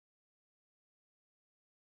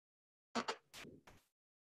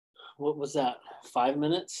what was that? 5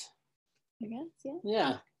 minutes? I guess, yeah.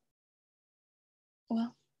 Yeah.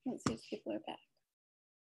 Well, let's see if people are back.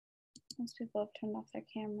 Most people have turned off their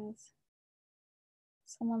cameras.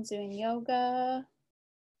 Someone's doing yoga.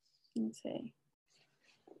 Let's see.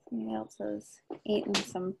 Somebody else is eating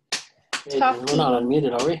some taco. We're not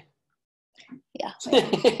unmuted, are we? Yeah.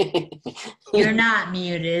 You're not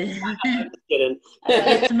muted. I'm just kidding.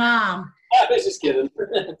 It's Mom. I was just kidding.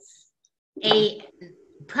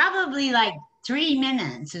 Probably like 3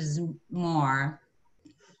 minutes is more.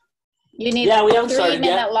 You need Yeah, we a haven't started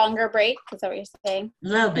 3-minute yet. longer break. Is that what you're saying? A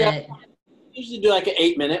little bit. Usually do like an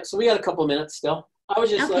 8 minute, so we got a couple minutes still. I was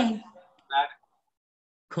just Okay. back.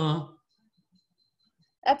 Cool.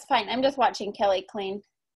 That's fine. I'm just watching Kelly clean.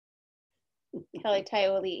 Kelly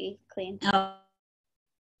Taiwali clean. Oh.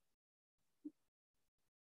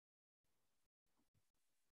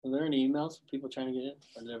 Are there any emails for people trying to get in?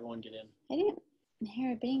 Or did everyone get in? I didn't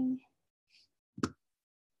hear a bing.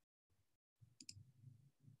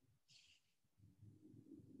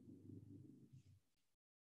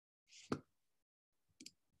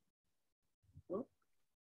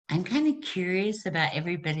 I'm kind of curious about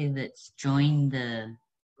everybody that's joined the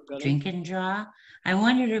drink and draw. I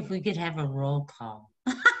wondered if we could have a roll call.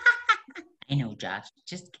 I know, Josh.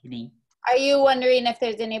 Just kidding. Are you wondering if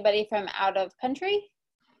there's anybody from out of country?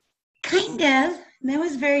 Kind of. That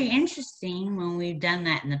was very interesting when we've done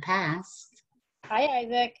that in the past. Hi,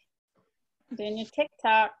 Isaac. Doing your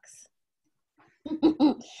TikToks.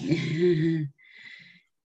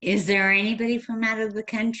 Is there anybody from out of the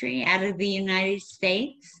country, out of the United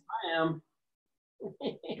States? I am.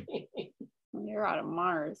 You're out of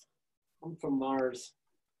Mars. I'm from Mars.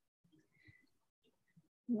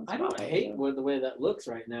 That's I don't probably hate you. the way that looks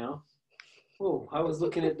right now. Oh, I was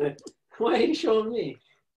looking at the. Why are you showing me?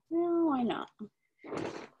 No, why not?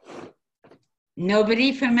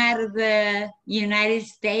 Nobody from out of the United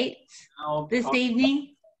States No, this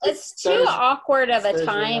evening? It's too Thursday- awkward of a Thursday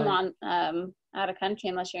time night. on out of country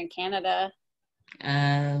unless you're in Canada.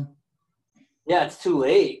 Yeah, it's too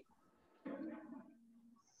late.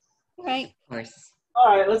 Right. Of course.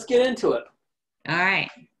 All right, let's get into it. All right.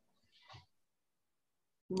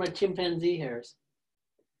 My chimpanzee hairs.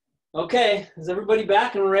 Okay, is everybody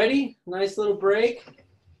back and ready? Nice little break.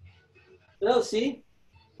 Oh, see,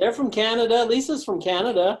 they're from Canada. Lisa's from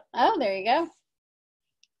Canada. Oh, there you go.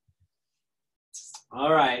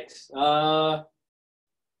 All right.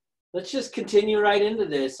 Let's just continue right into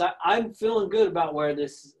this. I'm feeling good about where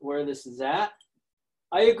this is at.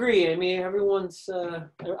 I agree. I mean, everyone's.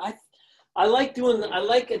 I like doing. I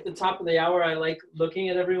like at the top of the hour. I like looking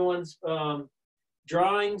at everyone's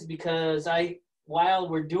drawings because while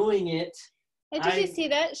we're doing it. Hey, did you see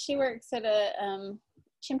that? She works at a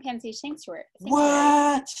chimpanzee sanctuary.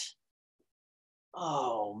 What?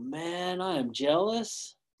 Oh man, I am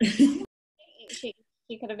jealous.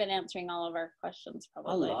 She could have been answering all of our questions I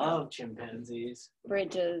probably. love chimpanzees.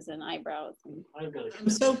 Bridges and eyebrows. And... I'm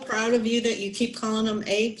so proud of you that you keep calling them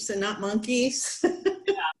apes and not monkeys.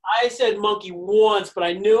 I said monkey once, but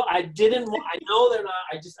I knew I didn't. I know they're not.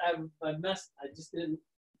 I messed. I just didn't.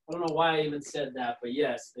 I don't know why I even said that, but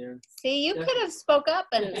yes, they're. See, you could have spoke up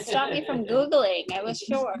and stopped me from Googling. I was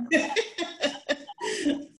sure.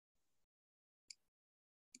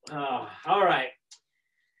 All right.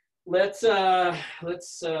 Let's what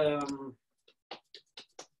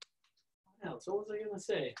else? What was I gonna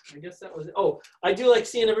say? I guess that was it. Oh, I do like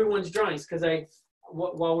seeing everyone's drawings because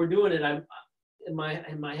while we're doing it, I'm in my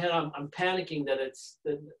head I'm panicking that it's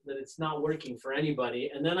not working for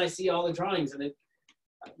anybody, and then I see all the drawings and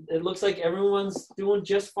it looks like everyone's doing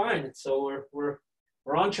just fine. So we're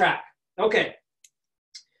on track. Okay.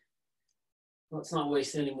 Let's not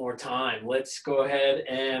waste any more time. Let's go ahead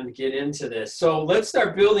and get into this. So let's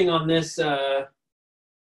start building on this. I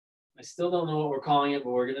still don't know what we're calling it,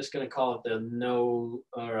 but we're just going to call it the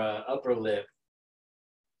upper lip.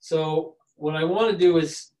 So what I want to do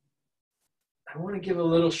is I want to give a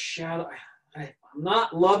little shadow. I'm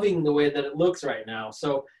not loving the way that it looks right now.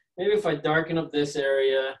 So maybe if I darken up this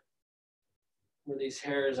area where these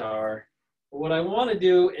hairs are, what I want to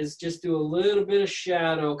do is just do a little bit of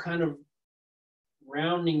shadow, kind of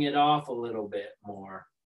rounding it off a little bit more.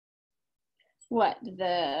 What,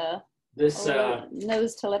 the This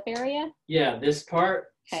nose to lip area? Yeah, this part.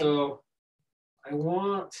 Okay. So I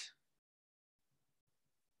want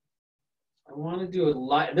to do a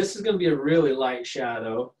light. This is going to be a really light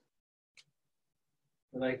shadow,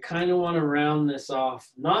 but I kind of want to round this off,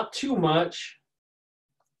 not too much.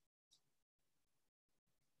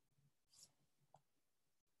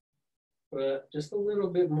 But just a little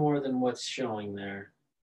bit more than what's showing there.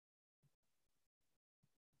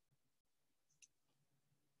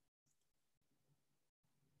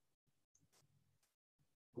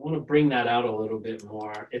 want to bring that out a little bit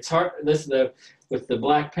more. It's hard. With the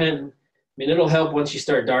black pen. I mean, it'll help once you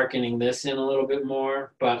start darkening this in a little bit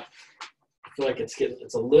more, but I feel like it's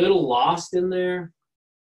a little lost in there.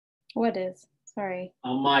 What is? Sorry.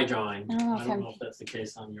 On my drawing. I don't know if that's the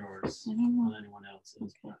case on yours. I don't know. On anyone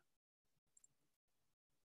else's. Okay.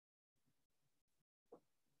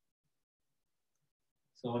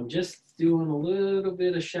 So I'm just doing a little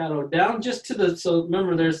bit of shadow down just to the, so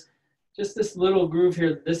remember there's just this little groove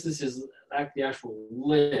here. This is the actual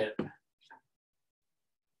lip.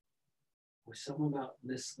 Something about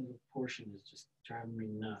this little portion is just driving me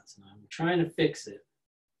nuts, and I'm trying to fix it.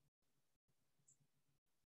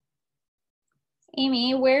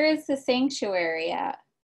 Amy, where is the sanctuary at?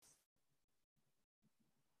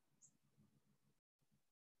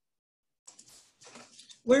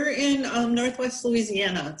 We're in Northwest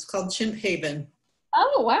Louisiana. It's called Chimp Haven.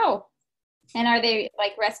 Oh, wow. And are they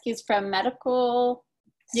like rescues from medical?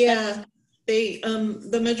 Yeah, they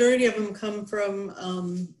the majority of them come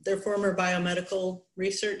from their former biomedical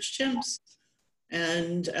research chimps,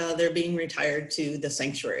 and they're being retired to the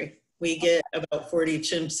sanctuary. We get about 40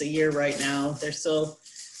 chimps a year right now.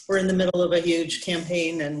 We're in the middle of a huge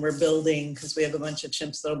campaign, and we're building because we have a bunch of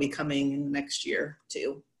chimps that'll be coming in the next year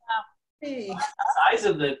too. Wow. Hey. The size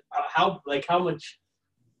of the how much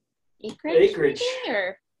acreage?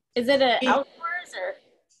 Or is it an outdoors or?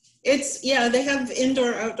 They have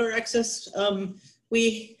indoor outdoor access.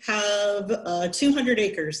 We have 200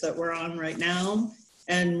 acres that we're on right now,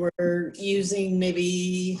 and we're using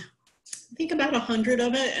maybe I think about 100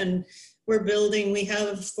 of it, and we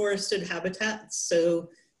have forested habitats, so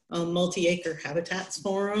multi-acre habitats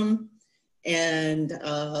for them, and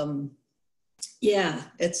yeah,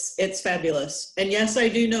 it's fabulous. And yes, I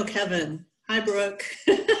do know Kevin. Hi, Brooke.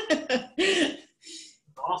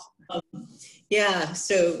 awesome. Yeah,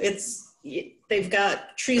 so they've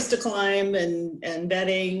got trees to climb and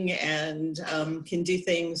bedding, and can do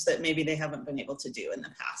things that maybe they haven't been able to do in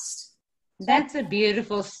the past. That's a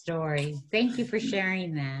beautiful story. Thank you for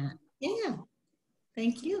sharing that. Yeah,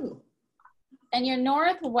 thank you. And you're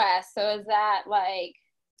northwest, so is that like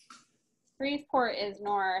Shreveport is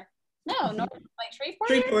north? No, north like Shreveport.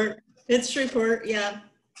 Shreveport. It's Shreveport. Yeah.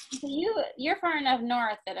 So you're far enough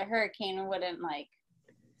north that a hurricane wouldn't like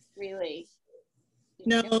really.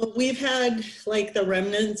 No, we've had like the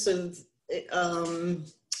remnants of.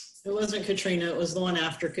 It wasn't Katrina. It was the one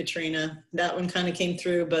after Katrina. That one kind of came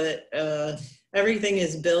through, but everything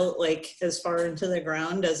is built like as far into the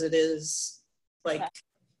ground as it is like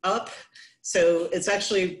up. So it's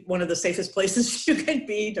actually one of the safest places you can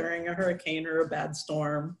be during a hurricane or a bad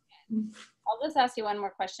storm. I'll just ask you one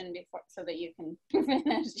more question so that you can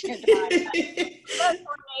finish your time. About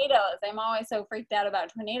tornadoes. I'm always so freaked out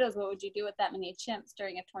about tornadoes. What would you do with that many chimps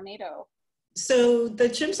during a tornado? So the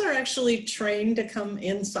chimps are actually trained to come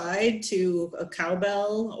inside to a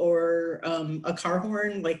cowbell or a car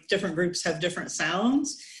horn. Like different groups have different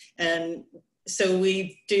sounds. And so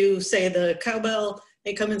we do say the cowbell,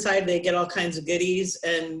 they come inside, they get all kinds of goodies,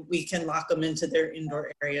 and we can lock them into their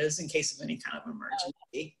indoor areas in case of any kind of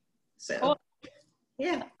emergency. So, cool.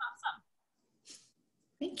 Yeah. That's awesome.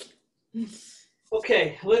 Thank you.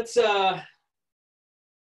 Okay, let's, I'm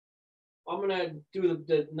gonna do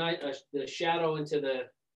the shadow into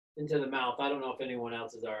the mouth. I don't know if anyone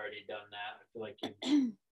else has already done that. I feel like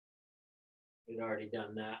you'd already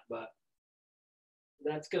done that, but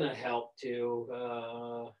that's gonna help too.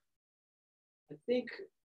 I think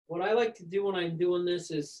what I like to do when I'm doing this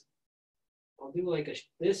is I'll do like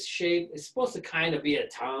this shape. It's supposed to kind of be a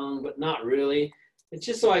tongue, but not really. It's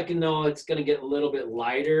just so I can know it's gonna get a little bit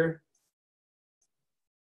lighter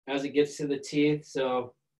as it gets to the teeth.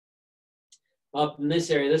 So up in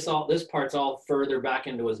this area, this part's all further back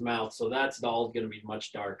into his mouth, so that's all gonna be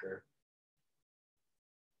much darker.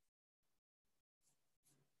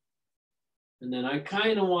 And then I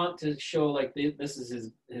kind of want to show like this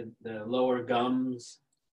is the lower gums.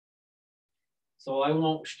 So I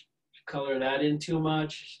won't color that in too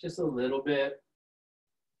much, just a little bit.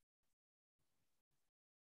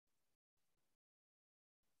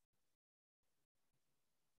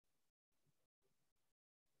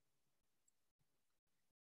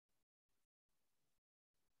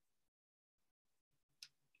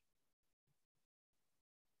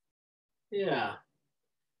 Yeah.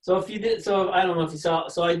 So if you did, so I don't know if you saw,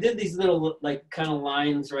 so I did these little like kind of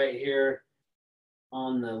lines right here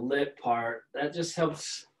on the lip part. That just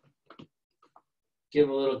helps give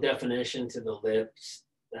a little definition to the lips,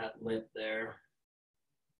 that lip there.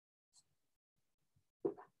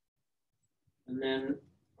 And then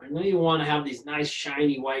I know you want to have these nice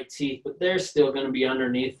shiny white teeth, but they're still going to be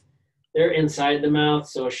underneath they're inside the mouth,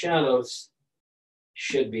 so shadows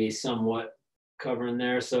should be somewhat covering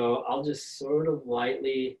there. So I'll just sort of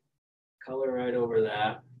lightly color right over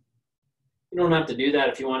that. You don't have to do that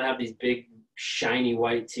if you want to have these big, shiny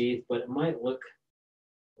white teeth, but it might look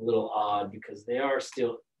a little odd because they are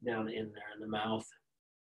still down in there in the mouth.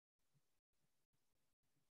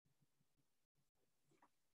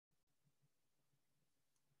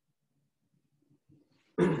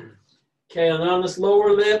 Okay, and on this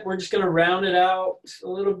lower lip, we're just going to round it out a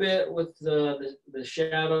little bit with the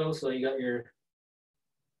shadow. So you got your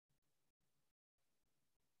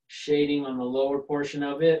shading on the lower portion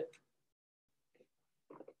of it.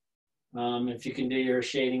 If you can do your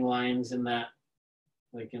shading lines in that,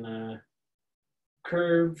 like in a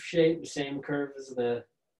curve shape, the same curve as the.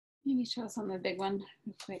 Maybe show us on the big one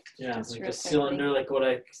real quick. Yeah, just like real a cylinder, quickly. like what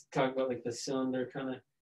I talked about, like the cylinder kind of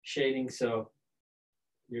shading. So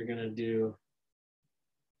you're gonna do,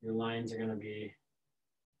 your lines are gonna be,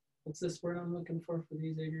 what's this word I'm looking for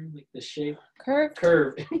these, Adrian? Like the shape? Curve.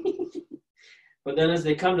 Curve. But then as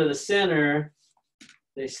they come to the center,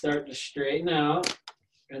 they start to straighten out.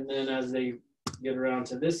 And then as they get around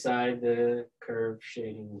to this side, the curve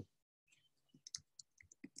shading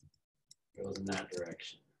goes in that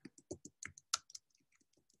direction.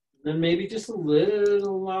 And then maybe just a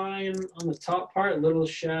little line on the top part, a little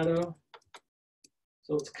shadow.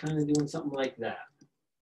 So it's kind of doing something like that.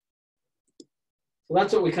 So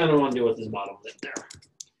that's what we kind of want to do with this bottom lip there.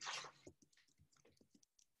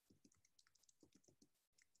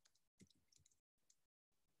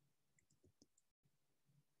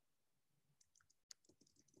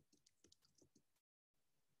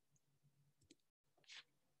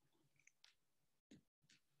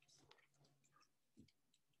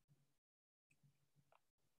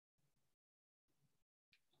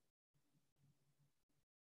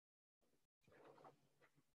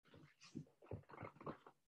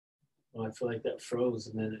 Oh, I feel like that froze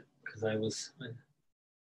a minute because I was.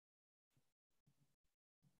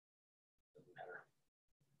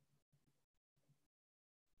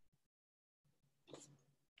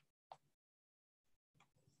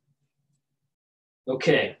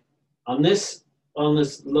 Okay, on this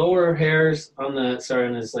lower hairs on the, sorry,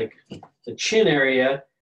 on this like the chin area,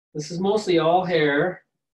 this is mostly all hair,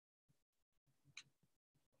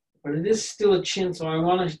 but it is still a chin, so I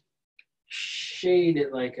want to shade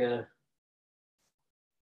it like a.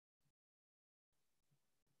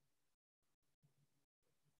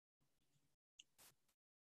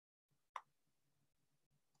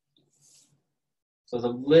 So the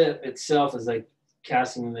lip itself is like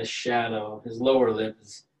casting this shadow. His lower lip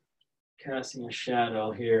is casting a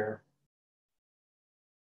shadow here.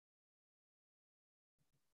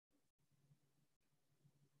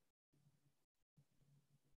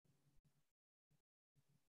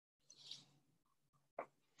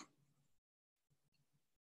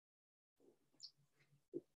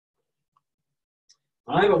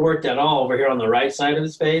 I haven't worked at all over here on the right side of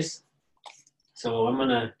his face. So I'm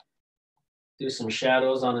gonna do some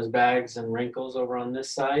shadows on his bags and wrinkles over on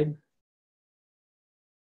this side.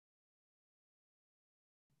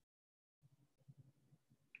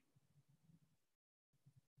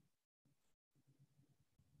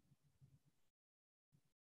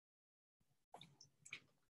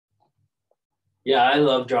 Yeah, I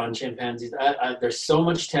love drawing chimpanzees. There's so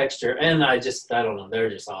much texture, and I don't know,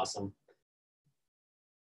 they're just awesome.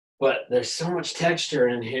 But there's so much texture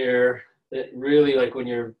in here that really, like when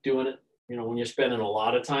you're doing it, you know, when you're spending a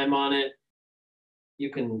lot of time on it, you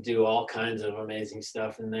can do all kinds of amazing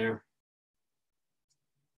stuff in there.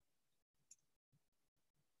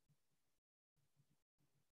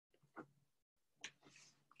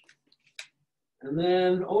 And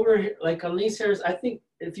then over here, like on these hairs, I think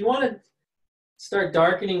if you want to start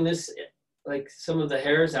darkening this, like some of the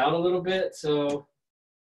hairs out a little bit. So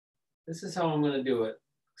this is how I'm going to do it.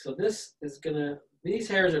 So this is these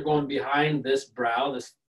hairs are going behind this brow,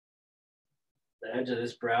 the edge of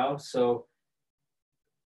this brow. So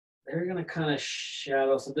they're going to kind of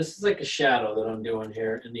shadow. So this is like a shadow that I'm doing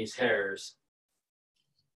here in these hairs.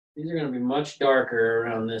 These are going to be much darker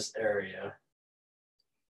around this area.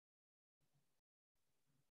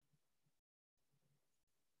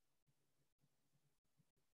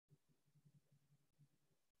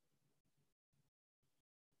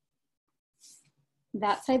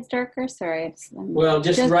 That side's darker. Sorry. Well,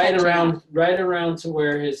 just right around to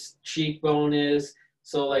where his cheekbone is.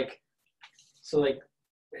 So like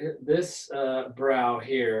this brow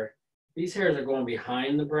here. These hairs are going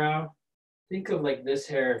behind the brow. Think of like this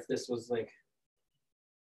hair if this was like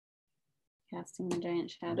Casting the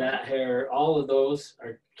giant shadow. That hair, all of those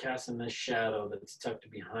are casting this shadow that's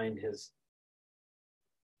tucked behind his.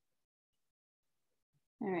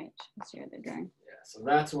 All right, shows your other drawing. Yeah, so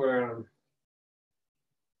that's where I'm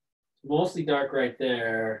mostly dark right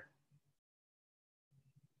there.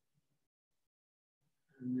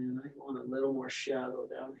 And then I want a little more shadow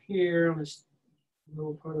down here on this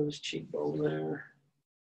little part of his cheekbone there.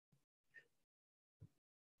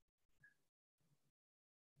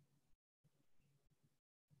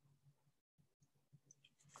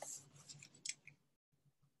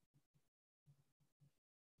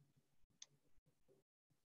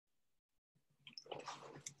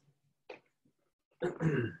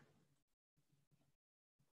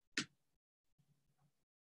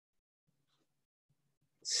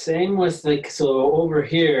 Same with like, so over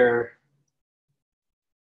here,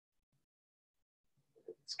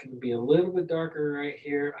 it's going to be a little bit darker right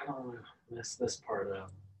here. I don't want to mess this part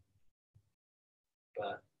up,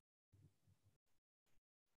 but.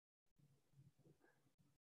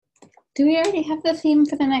 Do we already have the theme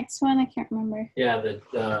for the next one? I can't remember. Yeah,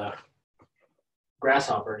 the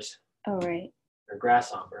grasshoppers. Oh, right. Or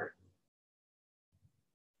grasshopper.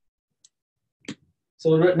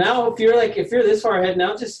 So now if you're this far ahead,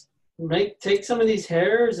 now just take some of these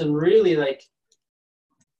hairs and really like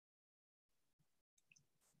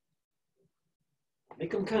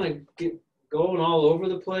make them kind of get going all over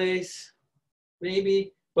the place,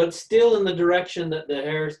 maybe, but still in the direction that the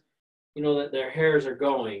hairs, you know, that their hairs are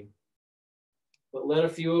going. But let a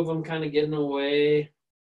few of them kind of get in the way.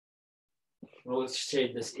 Well, let's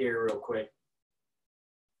shade this ear real quick.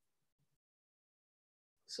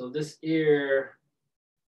 So this ear,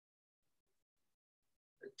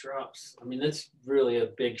 it drops. I mean, that's really a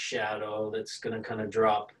big shadow that's going to kind of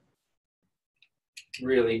drop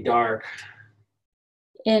really dark.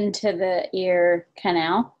 Into the ear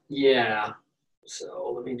canal? Yeah.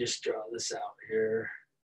 So let me just draw this out here.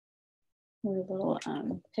 We're a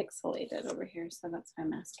little pixelated over here, so that's why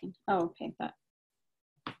I'm asking. Oh, okay, that.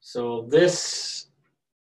 So this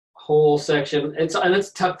whole section,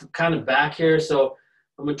 it's tucked kind of back here, so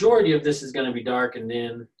a majority of this is going to be darkened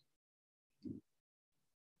in.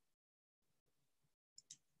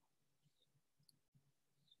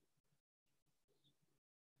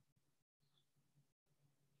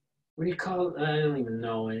 What do you call it? I don't even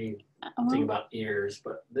know anything about ears,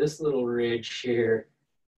 but this little ridge here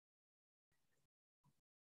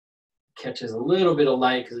catches a little bit of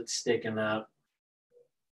light because it's sticking up.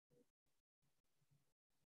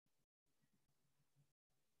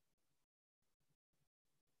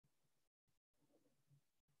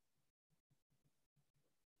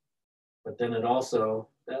 But then it also,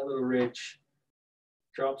 that little ridge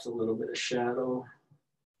drops a little bit of shadow.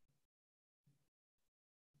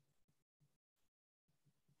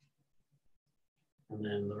 And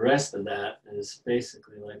then the rest of that is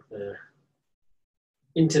basically like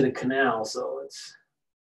into the canal, so it's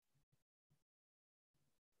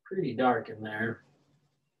pretty dark in there.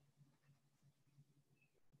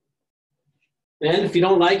 And if you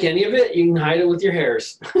don't like any of it, you can hide it with your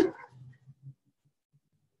hairs.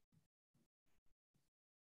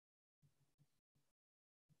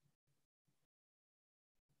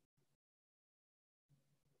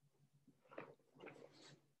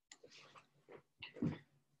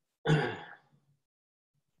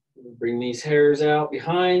 Bring these hairs out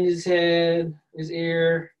behind his head, his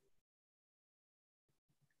ear.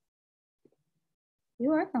 You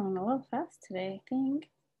are going a little fast today, I think.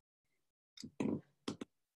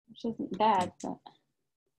 Which isn't bad, but.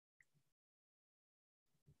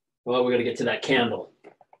 Well, we got to get to that candle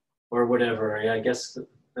or whatever. Yeah, I guess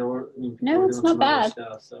there were. No, it's not bad.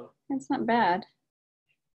 Stuff, so. It's not bad.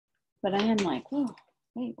 But I am like, whoa,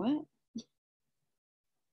 wait, what?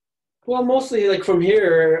 Well, mostly like from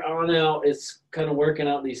here on out, it's kind of working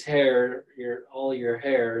out these all your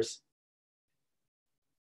hairs.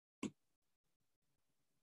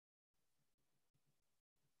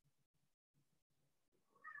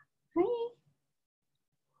 Hi.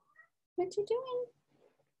 What you doing?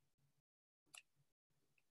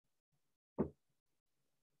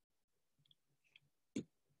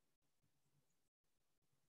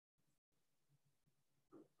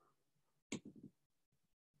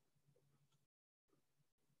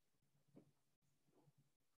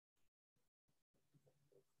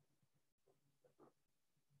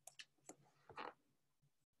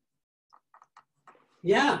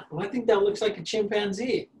 Yeah, well, I think that looks like a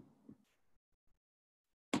chimpanzee.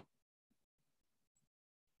 I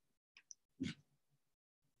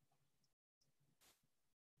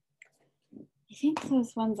think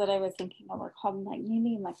those ones that I was thinking of were called like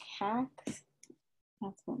maybe macaques.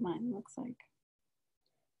 That's what mine looks like.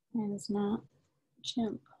 Mine is not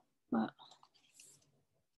chimp, but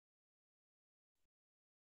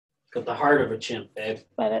got the heart of a chimp, babe.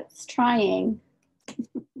 but it's trying.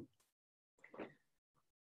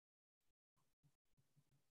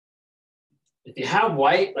 If you have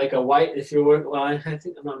white, like a white, if you're working, well, I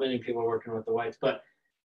think not many people are working with the whites, but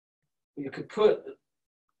you could put,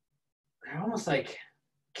 they're almost like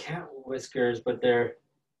cat whiskers, but they're,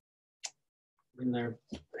 when they're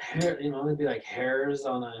hair, you know, they'd be like hairs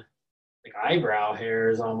on a, like eyebrow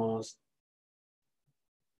hairs almost.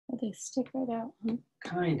 But they stick right out, huh?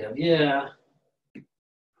 Kind of, yeah.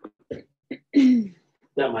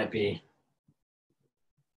 That might be,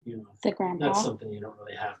 you know, The grandpa. that's something you don't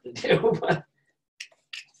really have to do, but.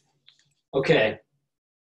 Okay.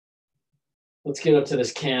 Let's get up to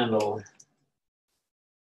this candle.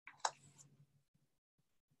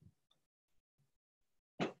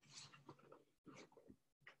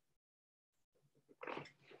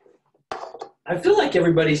 I feel like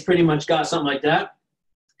everybody's pretty much got something like that.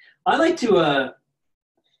 I like to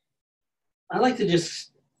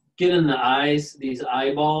just get in the eyes, these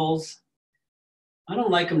eyeballs. I don't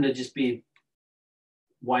like them to just be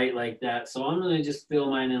white like that, so I'm gonna just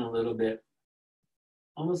fill mine in a little bit,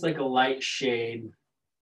 almost like a light shade,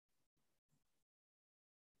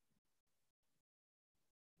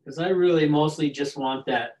 because I really mostly just want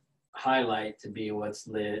that highlight to be what's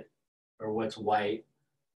lit or what's white.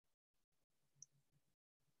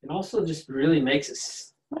 It also just really makes it.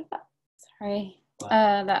 What about, sorry,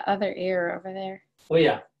 that other ear over there. Oh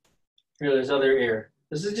yeah, here, there's other ear.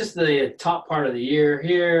 This is just the top part of the ear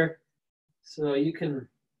here, so you can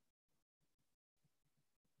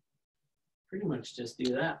pretty much just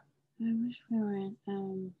do that. I wish we weren't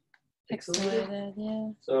pixelated, yeah.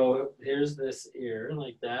 So here's this ear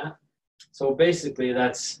like that. So basically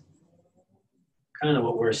that's kind of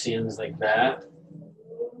what we're seeing is like that.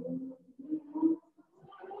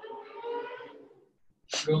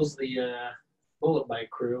 Goes the bullet bike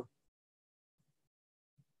crew.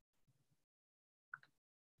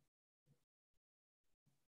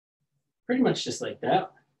 Pretty much just like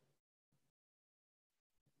that.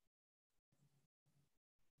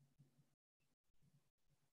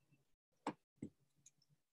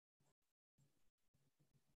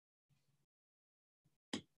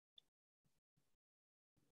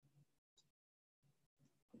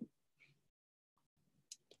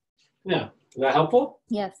 Yeah, is that helpful?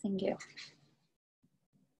 Yes, thank you.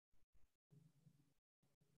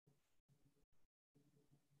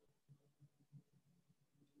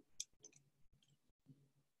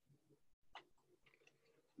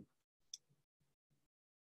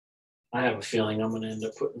 I have a feeling I'm going to end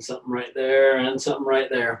up putting something right there and something right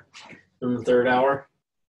there in the third hour.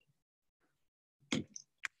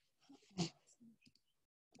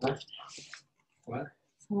 Huh? What?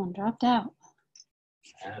 Someone dropped out.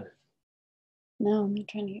 Add it. No, I'm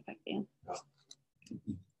trying to get back in. Oh.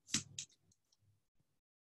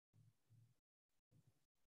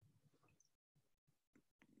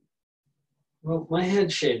 Well, my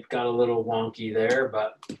head shape got a little wonky there,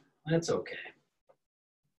 but that's okay.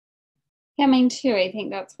 Yeah, mine too. I think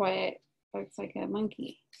that's why it looks like a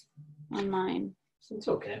monkey on mine. It's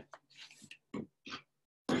okay.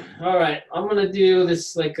 All right, I'm gonna do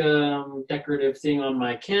this like decorative thing on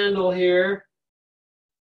my candle here.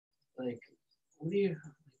 Like, what do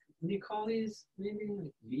you call these? Maybe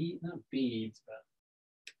like not beads, but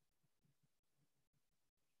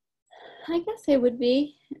I guess it would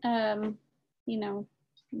be, you know,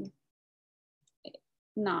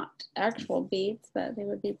 not actual beads, but they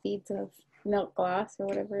would be beads of milk glass or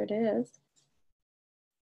whatever it is.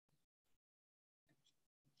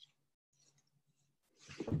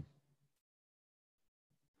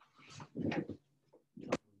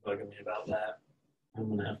 bugging me about that. I'm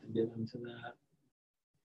gonna have to get into that.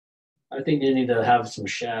 I think you need to have some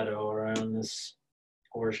shadow around this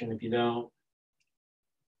portion. If you don't,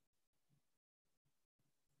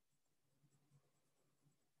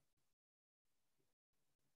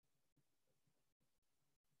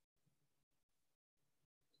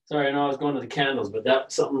 sorry, I know I was going to the candles, but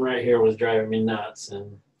that something right here was driving me nuts,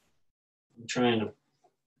 and I'm trying to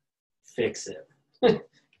fix it.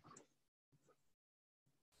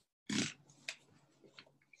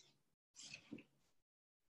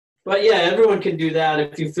 But yeah, everyone can do that.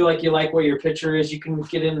 If you feel like you like what your picture is, you can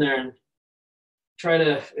get in there and try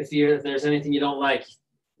to, if there's anything you don't like,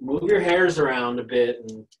 move your hairs around a bit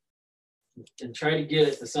and try to get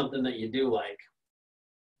it to something that you do like.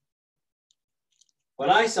 But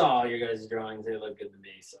I saw your guys' drawings, they look good to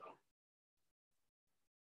me, so.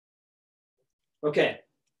 Okay,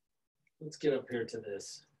 let's get up here to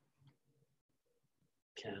this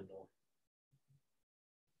candle.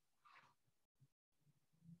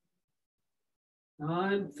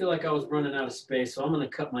 I feel like I was running out of space, so I'm going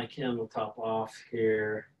to cut my candle top off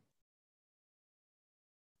here.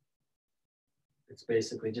 It's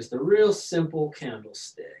basically just a real simple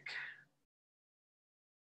candlestick.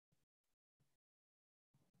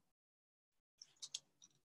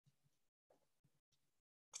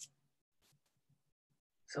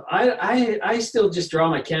 So I still just draw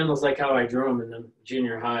my candles like how I drew them in the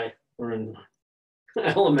junior high or in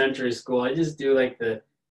elementary school. I just do like the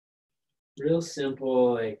real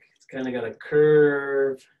simple, like it's kind of got a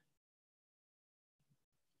curve.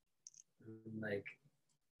 Like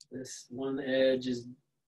this one edge is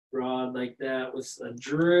broad like that with a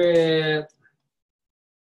drip.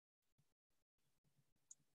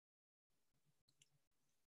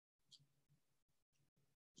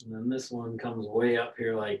 And then this one comes way up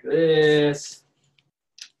here like this.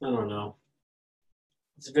 I don't know.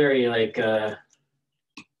 It's very like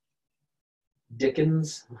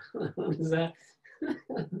Dickens. What is that?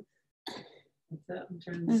 What's that I'm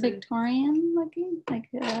trying to say? Victorian looking, like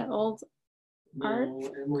old art.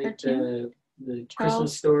 And like cartoon? the Charles.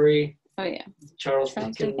 Christmas story. Oh yeah. Charles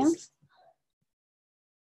Charles Dickens. Dickens.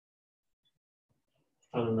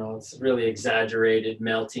 I don't know. It's really exaggerated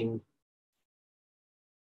melting.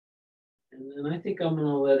 And then I think I'm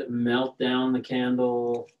gonna let it melt down the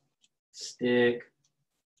candle stick.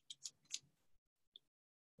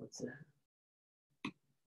 What's that?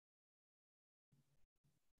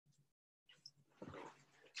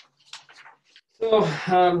 So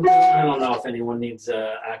I don't know if anyone needs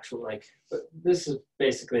actual like, but this is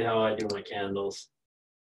basically how I do my candles.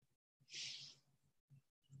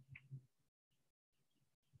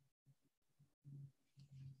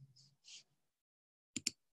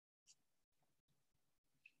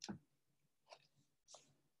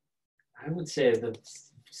 I would say the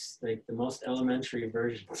like the most elementary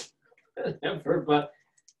version ever, but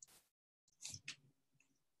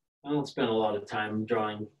I don't spend a lot of time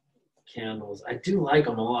drawing candles. I do like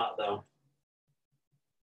them a lot though.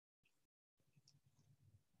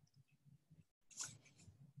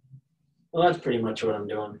 Well, that's pretty much what I'm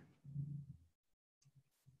doing.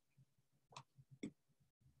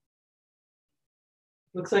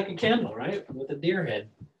 Looks like a candle, right? With a deer head.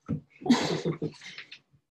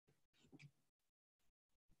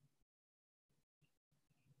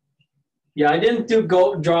 Yeah, I didn't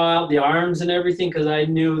draw out the arms and everything because I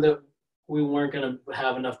knew that we weren't going to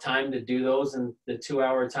have enough time to do those in the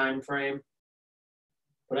 2-hour time frame.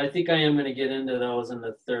 But I think I am going to get into those in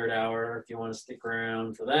the 3rd hour if you want to stick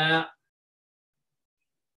around for that.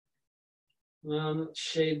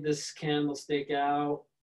 Shade this candlestick out.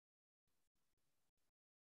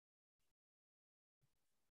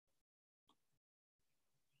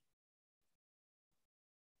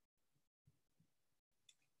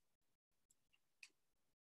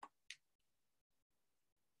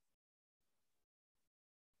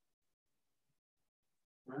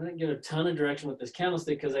 I didn't get a ton of direction with this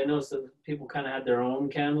candlestick because I noticed that people kind of had their own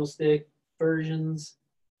candlestick versions.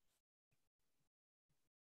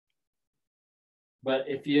 But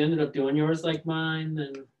if you ended up doing yours like mine,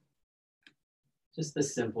 then just the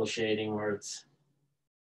simple shading where it's.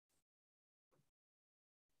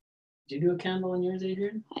 Did you do a candle in yours,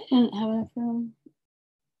 Adrian? I didn't have enough room,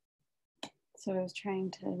 so I was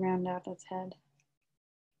trying to round out its head.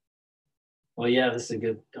 Well, yeah, this is a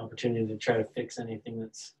good opportunity to try to fix anything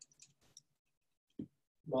that's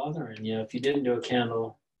bothering you. If you didn't do a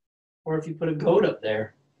candle, or if you put a goat up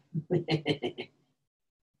there. I'm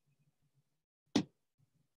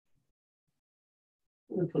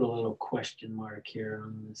going to put a little question mark here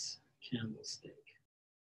on this candlestick.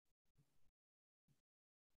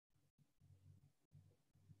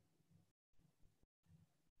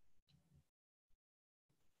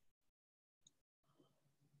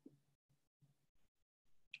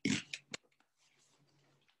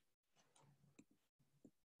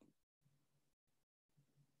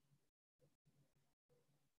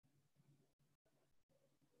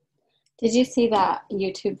 Did you see that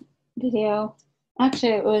YouTube video?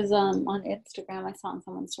 Actually, it was on Instagram. I saw it on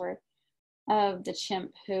someone's story of the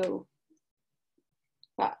chimp who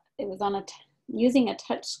it was on using a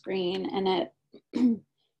touch screen, and it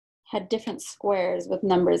had different squares with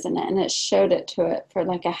numbers in it, and it showed it to it for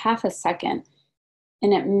like a half a second,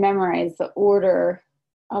 and it memorized the order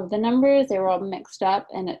of the numbers. They were all mixed up,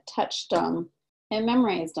 and it touched them. It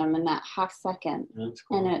memorized them in that half second. That's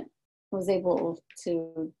cool. And it was able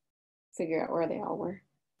to figure out where they all were.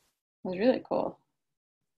 It was really cool.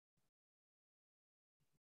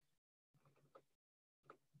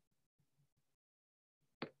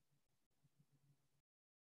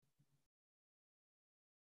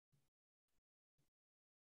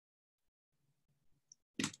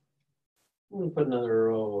 I'm gonna put another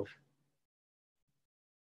row of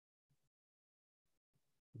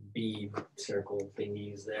bead circle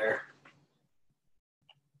thingies there.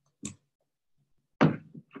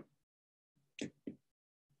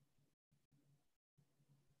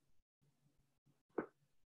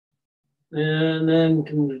 And then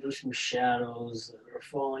can we do some shadows that are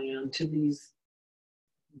falling into these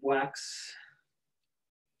wax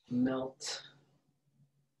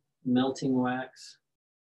melting wax.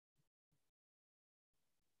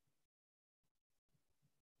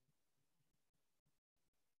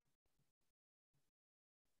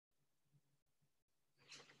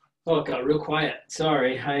 Oh, it got real quiet.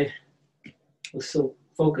 Sorry, I was so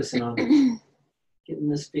focusing on getting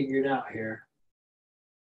this figured out here.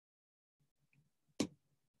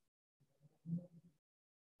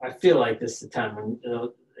 I feel like this is the time when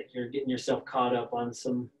like you're getting yourself caught up on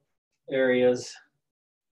some areas.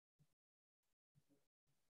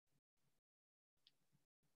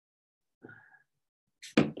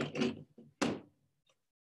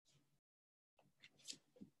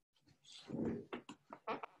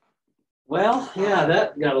 Well, yeah,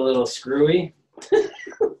 that got a little screwy.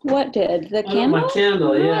 What did? The candle? My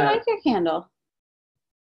candle, Oh, yeah. I like your candle.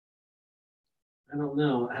 I don't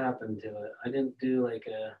know what happened to it. I didn't do like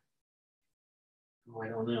a, oh, I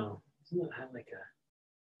don't know. Doesn't it have like a,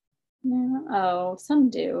 No. Oh, some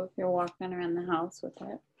do if you're walking around the house with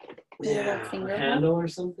it. yeah, finger a handle or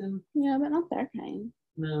something? Yeah, but not that kind.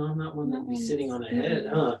 No, not one that'd be Not sitting on ones. a head,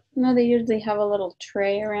 huh? No, they usually have a little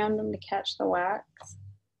tray around them to catch the wax.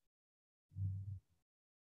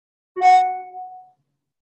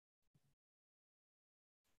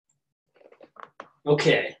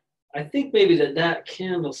 Okay, I think maybe that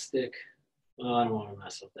candlestick, oh, I don't want to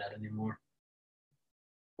mess with that anymore.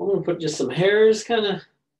 I'm gonna put just some hairs kind of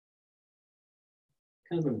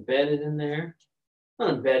embedded in there.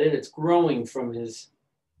 Not embedded, it's growing from his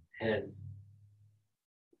head.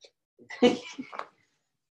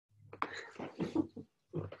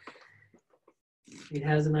 He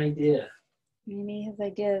has an idea. Maybe his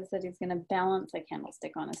idea is that he's going to balance a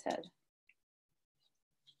candlestick on his head.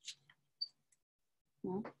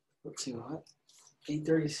 No? Let's see what.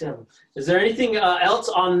 8:37. Is there anything else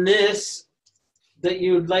on this that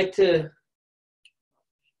you'd like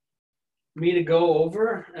me to go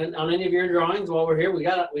over and on any of your drawings while we're here? We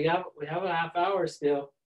have a half hour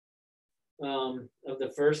still of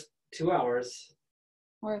the first 2 hours.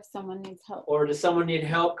 Or if someone needs help. Or does someone need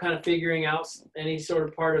help kind of figuring out any sort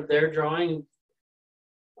of part of their drawing?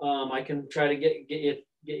 I can try to get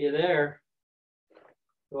you there.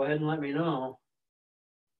 Go ahead and let me know.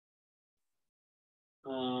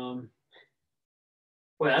 Boy,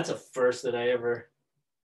 that's a first that I ever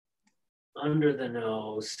under the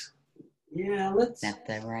nose. Yeah, let's. At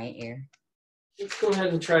the right ear. Let's go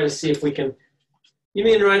ahead and try to see if we can. You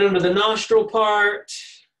mean right under the nostril part?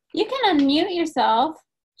 You can unmute yourself,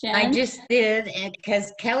 Jen. I just did, and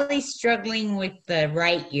because Kelly's struggling with the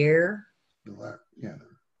right ear. The left, yeah.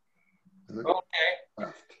 Okay.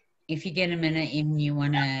 Left. If you get a minute and you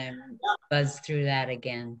want to buzz through that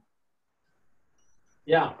again.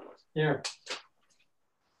 Yeah, here.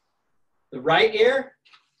 The right ear?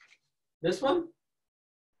 This one?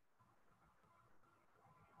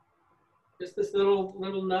 Just this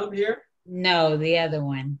little nub here? No, the other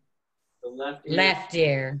one. The left ear. Left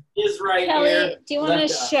ear. His right Kelly, ear. do you want to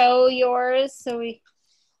show yours so we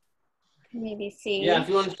can maybe see? Yeah, if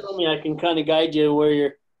you want to show me, I can kind of guide you where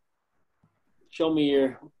you're. Show me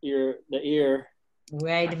the ear.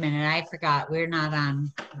 Wait a minute, I forgot. We're not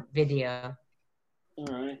on video. All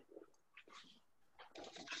right.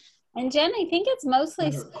 And Jen, I think it's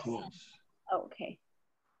mostly. Close. Oh, okay.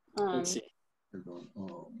 Let's see. You're going,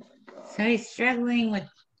 oh my God. So he's struggling with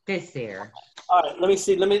this ear. All right, let me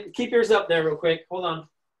see. Let me keep yours up there real quick. Hold on.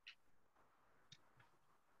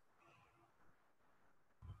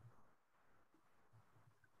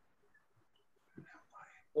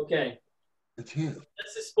 Okay. It's him.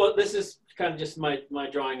 This is kind of just my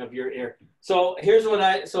drawing of your ear. So here's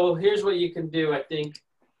what you can do. I think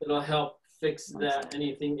it'll help fix that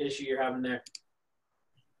anything issue you're having there.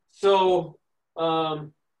 So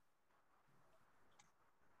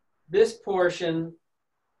this portion,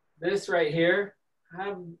 this right here,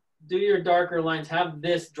 do your darker lines. Have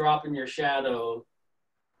this drop in your shadow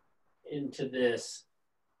into this,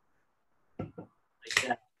 like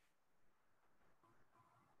that.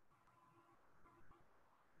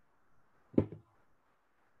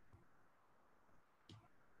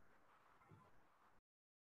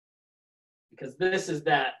 Because this is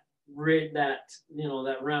that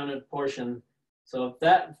rounded portion. So if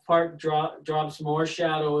that part drops more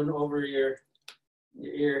shadow in over your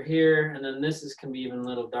your ear here, and then this is can be even a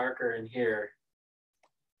little darker in here.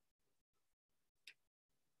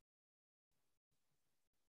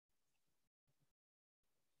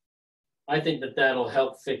 I think that that'll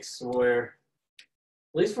help fix where,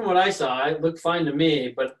 at least from what I saw, it looked fine to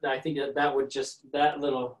me, but I think that that would just, that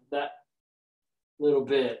little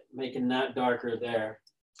bit, making that darker there,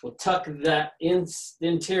 will tuck that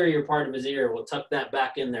interior part of his ear, will tuck that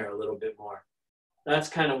back in there a little bit more. That's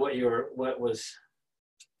kind of what was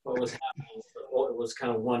happening. It was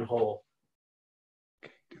kind of one hole.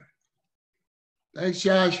 Thanks,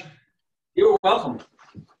 Josh. You're welcome.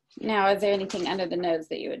 Now, is there anything under the nose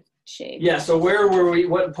that you would shave? Yeah, so where were we,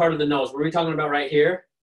 what part of the nose? Were we talking about right here?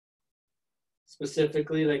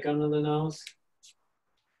 Specifically, like under the nose?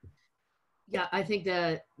 Yeah, I think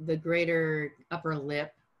the greater upper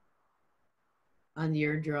lip on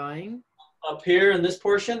your drawing. Up here in this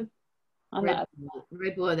portion? Right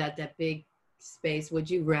below that big space. Would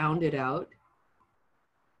you round it out?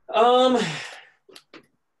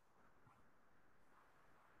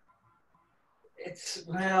 It's,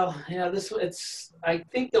 well, yeah, it's, I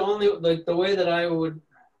think the only, like the way that I would,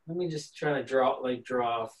 let me just try to draw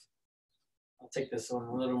off. I'll take this one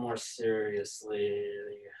a little more seriously.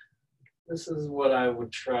 This is what I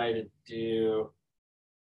would try to do.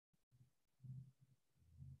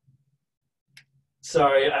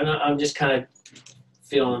 Sorry, I'm just kind of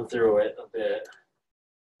feeling through it a bit.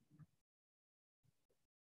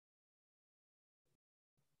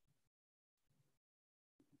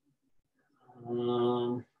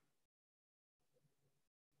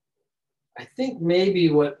 I think maybe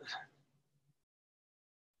what,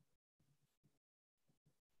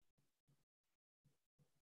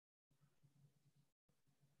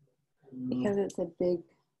 Because it's a big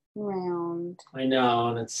round I know,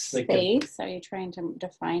 and it's like space. Are you trying to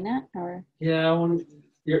define it, or? yeah,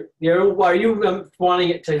 are you wanting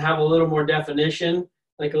it to have a little more definition,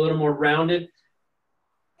 like a little more rounded?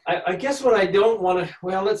 I guess what I don't want to,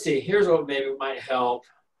 well, let's see. Here's what maybe might help.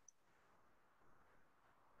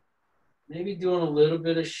 Maybe doing a little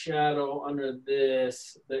bit of shadow under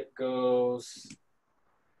this that goes.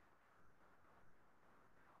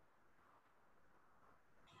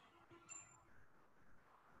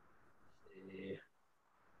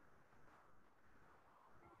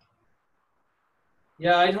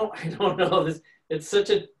 Yeah, I don't know this. It's such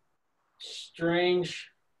a strange,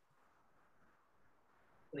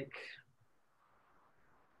 like,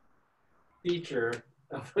 feature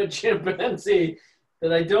of a chimpanzee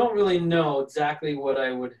that I don't really know exactly what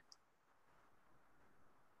I would.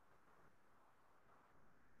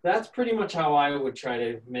 That's pretty much how I would try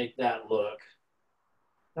to make that look.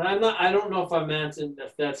 And I don't know if I'm answering,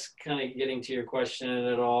 if that's kind of getting to your question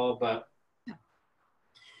at all, but.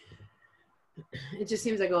 It just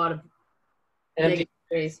seems like a lot of Empty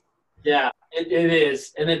space. Yeah, it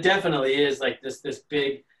is. And it definitely is like this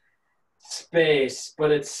big space,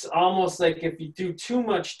 but it's almost like if you do too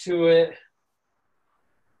much to it,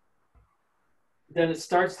 then it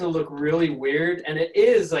starts to look really weird. And it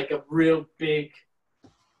is like a real big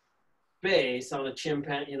space on a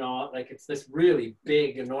chimpanzee, you know, like it's this really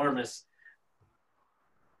big, enormous.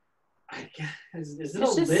 I guess, is it a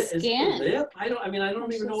lip? Is it a lip? I don't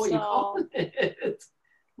even know what you call it.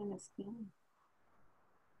 Kind of skin.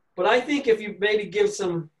 But I think if you maybe give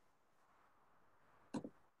some,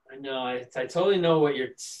 I know, I totally know what you're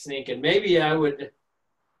thinking. Maybe I would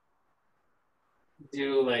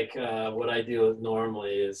do like what I do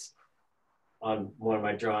normally is on one of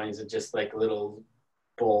my drawings, of just like little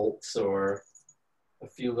bolts or a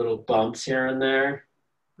few little bumps here and there.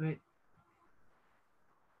 Right.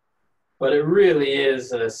 But it really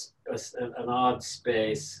is an odd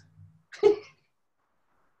space.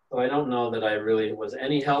 So I don't know that I really was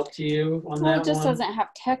any help to you on that one. Well, it just doesn't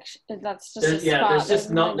have texture. That's just a spot. Yeah,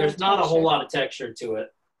 there's not a whole texture. lot of texture to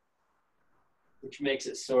it, which makes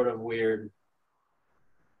it sort of weird.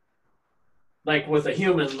 Like with a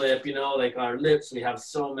human lip, you know, like our lips, we have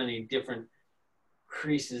so many different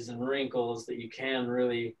creases and wrinkles that you can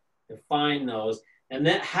really define those. And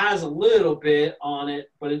that has a little bit on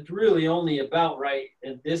it, but it's really only about right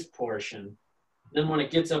at this portion. Then when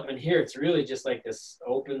it gets up in here, it's really just like this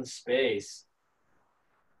open space.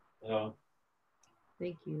 So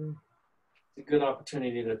Thank you. it's a good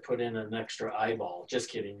opportunity to put in an extra eyeball. Just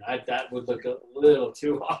kidding. That would look a little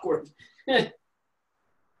too awkward.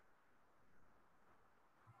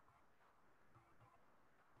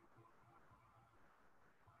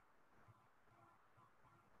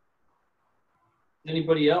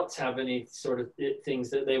 Anybody else have any sort of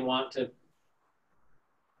things that they want to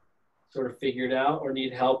sort of figured out or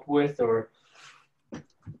need help with, or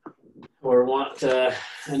or want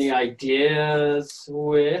any ideas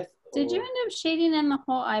with? Did you end up shading in the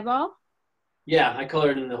whole eyeball? Yeah, I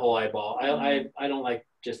colored in the whole eyeball. I don't like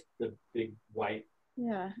just the big white.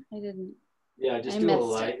 Yeah, I didn't. Yeah, just do a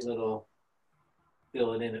light little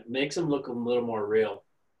fill it in. It makes them look a little more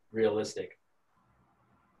realistic.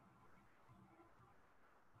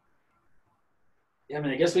 Yeah, I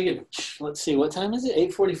mean, I guess we could, let's see, what time is it?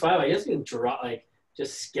 8:45. I guess we can draw, like,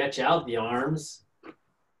 just sketch out the arms.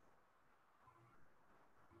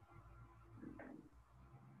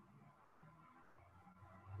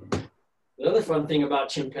 The other fun thing about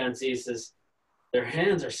chimpanzees is their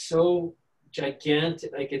hands are so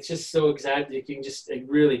gigantic, like it's just so exact. You can just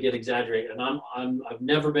really get exaggerated. And I've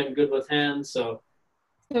never been good with hands, so.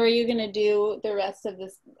 So are you gonna do the rest of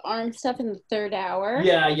this arm stuff in the third hour?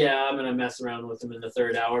 Yeah, I'm gonna mess around with them in the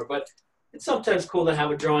third hour. But it's sometimes cool to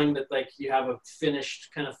have a drawing that like you have a finished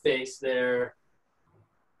kind of face there.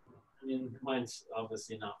 I mean, mine's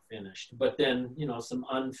obviously not finished, but then you know some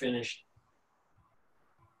unfinished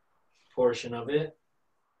portion of it.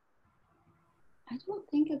 I don't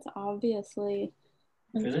think it's obviously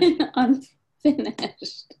Finished?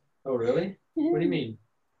 unfinished. Oh, really? Yeah. What do you mean?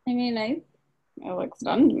 I mean, it looks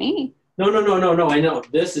done to me. No. I know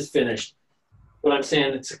this is finished, but I'm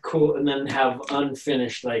saying it's a cool, and then have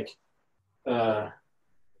unfinished like draw.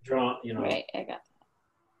 You know. Right, I got that.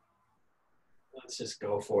 Let's just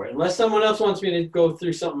go for it. Unless someone else wants me to go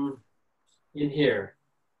through something in here,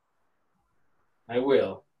 I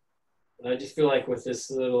will. But I just feel like with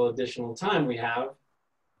this little additional time we have,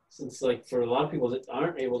 since like for a lot of people that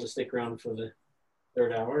aren't able to stick around for the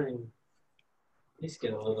third hour, and at least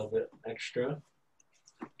get a little bit extra.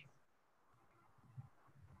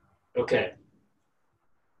 Okay.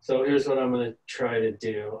 So here's what I'm going to try to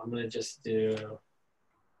do. I'm going to just do.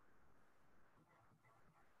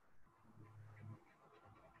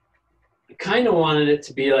 I kind of wanted it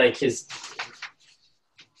to be like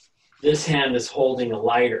this hand is holding a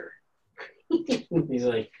lighter. he's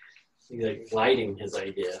like lighting his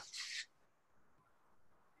idea.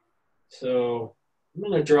 So I'm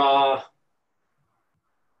gonna draw.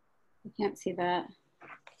 You can't see that.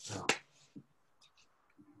 Oh.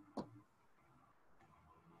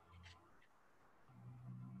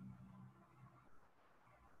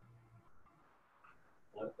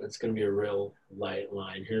 It's gonna be a real light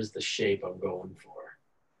line. Here's the shape I'm going for.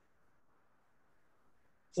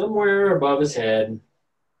 Somewhere above his head.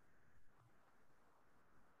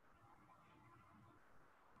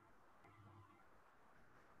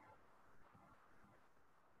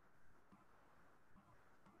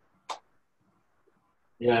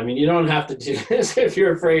 Yeah, I mean, you don't have to do this if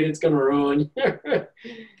you're afraid it's going to ruin your...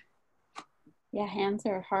 Yeah, hands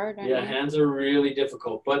are hard. Yeah, hands are really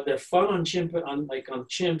difficult, but they're fun on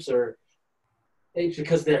chimps or apes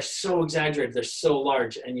because they're so exaggerated, they're so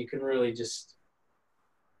large, and you can really just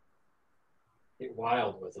get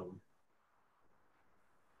wild with them.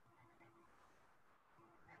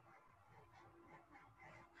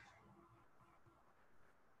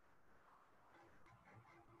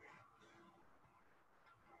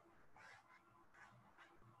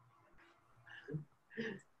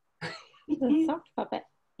 The sock puppet.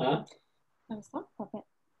 Huh? A sock puppet.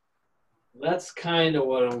 That's kind of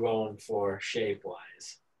what I'm going for,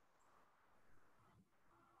 shape-wise.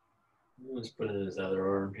 Let's put in his other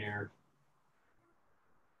arm here.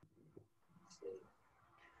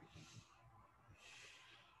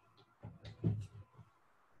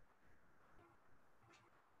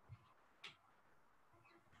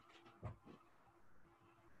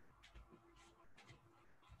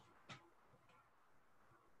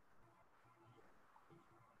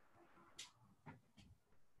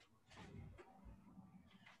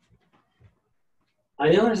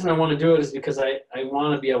 The only reason I want to do it is because I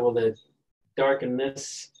want to be able to darken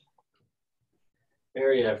this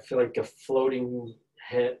area. I feel like a floating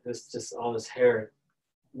head, all this hair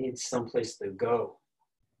needs someplace to go.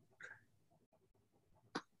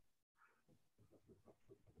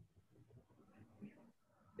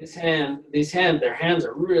 Their hands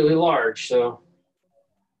are really large, so,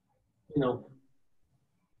 you know,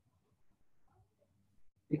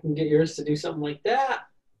 you can get yours to do something like that.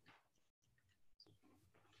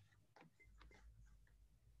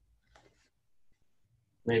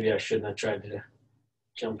 Maybe I shouldn't have tried to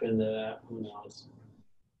jump into that. Who knows?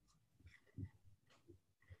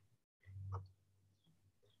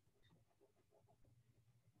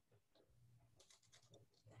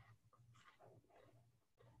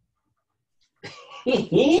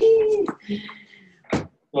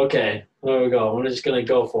 Okay, there we go. I'm just gonna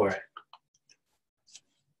go for it.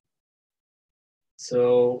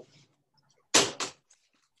 So,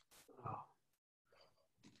 oh,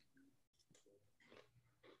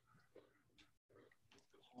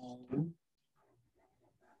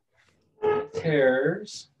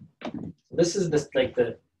 hairs. This is this like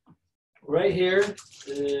the right here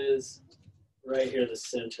is right here the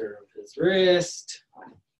center of his wrist.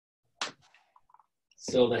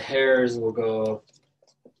 So the hairs will go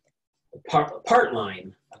a part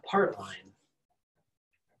line, kind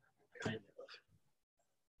of.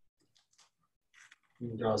 Let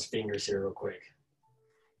me draw his fingers here real quick.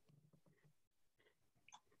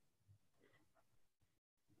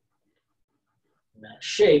 In that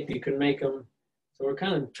shape, you can make him. So we're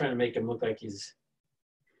kind of trying to make him look like he's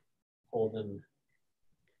holding,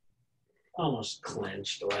 almost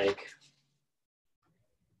clenched, like.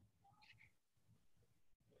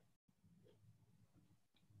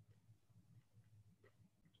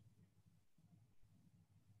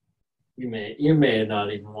 You may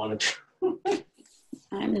not even want to try.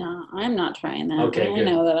 I'm not trying that. Okay, I good.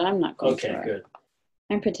 know that I'm not going Okay, for it. good.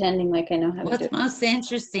 I'm pretending like I know how to do What's it. most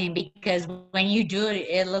interesting, because when you do it,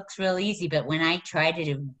 it looks real easy, but when I try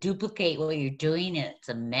to duplicate what you're doing, it's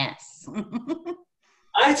a mess.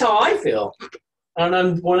 That's how I feel.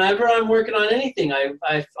 And whenever I'm working on anything, I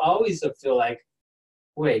always feel like,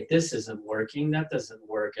 wait, this isn't working. That doesn't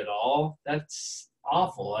work at all. That's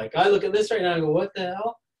awful. Like I look at this right now and go, what the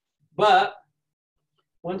hell? But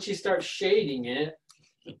once you start shading it,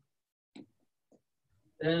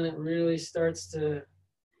 then it really starts to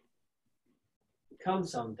become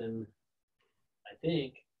something, I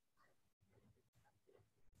think.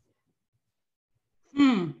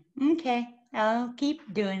 Okay, I'll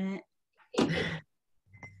keep doing it.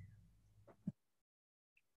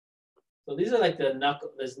 So these are like the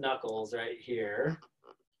knuckles right here.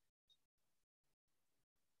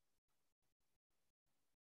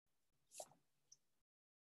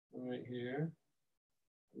 Right here.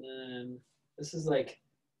 And then this is like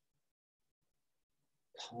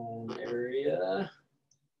palm area.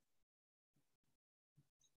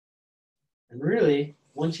 And really,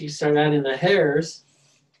 once you start adding the hairs,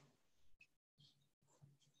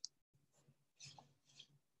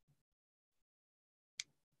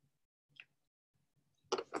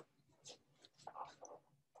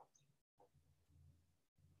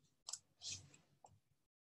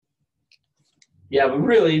 yeah, but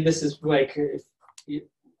really, this is like, there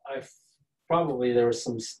was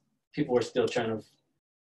some people were still trying to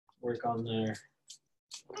work on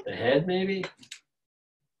the head, maybe.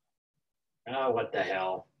 Oh, what the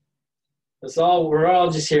hell? We're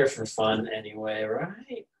all just here for fun anyway,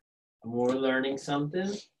 right? And we're learning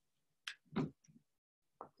something. Did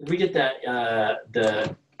we get that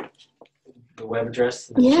the web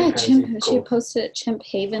address? Yeah, Chimpanzee? she Cool. posted at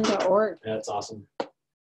chimphaven.org. That's awesome.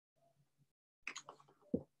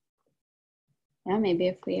 Yeah, maybe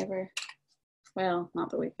if we ever, well, not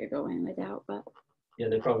that we could go in, I doubt, but. Yeah,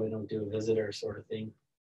 they probably don't do a visitor sort of thing.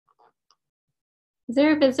 Is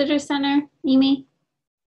there a visitor center, Amy?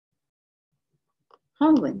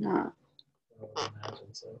 Probably not. I would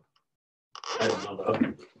imagine so. I don't know though.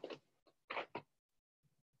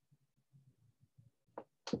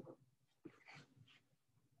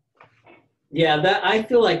 Yeah, I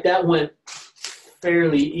feel like that went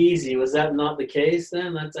fairly easy. Was that not the case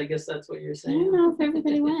then? I guess that's what you're I saying. don't know if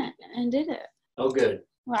everybody went and did it. Oh, good.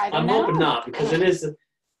 Well, I don't I'm know. hoping not, because it is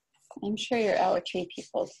I'm sure your LRT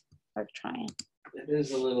people are trying. a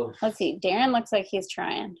little. Let's see. Darren looks like he's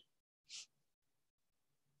trying.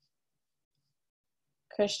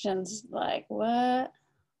 Christian's like, what?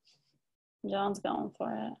 John's going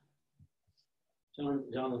for it.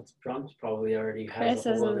 John's probably already has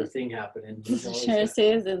a whole other thing happening. Sure,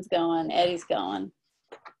 Susan's going. Eddie's going.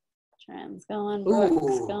 Trent's going. Brooke's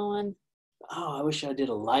Ooh. going. Oh, I wish I did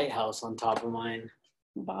a lighthouse on top of mine.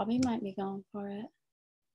 Bobby might be going for it.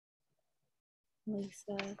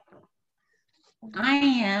 Lisa. I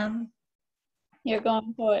am. You're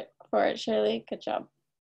going for it, Shirley. Good job.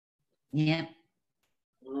 Yep.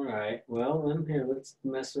 All right. Well, then here, let's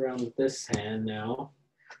mess around with this hand now.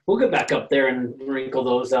 We'll get back up there and wrinkle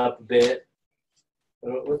those up a bit.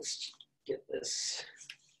 But let's get this.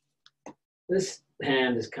 This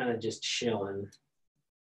hand is kind of just chilling.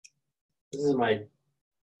 This is my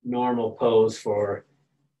normal pose for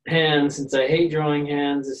hands. Since I hate drawing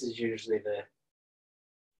hands, this is usually the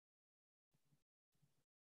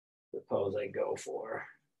pose I go for.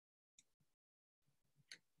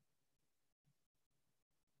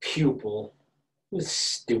 Pupil. What a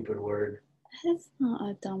stupid word. That's not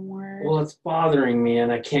a dumb word. Well, it's bothering me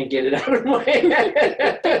and I can't get it out of my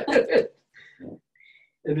head.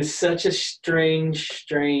 It is such a strange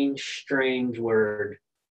word.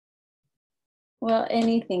 Well,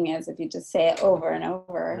 anything is if you just say it over and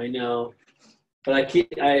over. I know. But I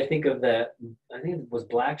think of that. I think it was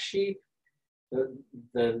black sheep.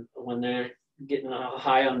 The when they're getting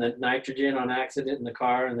high on the nitrogen on accident in the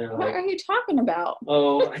car, and they're What like, are you talking about?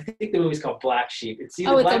 "Oh, I think the movie's called Black Sheep." It's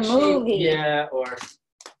either It's Black a movie. Sheep, yeah, or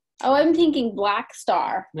Oh, I'm thinking Black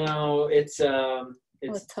Star. no, it's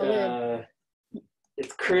Talib.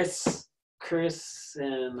 it's Chris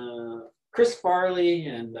and Chris Farley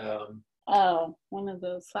and Oh, one of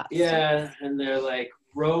those slapsticks. yeah, and they're like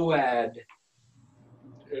Road.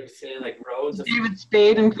 They're saying like roads. David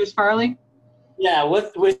Spade and Chris Farley. Yeah,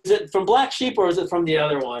 what was it from Black Sheep or was it from the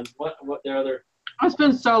other one? What their other? It's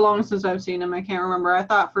been so long since I've seen him. I can't remember. I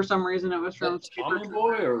thought for some reason it was from Tommy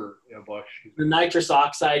Boy or Black Sheep? The nitrous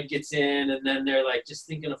oxide gets in, and then they're like just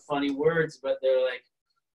thinking of funny words, but they're like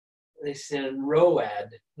they said road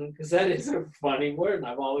because that is a funny word, and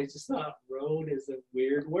I've always just thought road is a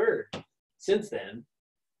weird word since then.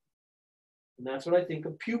 And that's what I think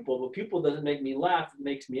of pupil, but pupil doesn't make me laugh; it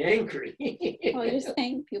makes me angry. Well, you're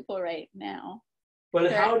saying pupil right now. But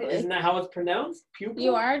Correctly. isn't that how it's pronounced? Pupil.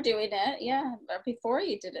 You are doing it, yeah. But before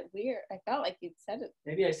you did it weird. I felt like you'd said it.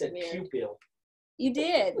 Maybe I said weird. pupil. You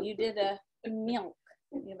did. You did a milk.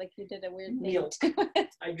 You did a weird thing Milk. to it.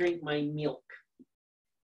 I drink my milk.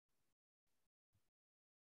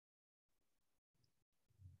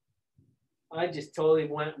 I just totally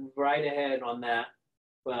went right ahead on that,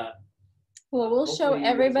 but. Well, we'll show Hopefully you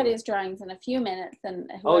everybody's drawings in a few minutes,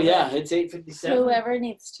 and whoever, Oh yeah, it's 8:57. whoever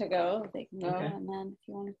needs to go, they can go, Okay. and then if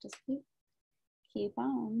you want to just keep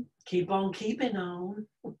on. Keep on keeping on.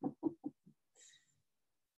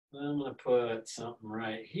 I'm gonna put something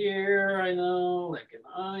right here. I know, like an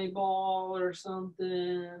eyeball or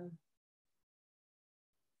something.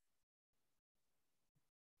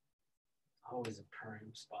 Always a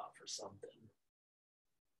prime spot for something.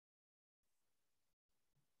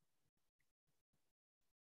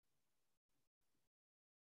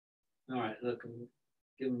 All right, look,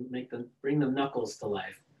 bring the knuckles to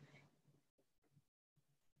life.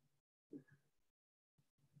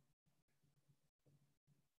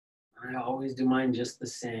 I always do mine just the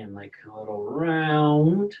same, like a little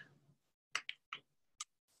round.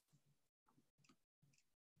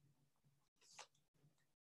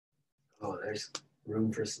 Oh, there's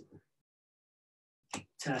room for some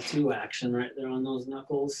tattoo action right there on those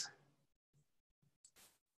knuckles.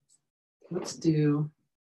 Let's do.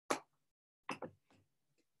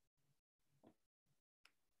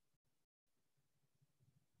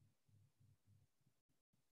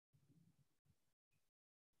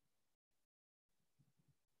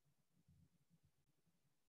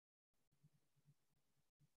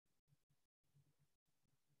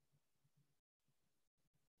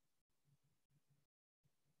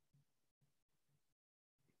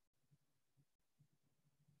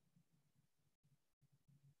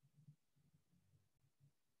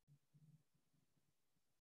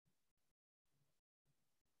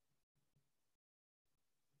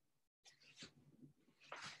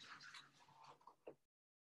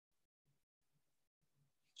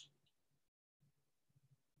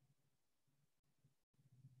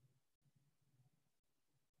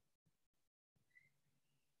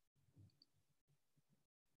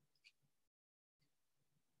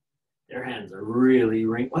 Their hands are really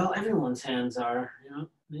wrinkled. Well, everyone's hands are.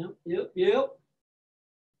 Yep.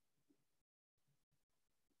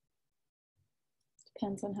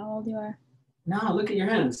 Depends on how old you are. No, look at your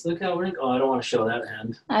hands. Look how wrinkled. Oh, I don't want to show that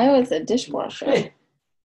hand. I was a dishwasher. Hey.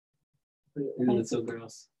 That's so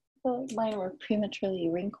gross. I feel like mine were prematurely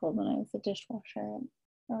wrinkled when I was a dishwasher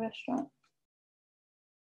at a restaurant.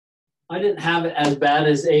 I didn't have it as bad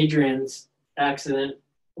as Adrian's accident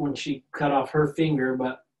when she cut off her finger,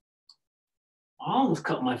 but I almost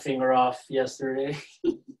cut my finger off yesterday.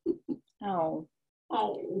 Oh,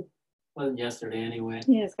 Wasn't yesterday anyway.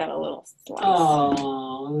 you just got a little slice.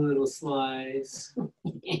 Oh, a little slice.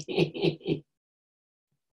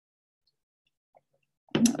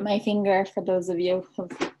 My finger, for those of you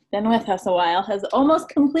who've been with us a while, has almost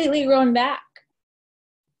completely grown back.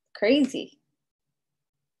 Crazy.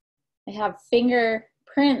 I have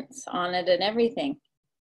fingerprints on it and everything.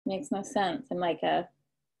 Makes no sense. I'm like I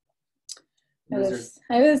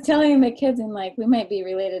was telling the kids, I'm like, we might be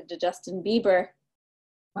related to Justin Bieber.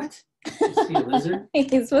 What? Is he a lizard?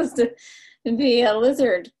 He's supposed to be a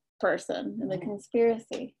lizard person in the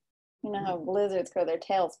conspiracy. You know how lizards grow their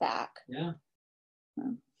tails back. Yeah.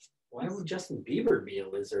 Oh. Why would Justin Bieber be a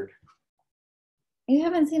lizard? You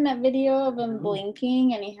haven't seen that video of him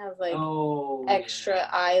blinking and he has like extra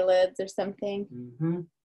eyelids or something? Mm-hmm.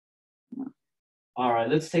 All right,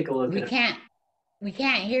 let's take a look We at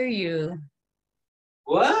can't hear you.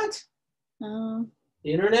 What? Oh.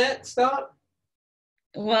 The internet? Stop?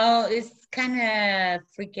 Well, it's kind of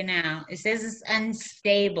freaking out. It says it's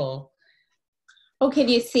unstable. Oh, can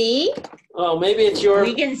you see? Oh, maybe it's yours.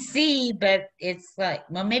 We can see, but it's like,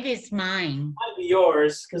 well, maybe it's mine. Might be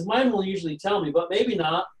yours, because mine will usually tell me, but maybe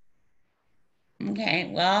not.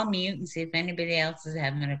 Okay, well, I'll mute and see if anybody else is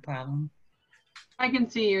having a problem. I can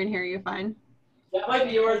see you and hear you fine. That might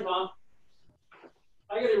be yours, Mom.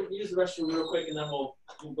 I gotta use the restroom real quick, and then we'll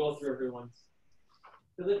go through everyone's.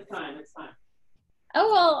 Because it's time. It's time.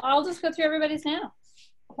 Oh, well, I'll just go through everybody's now.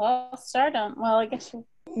 Well, I'll start on. Well, I guess you.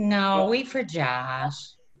 No, wait for Josh.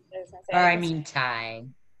 I was gonna say, Or I mean Ty.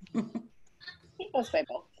 he goes by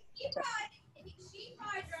both.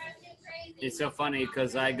 It's so funny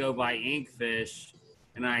because I go by Inkfish,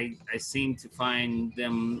 and I seem to find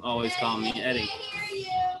them always calling me Eddie.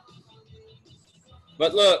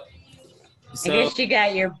 But look, so I guess you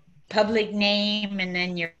got your public name and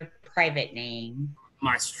then your private name.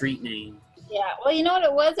 my street name. Yeah. Well, you know what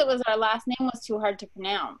it was? It was our last name was too hard to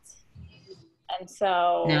pronounce, and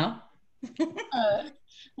so No?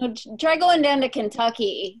 try going down to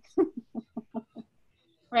Kentucky.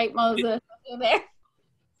 Right, Moses? You there?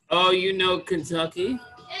 Oh, you know Kentucky?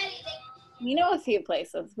 We know a few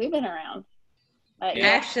places. We've been around. But Yeah.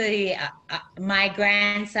 Actually, my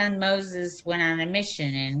grandson Moses went on a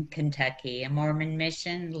mission in Kentucky, a Mormon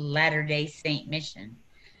mission, Latter-day Saint mission.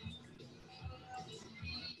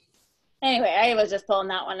 Anyway, I was just pulling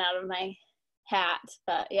that one out of my hat.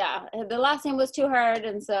 But yeah, the last name was too hard,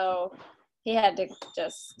 and so he had to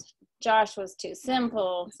just, Josh was too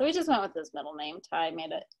simple. So we just went with his middle name. Ty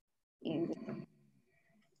made it easy.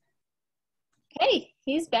 Okay,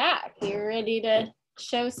 he's back. You ready to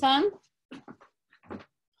show some?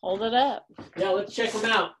 Hold it up. Yeah, let's check them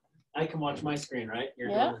out. I can watch my screen, right? You're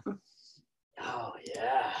Yeah. doing. Oh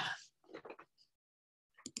yeah.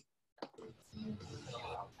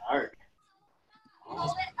 Art.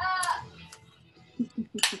 Hold it up.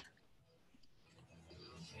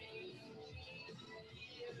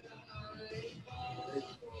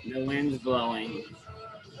 The wind's blowing.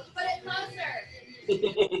 Put it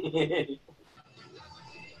closer.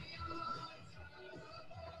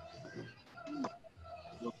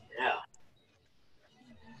 Yeah.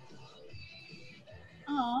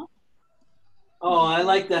 Oh, Oh, I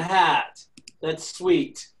like the hat. That's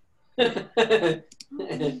sweet.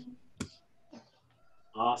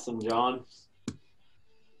 Awesome, John.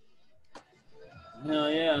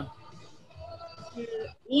 Hell yeah.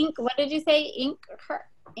 ink. What did you say? Ink.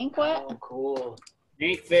 Ink. What? Oh, cool.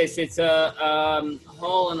 Inkfish, it's a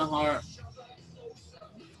hole in the heart.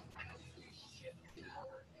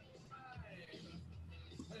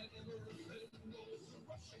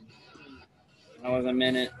 That was a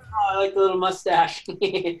minute. Oh, I like the little mustache.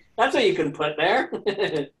 That's what you can put there.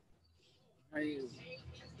 Hey,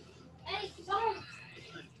 don't.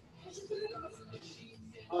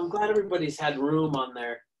 I'm glad everybody's had room on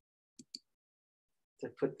there to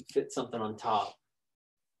fit something on top.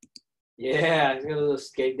 Yeah, he's got a little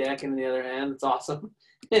skate deck in the other hand. It's awesome.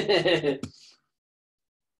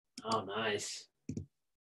 Oh, nice.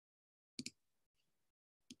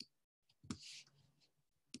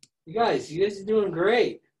 You guys are doing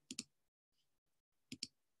great.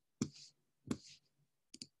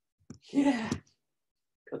 Yeah.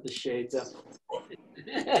 Cut the shades up.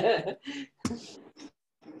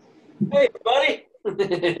 Hey, buddy.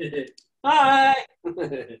 Hi.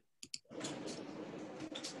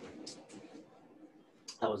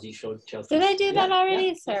 That was you showed Chelsea. Did I do that already?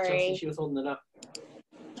 Yeah, Sorry. Chelsea, she was holding it up.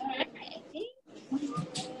 Alright.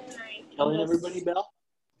 Telling everybody, Belle?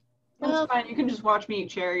 That's fine. You can just watch me eat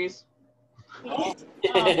cherries. Oh,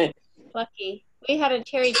 lucky. We had a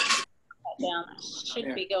cherry cut down. That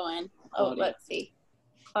should be going. Oh, Claudia. let's see.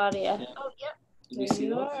 Claudia. Yeah. Oh, yep. Did you There see you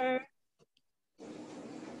those? are.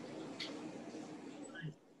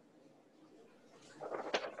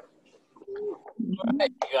 All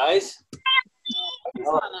right, you guys. I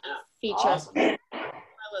just want to feature Awesome.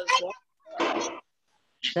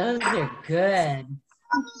 Those are good.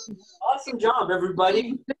 Awesome job,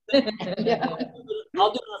 everybody. Yeah.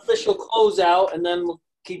 I'll do an official closeout, and then we'll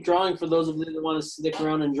keep drawing for those of you that want to stick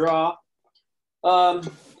around and draw.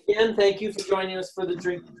 Again, thank you for joining us for the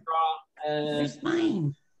drink and draw. And Where's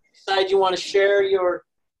mine? decide you want to share your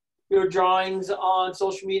drawings on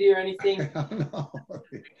social media or anything? I don't know.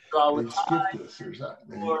 Draw They with skipped this or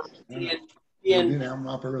something. or I don't know. Ian. Maybe I'm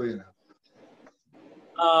up early enough.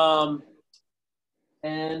 I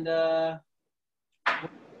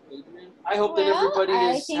hope that everybody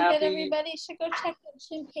I is think happy. that everybody should go check out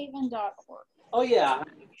chimphaven.org. Oh yeah,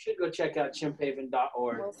 you should go check out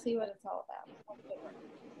chimpanzee.org. We'll see what it's all about.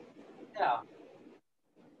 Yeah.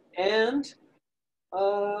 And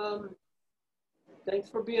Thanks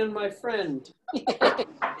for being my friend.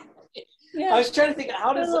 Yeah. I was trying to think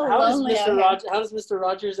how does lonely out here. How does Mr.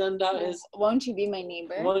 Rogers end out his? Won't you be my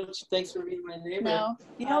neighbor? Thanks for being my neighbor. No.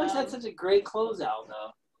 He always had such a great closeout,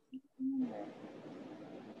 though.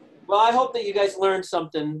 Well, I hope that you guys learned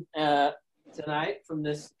something tonight from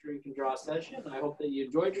this drink and draw session. I hope that you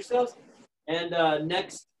enjoyed yourselves. And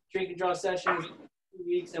next drink and draw session is in 2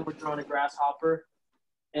 weeks, and we're drawing a grasshopper.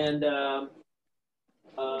 And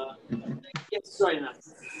yes, sorry enough.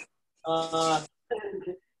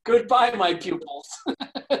 Goodbye, my pupils. Oh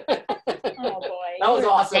boy. That was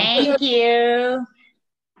awesome. Thank you.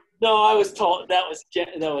 No, I was told that was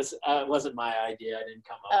wasn't my idea. I didn't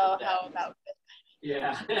come up with that. How about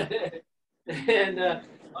Yeah. And all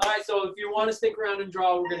right, so if you want to stick around and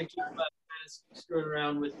draw, we're going to keep kind of screwing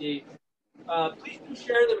around with the. Please do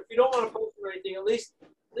share them. If you don't want to post them or anything, at least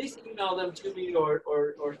email them to me or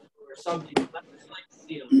something. I'd just like to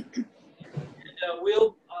see them. And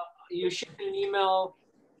you shoot an email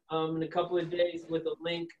in a couple of days with a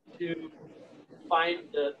link to find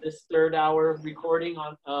this 3rd hour recording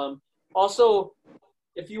on. Also,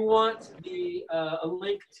 if you want a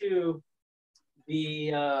link to the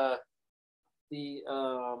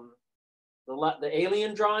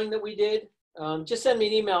alien drawing that we did, just send me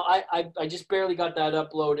an email. I just barely got that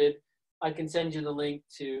uploaded. I can send you the link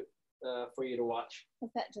for you to watch.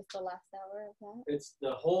 Was that just the last hour of that? It's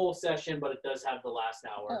the whole session, but it does have the last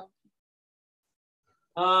hour.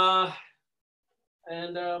 Oh.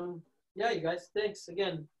 Yeah, you guys, thanks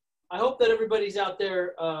again. I hope that everybody's out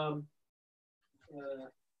there.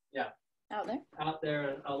 Out there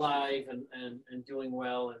and alive and doing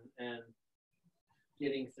well and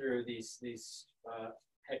getting through these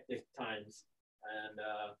hectic times. And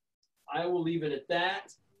I will leave it at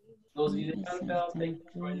that. Those of you that got a bell, thank you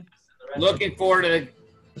for joining us. Looking forward to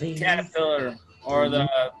the caterpillar or the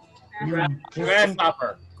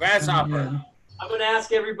grasshopper. I'm going to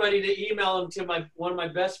ask everybody to email him to one of my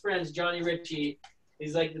best friends, Johnny Ritchie.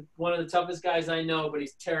 He's like one of the toughest guys I know, but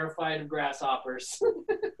he's terrified of grasshoppers.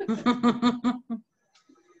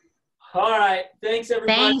 All right. Thanks,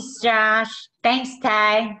 everybody. Thanks, Josh. Thanks,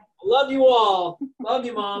 Ty. Love you all. Love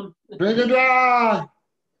you, Mom. Drink and draw.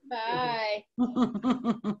 Bye.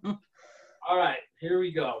 All right. Here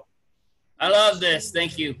we go. I love this.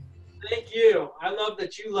 Thank you. Thank you. I love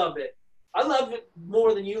that you love it. I love it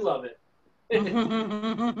more than you love it.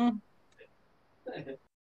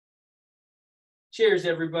 Cheers,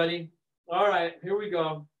 everybody. All right, here we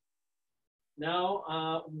go.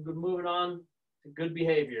 Now, we're moving on to good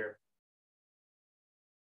behavior.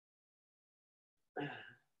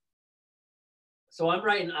 So I'm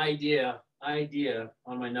writing idea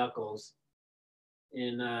on my knuckles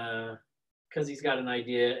because he's got an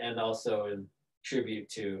idea and also in tribute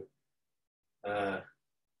to the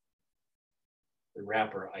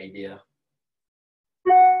rapper Idea.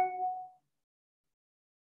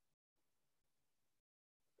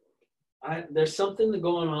 There's something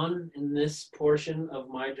going on in this portion of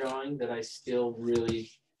my drawing that I still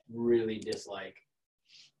really, really dislike.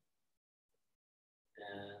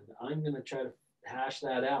 And I'm going to try to hash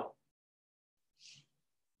that out.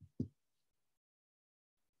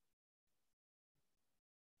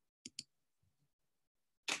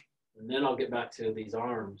 And then I'll get back to these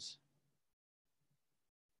arms.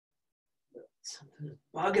 But something is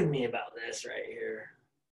bugging me about this right here.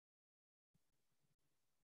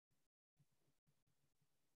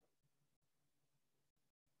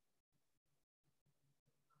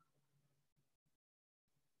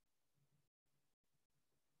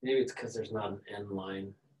 Maybe it's because there's not an end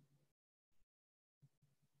line.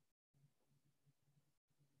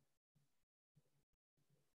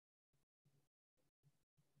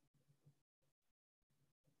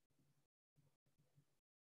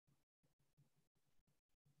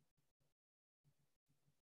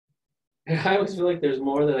 I always feel like there's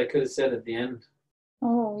more that I could have said at the end.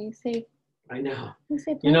 Oh, you say. I know. You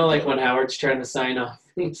say. You know, like when Howard's trying to sign off,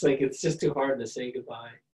 it's like it's just too hard to say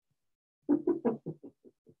goodbye.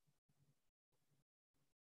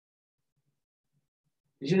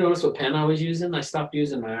 Did you notice what pen I was using? I stopped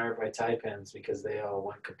using my ArtByTai pens because they all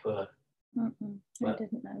went kaput. I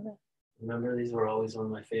didn't know that. Remember, these were always one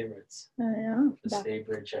of my favorites. Oh, yeah. The Stay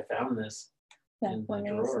Bridge. I found this in my when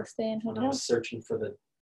you drawer used to stay in when I hotels. was searching for the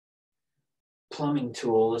plumbing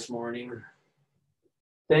tool this morning.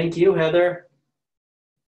 Thank you, Heather.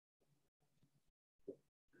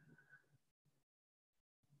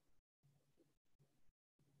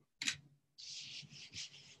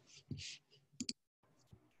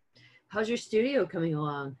 How's your studio coming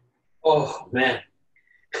along? Oh, man.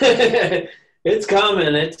 It's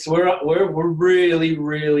coming. We're really,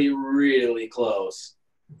 really, really close.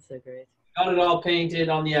 That's so great. Got it all painted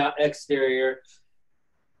on the exterior,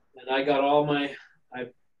 and I got all my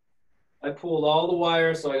I pulled all the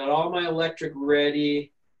wires, so I got all my electric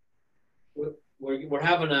ready. We're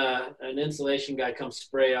having an insulation guy come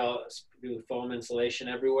spray out, do foam insulation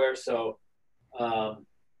everywhere. So I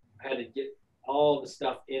had to get all the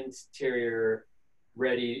stuff interior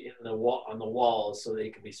ready in the wall on the walls so they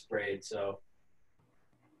can be sprayed. So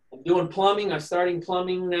I'm doing plumbing. I'm starting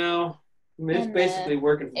plumbing now. I mean, it's And basically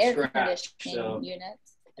working from air scratch. conditioning So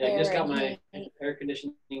units. yeah, I just got and my heat. air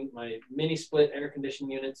conditioning, my mini split air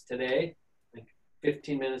conditioning units today, like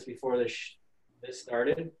 15 minutes before this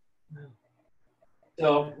started.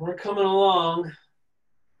 So we're coming along.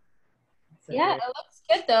 So Yeah, great. it looks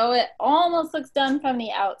good though. It almost looks done from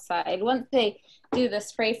the outside. Once they do the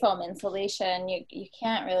spray foam insulation, you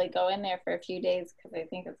can't really go in there for a few days because I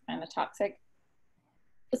think it's kind of toxic.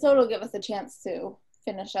 So it'll give us a chance to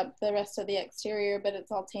finish up the rest of the exterior, but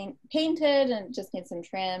it's all painted and just needs some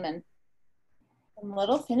trim and some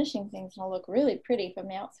little finishing things. It'll look really pretty from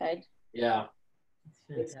the outside. Yeah,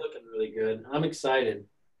 it's looking really good. I'm excited.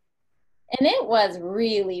 And it was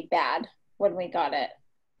really bad when we got it.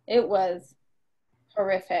 It was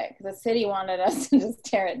horrific. The city wanted us to just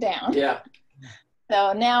tear it down. Yeah,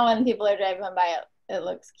 So now when people are driving by it, it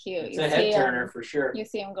looks cute. it's a head turner for sure. You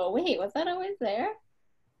see them go, wait, was that always there?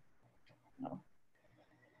 No.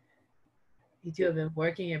 You two have been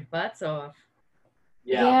working your butts off.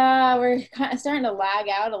 Yeah, We're kind of starting to lag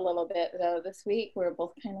out a little bit though. This week we're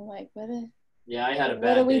both kind of like, yeah. I had a What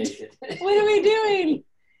bad are we day. what are we doing?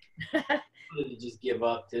 I wanted to just give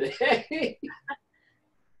up today.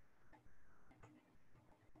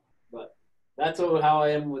 But that's how I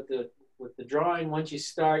am with the drawing. Once you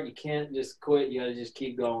start, you can't just quit. You got to just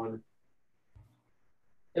keep going.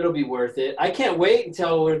 It'll be worth it. I can't wait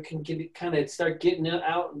until we can kind of start getting it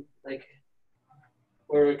out, like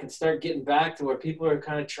where we can start getting back to where people are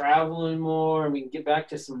kind of traveling more, and we can get back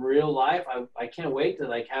to some real life. I can't wait to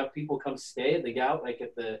like have people come stay at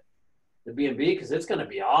the B&B because it's gonna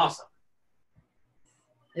be awesome.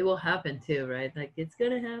 It will happen too, right? Like it's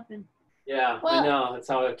gonna happen. Yeah, Well, I know. That's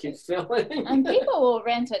how it keeps feeling. And people will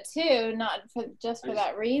rent it too, not just for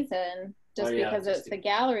that reason, just yeah, because just it's the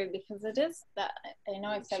gallery, because it is that. I know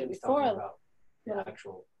I've said it before. About the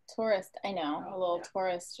actual Tourist, I know, a little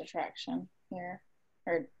tourist attraction here,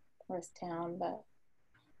 or tourist town, but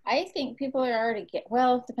I think people are already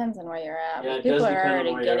it depends on where you're at. Yeah, But it people does are depend on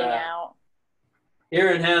already where you're getting at. out.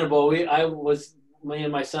 Here in Hannibal, me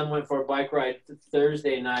and my son went for a bike ride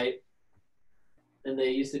Thursday night, and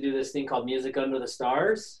they used to do this thing called Music Under the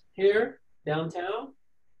Stars here downtown,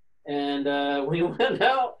 and we went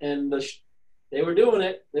out and they were doing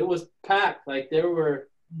it. It was packed. Like there were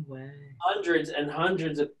hundreds and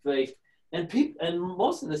hundreds of and people, and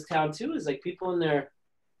most of this town too is like people in their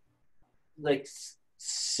like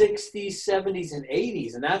 60s, 70s, and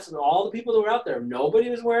 80s, and that's all the people that were out there. Nobody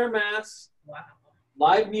was wearing masks. Wow.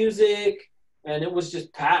 Live music, and it was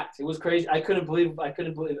just packed. It was crazy. I couldn't believe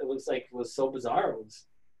it was so bizarre.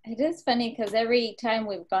 It is funny because every time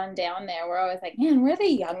we've gone down there, we're always like, man, we're the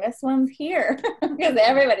youngest ones here because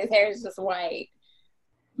everybody's hair is just white.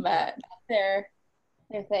 But their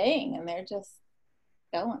thing, and they're just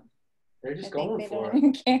going. They're just going for it. They don't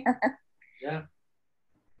even care. Yeah,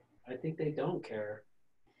 I think they don't care.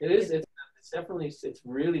 It's definitely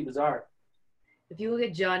really bizarre. If you look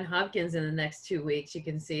at John Hopkins in the next 2 weeks, you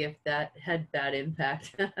can see if that had bad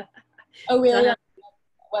impact. Oh, really? On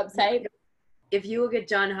the website? If you look at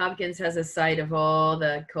John Hopkins has a site of all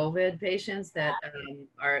the COVID patients that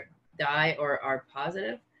die or are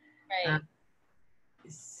positive. Right.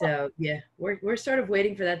 So yeah, we're sort of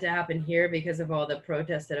waiting for that to happen here because of all the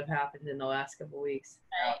protests that have happened in the last couple of weeks.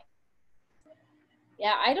 Right.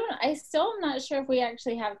 Yeah, I still am not sure if we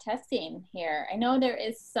actually have testing here. I know there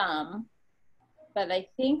is some, but I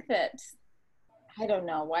think that, I don't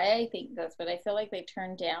know why I think this, but I feel like they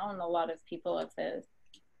turned down a lot of people if the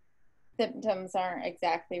symptoms aren't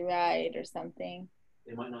exactly right or something.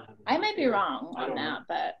 They might not have. I might be wrong on that,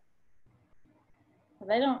 but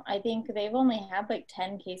I think they've only had like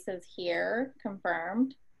 10 cases here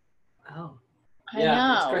confirmed. Oh. I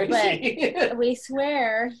know, but we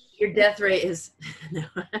swear. Your death rate is, no.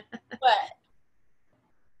 What?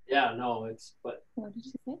 Yeah, no, What did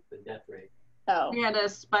you say? The death rate. Oh. We had a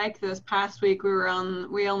spike this past week. We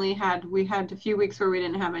had a few weeks where we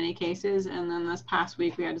didn't have any cases, and then this past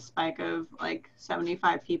week we had a spike of like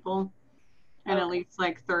 75 people, and at least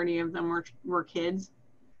like 30 of them were kids.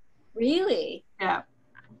 Really? Yeah.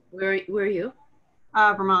 Where are you?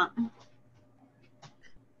 Vermont.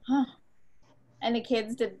 Huh. And the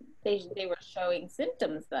kids they were showing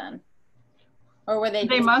symptoms then, or were they?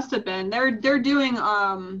 They must have been. They're doing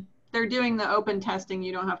the open testing.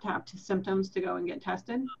 You don't have to have symptoms to go and get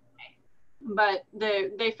tested. But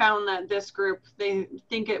they found that this group, they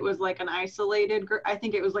think it was like an isolated group. I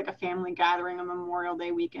think it was like a family gathering, a Memorial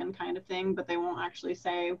Day weekend kind of thing, but they won't actually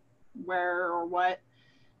say where or what.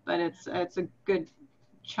 But it's a good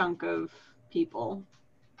chunk of people.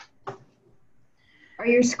 Are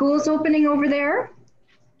your schools opening over there?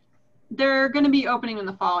 They're going to be opening in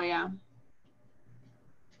the fall, yeah.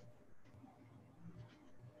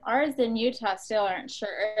 Ours in Utah still aren't sure,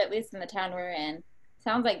 or at least in the town we're in.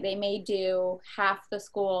 Sounds like they may do half the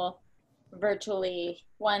school virtually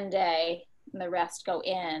one day and the rest go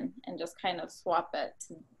in and just kind of swap it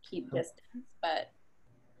to keep distance. But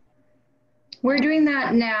We're doing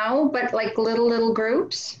that now, but like little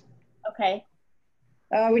groups. okay.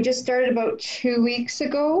 We just started about 2 weeks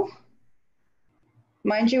ago.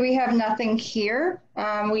 Mind you, we have nothing here.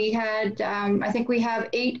 We had, I think we have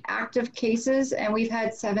 8 active cases and we've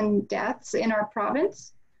had 7 deaths in our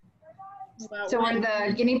province. So we're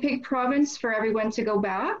the guinea pig province for everyone to go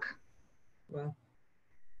back. Wow.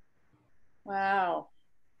 Wow.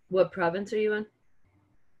 What province are you in?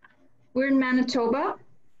 We're in Manitoba.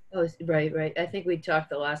 Oh, right. I think we talked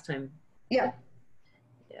the last time. Yeah.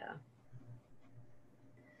 Yeah.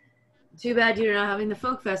 Too bad you're not having the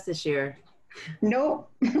Folk Fest this year. Nope.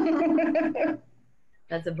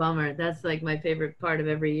 That's a bummer. That's like my favorite part of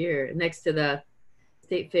every year, next to the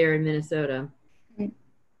State Fair in Minnesota.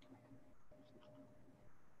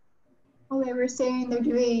 Well, they were saying they're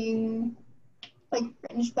doing like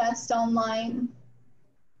Fringe Fest online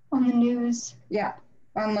on the news. Yeah,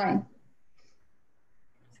 online.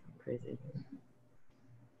 Crazy.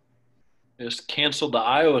 Just canceled the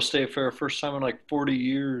Iowa State Fair first time in like 40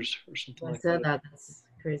 years or something I like said that. that's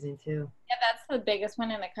crazy too. Yeah, that's the biggest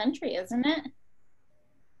one in the country, isn't it?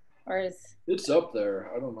 Or is It's up there.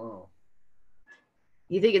 I don't know.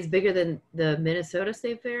 You think it's bigger than the Minnesota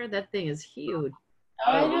State Fair? That thing is huge.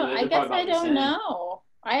 I guess I don't know.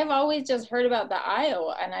 I have always just heard about the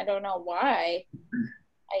Iowa, and I don't know why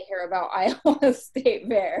I hear about Iowa State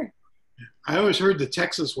Fair. I always heard the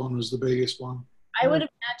Texas one was the biggest one. I would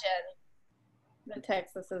imagine that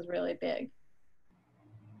Texas is really big.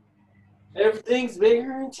 Everything's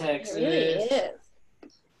bigger in Texas. It really is.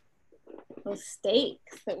 Those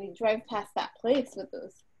steaks that we drive past that place with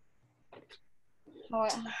those.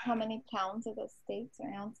 How many pounds are those steaks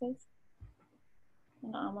or ounces?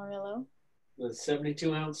 In Amarillo. The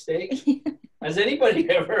 72-ounce steak. Has anybody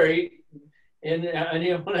ever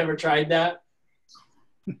anyone ever tried that?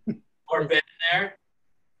 Or been there?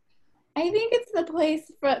 I think it's the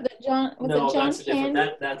place for the John. Was No, it John that's different.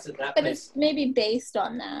 Candy? That's that But place. it's maybe based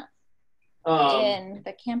on that in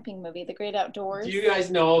the camping movie, The Great Outdoors. Do you guys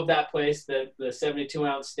know of that place, the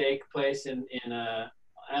 72-ounce steak place in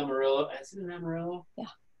Amarillo? Is it in Amarillo? Yeah.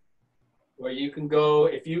 Where you can go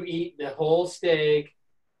if you eat the whole steak,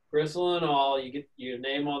 gristle and all. You get your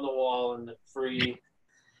name on the wall and the free.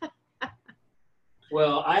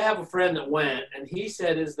 Well, I have a friend that went, and he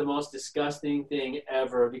said it's the most disgusting thing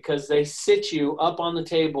ever because they sit you up on the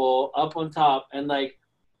table, up on top, and like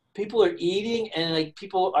people are eating, and like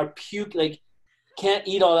people are like can't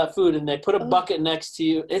eat all that food, and they put a bucket next to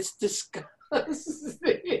you. It's disgusting. That's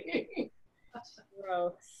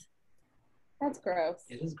gross. That's gross.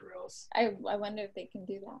 It is gross. I wonder if they can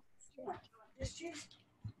do that.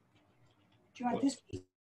 Do you want this?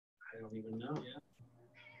 I don't even know. Yeah.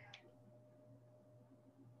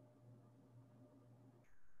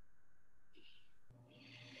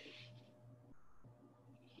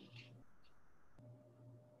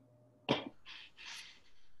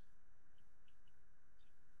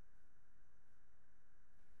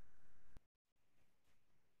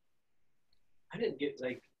 I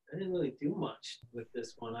didn't really do much with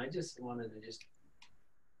this one. I just wanted to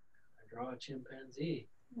draw a chimpanzee.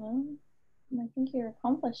 Well, I think you're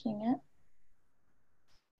accomplishing it.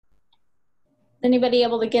 Is anybody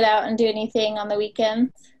able to get out and do anything on the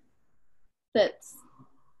weekends that's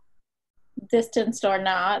distanced or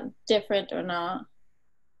not, different or not?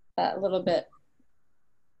 That little bit.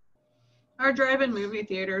 Our drive-in movie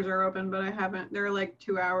theaters are open, but I haven't. They're like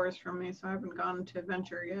 2 hours from me, so I haven't gone to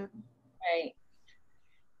Venture yet. Right.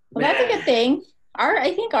 Well, that's a good thing.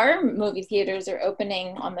 I think our movie theaters are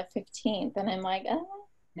opening on the 15th, and I'm like,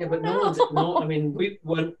 yeah, but I mean,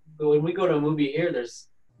 when we go to a movie here, there's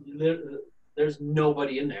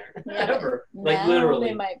nobody in there ever, like literally.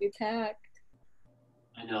 They might be packed.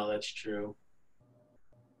 I know, that's true.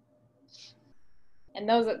 And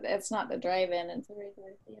it's not the drive-in; it's a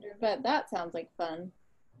regular theater. But that sounds like fun.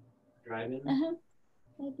 Drive-in.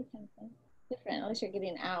 That'd be kind of fun. Different. At least you're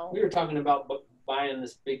getting out. We were talking about buying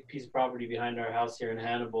this big piece of property behind our house here in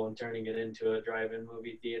Hannibal and turning it into a drive-in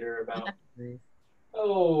movie theater about,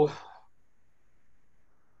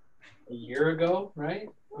 a year ago, right?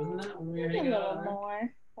 Wasn't that when we were Maybe hanging a out? little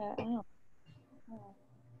more, but I don't know.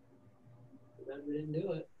 Then we didn't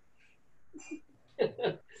do it.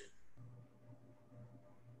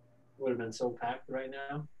 Would have been so packed right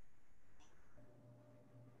now.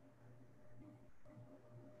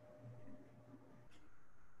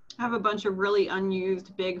 I have a bunch of really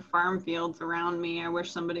unused big farm fields around me. I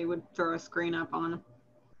wish somebody would throw a screen up on.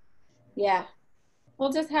 Yeah.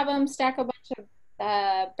 We'll just have them stack a bunch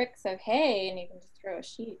of bricks of hay and you can just throw a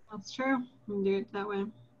sheet. That's true. We can do it that way.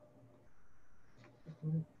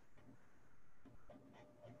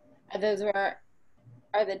 I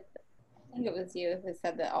think it was you who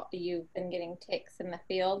said that you've been getting ticks in the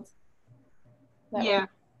fields. Yeah.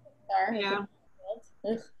 Yeah.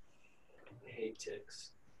 I hate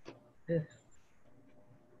ticks. Ugh.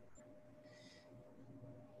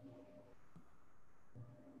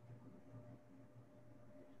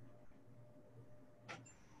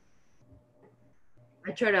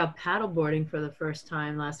 I tried out paddleboarding for the first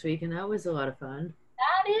time last week, and that was a lot of fun.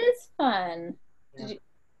 That is fun. Yeah.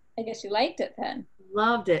 I guess you liked it then.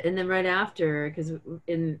 Loved it. And then right after, because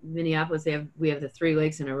in Minneapolis we have the 3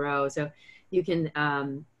 lakes in a row, so you can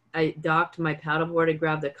I docked my paddleboard and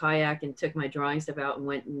grabbed the kayak and took my drawing stuff out and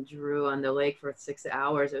went and drew on the lake for 6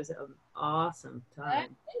 hours. It was an awesome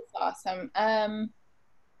time. That is awesome.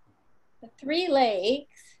 The 3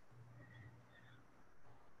 lakes.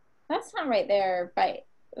 That's not right there by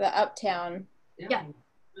the uptown. Yeah.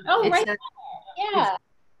 Oh, It's right a- there. Yeah.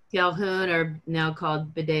 Calhoun are now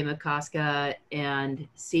called Bidet Makaska and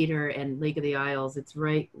Cedar and Lake of the Isles. It's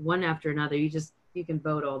right one after another. You can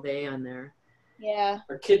boat all day on there. Yeah.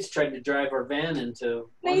 Our kids tried to drive our van into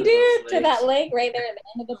They did to that lake right there at the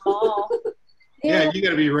end of the mall. Yeah, you got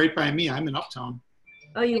to be right by me. I'm in Uptown.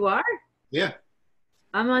 Oh, you are? Yeah.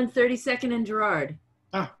 I'm on 32nd and Girard.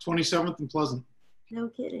 Ah, 27th and Pleasant. No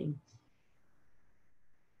kidding.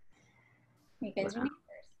 You guys are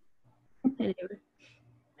Anyway.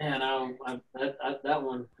 Man, that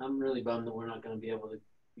one, I'm really bummed that we're not going to be able to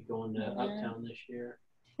be going to Uptown this year.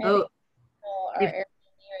 Oh, our Airbnb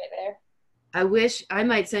right there. I wish I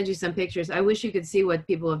might send you some pictures. I wish you could see what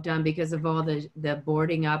people have done because of all the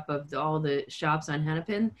boarding up of all the shops on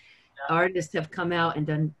Hennepin. Yeah. Artists have come out and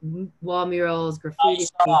done wall murals, graffiti.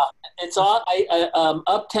 It's all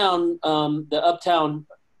Uptown. The Uptown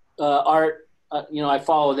art. I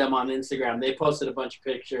follow them on Instagram. They posted a bunch of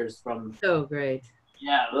pictures from. So great.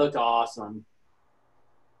 Yeah, it looked awesome.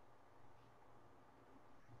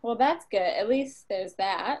 Well, that's good. At least there's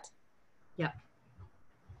that. Yeah.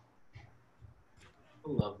 I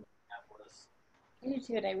love Minneapolis. I do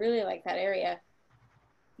too, and I really like that area.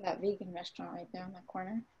 That vegan restaurant right there on the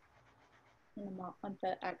corner. In the mall, on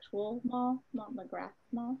the actual mall, not McGrath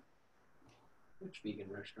Mall. Which vegan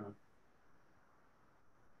restaurant?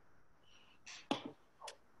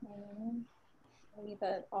 Maybe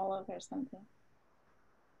the Olive or something.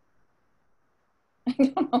 I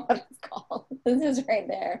don't know what it's called. This is right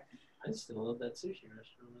there. I still love that sushi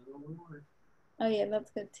restaurant. I don't know where. Oh yeah,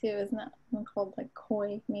 that's good too. Isn't that one called like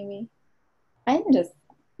Koi maybe? I'm just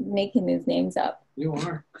making these names up. You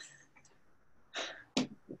are.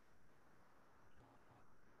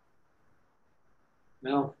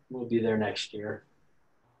 No, we'll be there next year.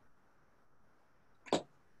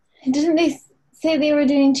 Didn't they say they were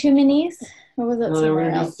doing 2 minis? Or was it No, they were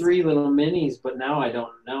somewhere gonna do else? 3 little minis, but now I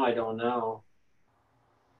don't know.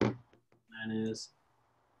 That is.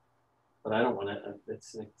 But I don't want to.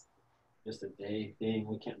 It's like just a day thing.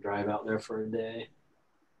 We can't drive out there for a day.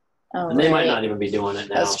 Oh, and they might right. not even be doing it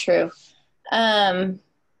now. That's true. How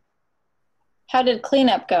did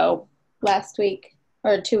cleanup go last week?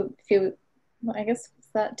 Or I guess, was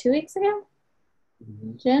that 2 weeks ago?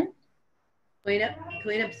 Mm-hmm. Jen?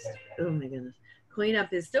 Cleanup's, oh my goodness.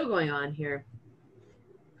 Cleanup is still going on here.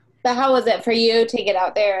 But how was it for you to get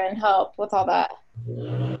out there and help with all that?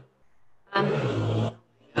 Gosh.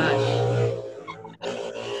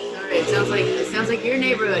 Sorry, it sounds like your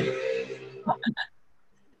neighborhood.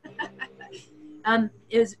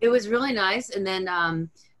 It was really nice, and then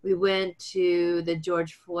we went to the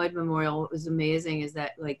George Floyd Memorial. What was amazing is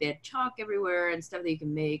that like they had chalk everywhere and stuff that you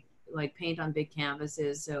can make, like paint on big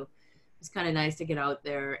canvases. So it's kind of nice to get out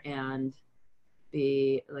there and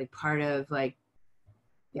be like part of like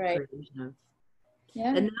the creation of.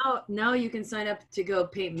 Yeah. And now you can sign up to go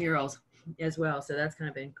paint murals as well. So that's kind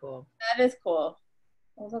of been cool. That is cool.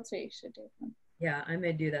 Well, that's what you should do. Yeah, I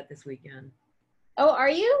may do that this weekend. Oh, are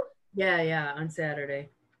you? Yeah, on Saturday.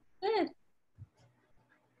 Good.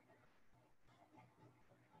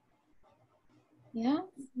 Yeah,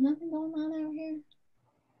 nothing going on out here.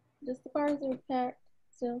 Just the bars are packed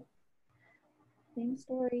still. Same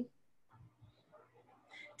story.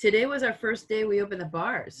 Today was our first day we opened the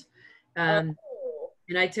bars. And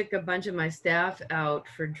I took a bunch of my staff out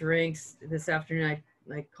for drinks this afternoon.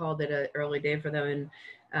 I called it an early day for them,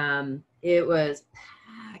 and it was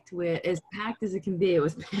packed with, as packed as it can be. It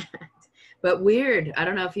was packed, but weird. I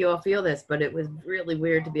don't know if you all feel this, but it was really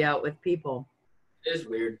weird to be out with people. It is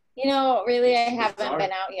weird. You know, really, I It's haven't bizarre.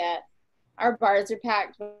 been out yet. Our bars are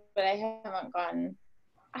packed, but I haven't gone.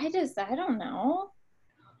 I don't know.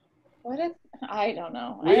 What if, I don't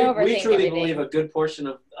know. I We overthink truly everything. believe a good portion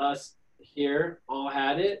of us here all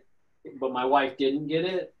had it, but my wife didn't get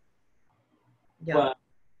it. Yeah.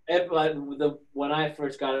 But when I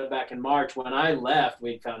first got it back in March, when I left,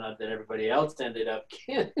 we found out that everybody else ended up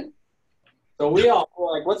getting it. So we all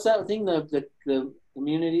were like, what's that thing? The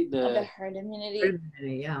immunity? The herd immunity.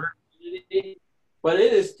 Yeah. But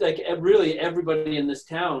it is like really everybody in this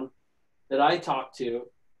town that I talked to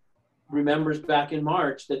remembers back in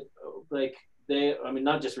March that like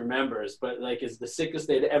not just remembers, but like is the sickest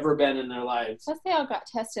they'd ever been in their lives. Plus, they all got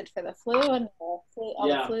tested for the flu, and all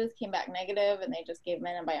Yeah. the flus came back negative, and they just gave them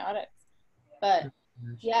antibiotics. But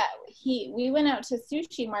yeah, we went out to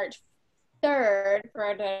sushi March 3rd for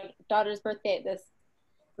our daughter's birthday at this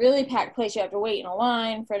really packed place. You have to wait in a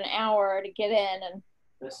line for an hour to get in, and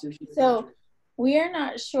so we are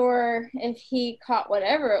not sure if he caught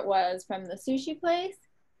whatever it was from the sushi place.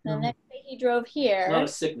 The next day he drove here. Not a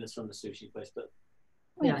sickness from the sushi place, but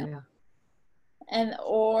Yeah. And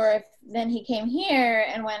or if then he came here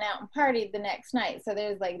and went out and partied the next night. So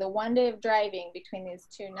there's like the 1 day of driving between these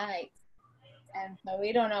 2 nights. And so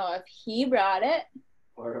we don't know if he brought it,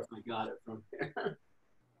 or if I got it from here.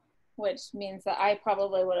 which means that I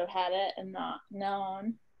probably would have had it and not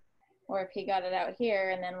known. Or if he got it out here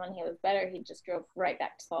and then when he was better, he just drove right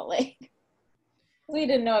back to Salt Lake. We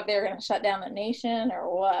didn't know if they were going to shut down the nation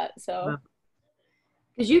or what. So,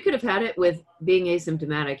 Because you could have had it with being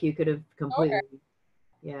asymptomatic. You could have completely,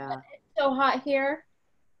 yeah. It's so hot here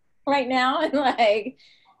right now. And like,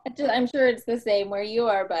 I'm sure it's the same where you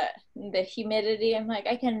are, but the humidity, I'm like,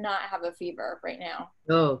 I cannot have a fever right now.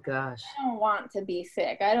 Oh gosh. I don't want to be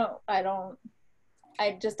sick. I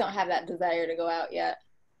just don't have that desire to go out yet.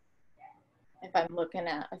 If I'm looking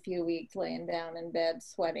at a few weeks laying down in bed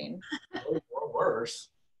sweating. Or worse.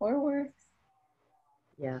 Or worse.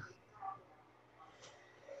 Yeah.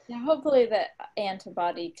 Yeah, hopefully the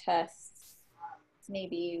antibody tests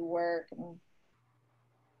maybe work. And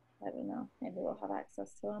I don't know. Maybe we'll have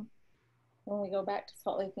access to them when we go back to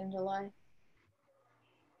Salt Lake in July.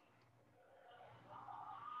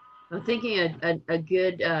 I'm thinking a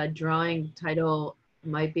good drawing title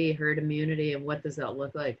might be herd immunity, and what does that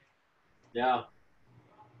look like? Yeah.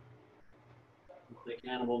 Like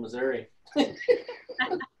Hannibal, Missouri.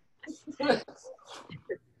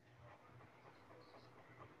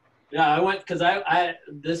 Yeah, I went because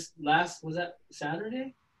was that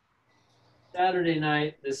Saturday? Saturday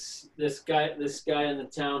night, this guy in the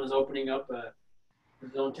town is opening up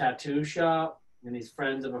his own tattoo shop, and he's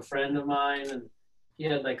friends of a friend of mine, and he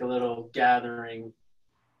had like a little gathering,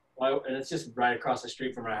 and it's just right across the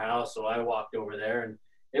street from our house. So I walked over there, and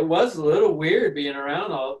it was a little weird being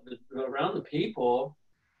around the people.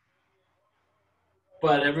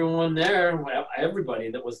 But everyone there, everybody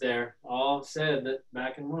that was there, all said that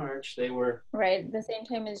back in March they were right at the same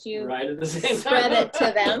time as you. Right at the same time. Spread it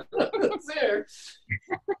to them. There.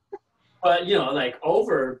 But like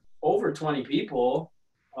over 20 people,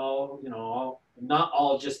 all not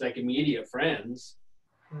all just like immediate friends,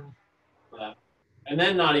 but and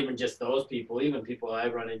then not even just those people, even people I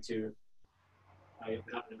run into. I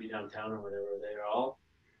happen to be downtown or whatever. They're all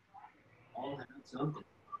had something.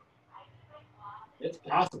 It's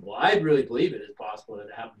possible. I really believe it is possible that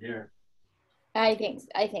it happened here. I think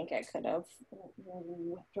it could have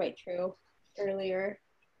went right through earlier.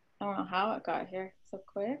 I don't know how it got here so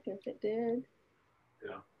quick, if it did.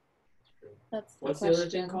 Yeah. That's What's the other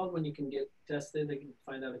thing called when you can get tested? They can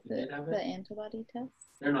find out if you did have it. The antibody test.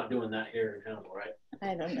 They're not doing that here in Hannibal, right?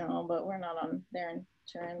 I don't know, but we're not on their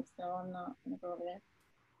insurance, so I'm not gonna go over there.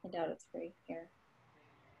 I doubt it's free here.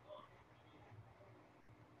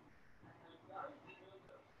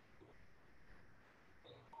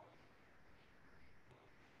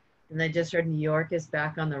 And I just heard New York is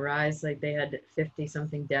back on the rise. Like they had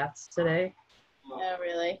 50-something deaths today. Oh,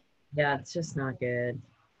 really? Yeah, it's just not good.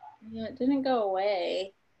 Yeah, it didn't go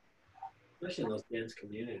away. Especially in those dense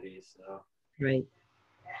communities. So. Right.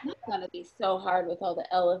 That's gotta be so hard with all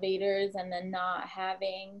the elevators and then not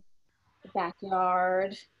having the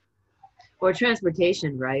backyard. Or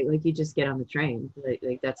transportation, right? Like you just get on the train.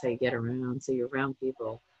 Like that's how you get around. So you're around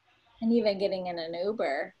people, And even getting in an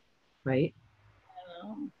Uber. right? I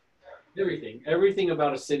don't know. Everything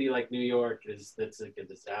about a city like New York that's like a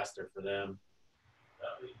disaster for them.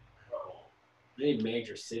 Any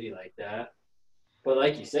major city like that. But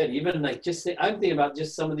like you said, even like I'm thinking about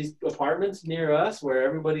just some of these apartments near us where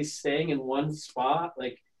everybody's staying in one spot,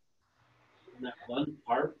 like in that one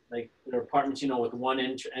part, like their apartments, with one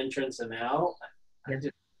entrance and out. Yeah. I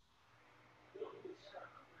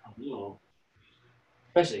don't know.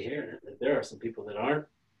 Especially here, there are some people that aren't,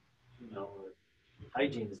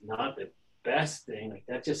 hygiene is not the best thing. Like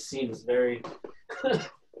that just seems very.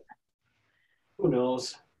 Who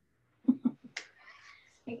knows?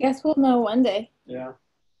 I guess we'll know one day. Yeah.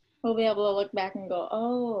 We'll be able to look back and go,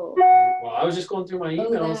 oh. Well, I was just going through my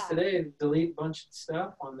emails that. today, delete a bunch of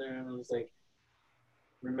stuff on there, and I was like,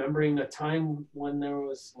 remembering a time when they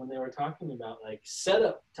were talking about like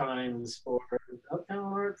setup times for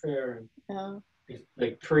Uptown Art Fair, and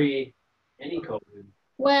like pre any COVID.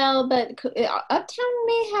 Well, but Uptown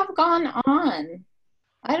may have gone on.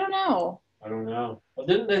 I don't know. Well,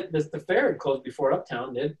 didn't the fair had closed before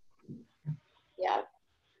Uptown did? Yeah.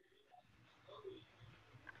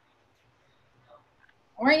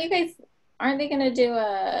 Aren't they going to do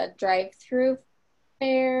a drive-through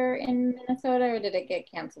fair in Minnesota, or did it get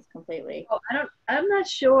canceled completely? Oh, I'm not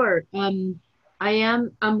sure. I'm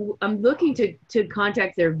looking to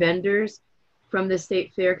contact their vendors from the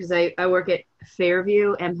state fair, because I work at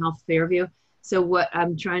Fairview, M Health Fairview. So what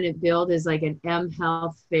I'm trying to build is like an M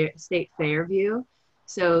Health State Fairview,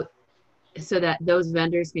 so that those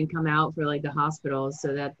vendors can come out for like the hospitals,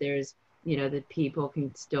 so that there's that people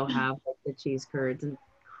can still have like, the cheese curds and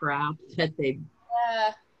crap that they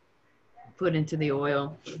put into the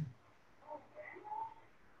oil.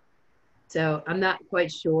 So I'm not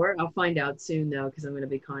quite sure. I'll find out soon though, because I'm going to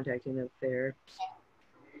be contacting the fair.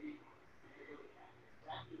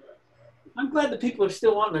 I'm glad that people are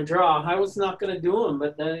still wanting to draw. I was not going to do them,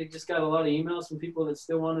 but then I just got a lot of emails from people that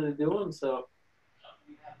still wanted to do them. So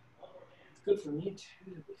it's good for me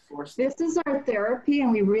too to be forced. This is our therapy,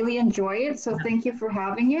 and we really enjoy it. So thank you for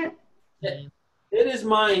having it. It is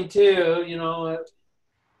mine too.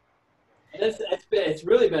 It's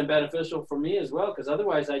really been beneficial for me as well, because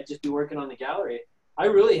otherwise I'd just be working on the gallery. I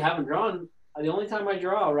really haven't drawn. The only time I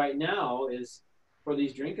draw right now is for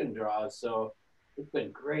these drinking draws. So it's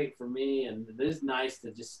been great for me, and it is nice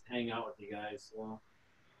to just hang out with you guys. So.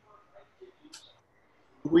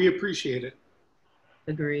 We appreciate it.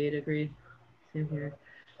 Agreed. Same here.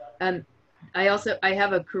 I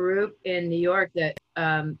have a group in New York that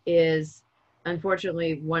is,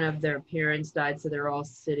 unfortunately, one of their parents died, so they're all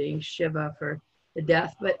sitting Shiva for the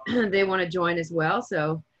death, but they want to join as well.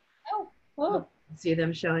 So I'll see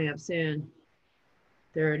them showing up soon.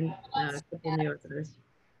 They're a couple New Yorkers.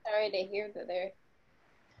 Sorry to hear that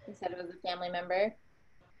you said it was a family member.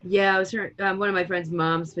 Yeah, it was her, one of my friend's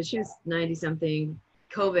moms, but she was 90 something.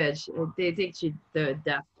 COVID. They think the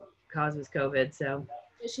death cause was COVID. So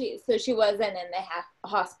she wasn't in the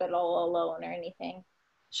hospital alone or anything.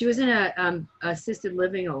 She was in a assisted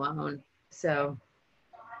living alone. So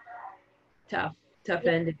tough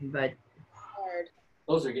ending, but hard.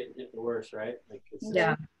 Those are getting the worst, right? Like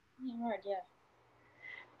yeah. Hard, yeah.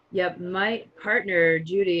 Yep, my partner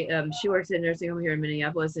Judy, she works at a nursing home here in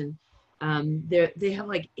Minneapolis, and they have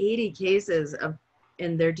like 80 cases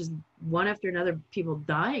and they're just one after another people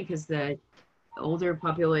dying because the older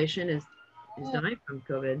population is dying from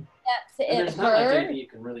COVID. That's and it. there's not like anything you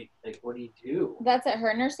can really like. What do you do? That's at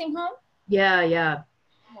her nursing home. Yeah.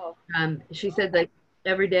 Oh. She said like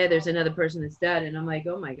every day there's another person that's dead, and I'm like,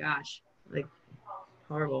 oh my gosh, like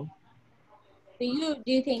horrible. Do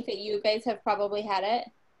you think that you guys have probably had it?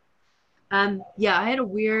 Yeah, I had a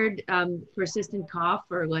weird persistent cough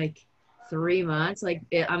for like 3 months. Like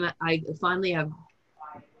I finally have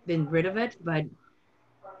been rid of it, but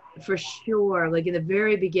for sure, like in the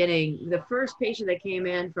very beginning, the first patient that came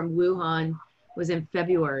in from Wuhan was in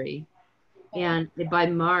February, and by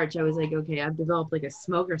March I was like, okay, I've developed like a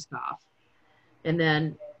smoker's cough, and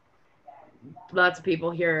then lots of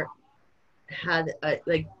people here had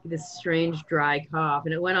like this strange dry cough,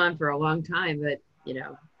 and it went on for a long time. But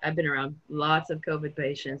I've been around lots of COVID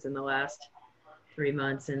patients in the last 3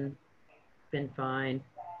 months and been fine.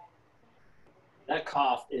 That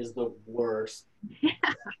cough is the worst.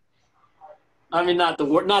 I mean, not the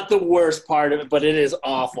worst part of it, but it is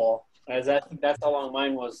awful. I think that's how long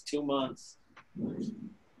mine was, 2 months. And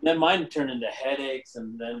then mine turned into headaches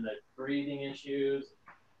and then the breathing issues.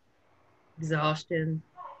 exhaustion.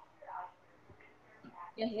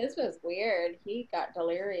 Yeah, his was weird. He got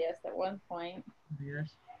delirious at one point.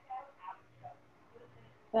 Yes.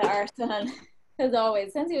 But our son, as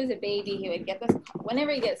always, since he was a baby, he would get this,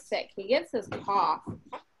 whenever he gets sick, he gets this cough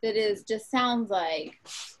that is just sounds like,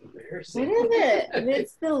 what is it?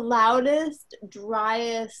 It's the loudest,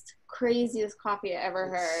 driest, craziest cough you ever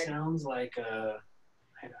heard. Sounds like I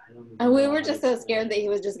don't And we know were how just to so explain scared it. that he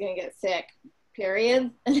was just going to get sick,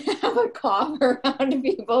 period, and have a cough around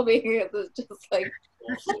people because it's just like,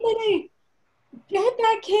 somebody get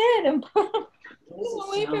that kid and put him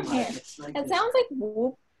away from here. It sounds like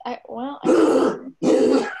whoop.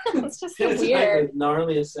 It's just so It's weird. like the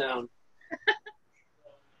gnarliest sound.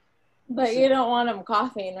 But you don't want him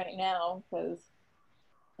coughing right now because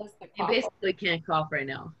that's the You cough. basically can't cough right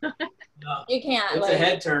now. No, You can't. it's Like, a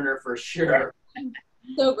head turner for sure. I'm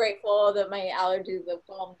so grateful that my allergies have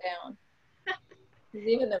calmed down. 'Cause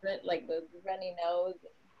even the runny nose,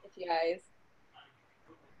 itchy eyes,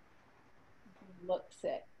 look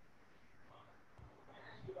sick.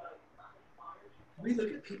 Can we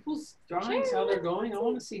look at people's drawings, how they're going? I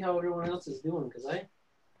want to see how everyone else is doing because I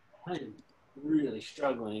am really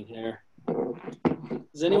struggling here.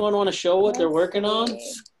 Does anyone want to show what they're working on?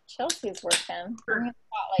 Chelsea's working. I'm gonna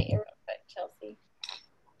spotlight you real quick, Chelsea.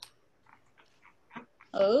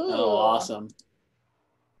 Oh, awesome.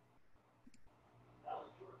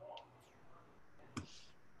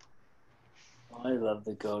 I love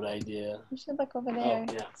the goat idea. You should look over there.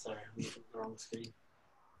 Oh, yeah, sorry. I'm looking at the wrong screen.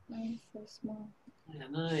 Mine's so small. Yeah,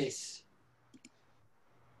 nice.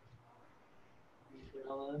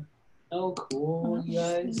 Oh, cool, you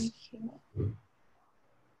guys.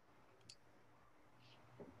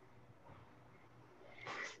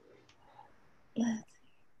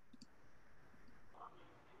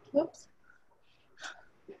 Whoops.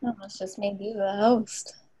 Almost just made you the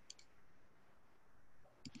host.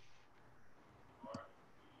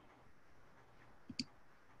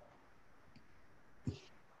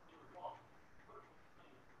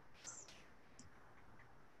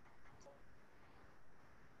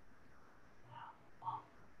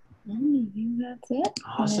 I think that's it.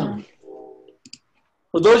 Awesome. Yeah.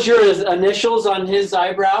 Were those your initials on his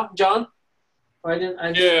eyebrow, John? Or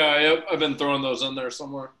Yeah, yep. I've been throwing those in there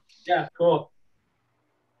somewhere. Yeah, cool.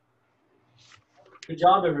 Good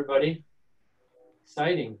job, everybody.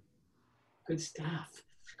 Exciting. Good stuff.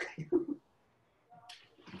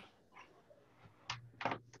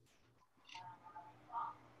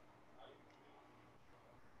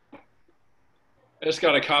 I just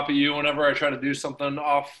got to copy you whenever I try to do something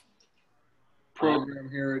off program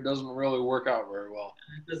here. It doesn't really work out very well.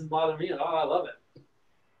 It doesn't bother me at all. I love it.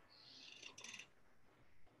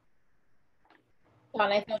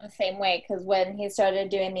 John, I felt the same way because when he started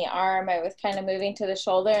doing the arm, I was kind of moving to the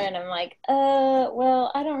shoulder, and I'm like,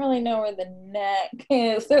 well, I don't really know where the neck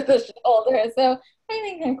is or the shoulder, so I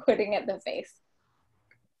think I'm quitting at the face.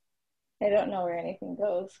 I don't know where anything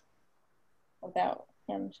goes without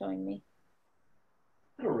him showing me.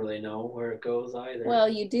 I don't really know where it goes either. Well,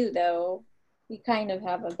 you do, though. You kind of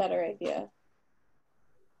have a better idea.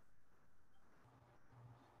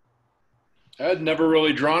 I had never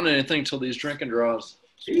really drawn anything till these drinking draws.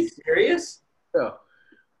 Are you serious? Yeah.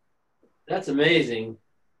 That's amazing.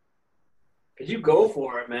 Because you go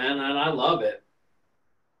for it, man, and I love it.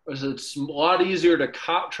 It's a lot easier to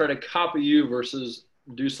try to copy you versus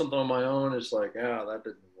do something on my own. It's like, yeah, that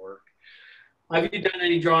didn't work. Have you done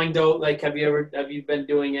any drawing, though? Like, have you been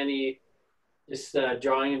doing any just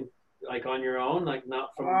drawing like on your own, like not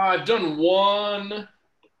from? I've done one.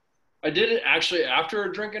 I did it actually after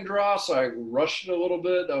a drink and draw, so I rushed it a little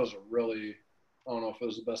bit. That was I don't know if it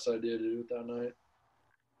was the best idea to do it that night.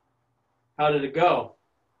 How did it go?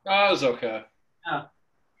 It was okay. Yeah.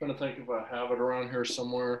 Trying to think if I have it around here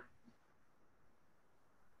somewhere.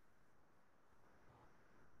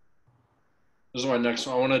 This is my next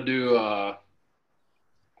one. I want to do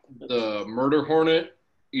the murder hornet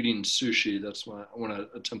eating sushi. I want to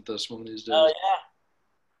attempt this one of these days. Oh yeah.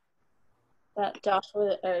 That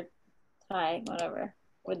Joshua or Ty, whatever,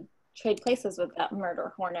 would trade places with that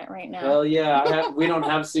murder hornet right now. Well, yeah, we don't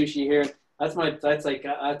have sushi here. I love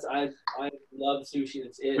sushi.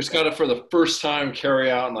 That's it. We just got it for the first time carry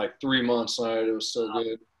out in like 3 months. Night. It was so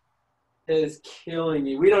good. It is killing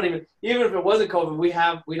me. We don't even if it wasn't COVID,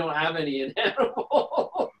 we don't have any in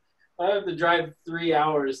Hannibal. I have to drive 3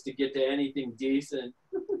 hours to get to anything decent.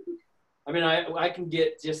 I mean, I can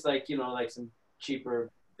get just like like some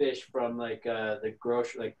cheaper fish from like the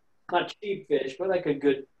grocery, like not cheap fish, but like a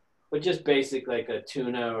good, but just basic like a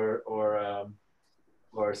tuna or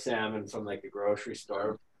salmon from like the grocery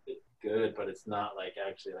store. good, but it's not like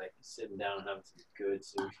actually like sitting down and having some good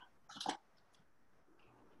sushi.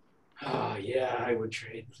 Oh yeah, I would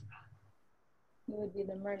trade. You would be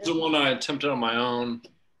the murder. It's the one I attempted on my own.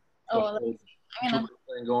 Oh, I'm gonna.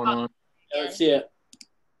 Thing going on. Yeah, let's see it.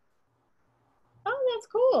 Oh, that's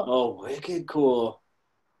cool. Oh, wicked cool.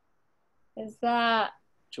 Is that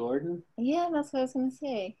Jordan? Yeah, that's what I was gonna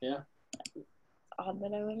say. Yeah. It's odd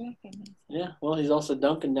that I would recognize him. Yeah. Well, he's also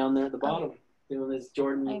dunking down there at the bottom, doing his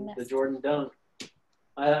Jordan, the Jordan dunk.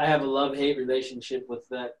 I have a love-hate relationship with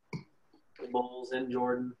that, the Bulls and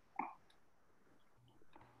Jordan.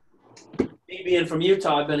 Me being from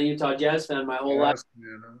Utah, I've been a Utah Jazz fan my whole life.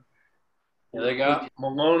 Yeah, they got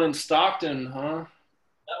Malone and Stockton, huh?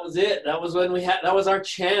 That was it. That was when that was our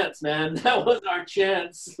chance, man. That was our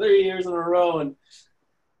chance 3 years in a row. And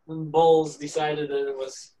the Bulls decided that it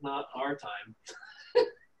was not our time.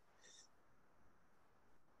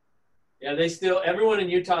 Yeah, everyone in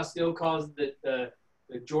Utah still calls the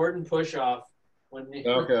Jordan push-off.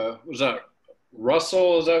 Okay. Was that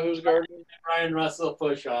Russell? Is that who's guarding? Brian Russell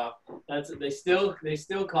push-off. They still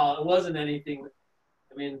call it. It wasn't anything.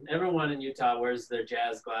 I mean, everyone in Utah wears their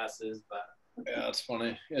Jazz glasses, but yeah, that's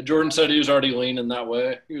funny. Yeah, Jordan said he was already leaning that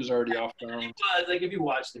way. He was already off down. He was, like, if you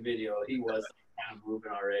watch the video, he was kind of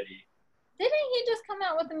moving already. Didn't he just come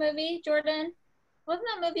out with a movie, Jordan? Wasn't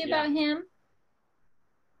that movie about him?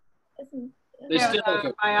 They still have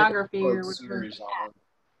a biography or series on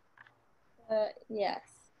him. Yes.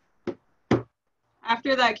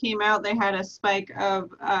 After that came out, they had a spike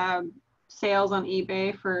of sales on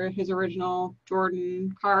eBay for his original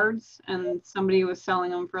Jordan cards, and somebody was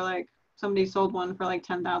selling them for somebody sold one for like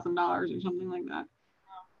 $10,000 or something like that.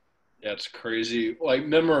 Yeah, it's crazy. Like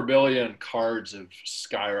memorabilia and cards have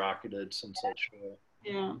skyrocketed since that show.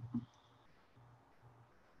 Yeah.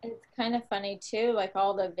 It's kind of funny too, like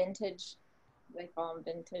all the vintage, they call them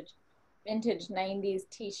vintage 90s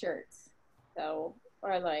t-shirts. So,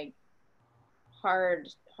 or like hard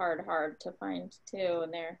to find too,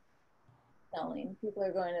 and they're selling. People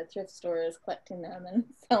are going to thrift stores, collecting them and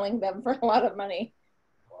selling them for a lot of money.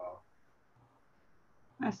 Wow.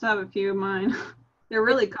 I still have a few of mine. They're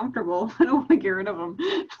really comfortable. I don't want to get rid of them.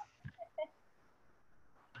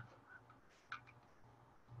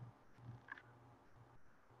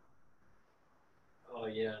 Oh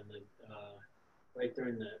yeah, and then right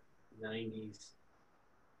during the '90s,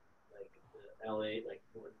 like the LA, like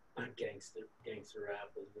gangster rap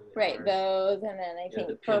was really Right, hard. those, and then I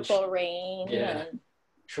think Purple Rain. Yeah, and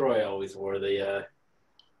Troy always wore the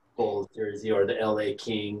Bulls jersey or the LA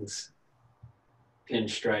Kings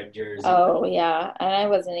pinstripe jersey. Oh yeah, and I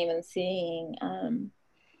wasn't even seeing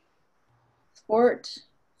sport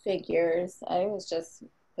figures. I was just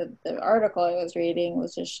the article I was reading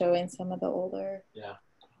was just showing some of the older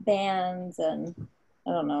bands and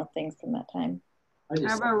I don't know, things from that time. I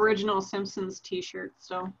have an original Simpsons t-shirt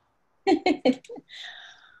still. I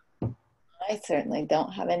certainly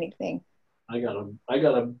don't have anything. I got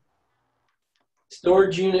a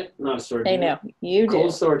storage unit, not a storage I unit. know, you do.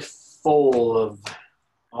 Cold storage full of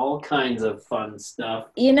all kinds of fun stuff.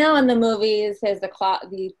 You know, in the movies, there's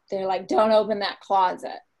they're like, don't open that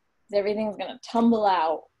closet. Everything's going to tumble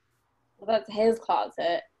out. Well, that's his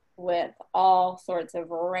closet with all sorts of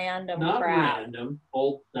random Not crap. random,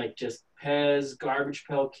 old, like just Pez, Garbage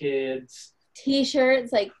Pail Kids.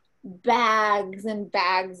 T-shirts, like bags and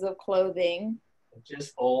bags of clothing.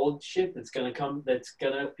 Just old shit that's gonna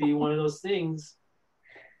be one of those things.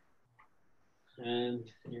 And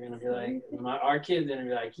you're gonna be like, our kids are gonna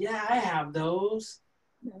be like, yeah, I have those.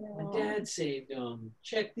 My dad saved them.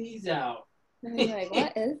 Check these out. And they're like,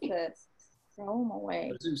 what is this? Throw them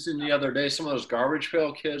away. I was seeing the other day some of those Garbage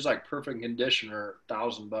Pail Kids, like perfect condition, are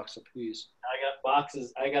 $1,000 a piece. I got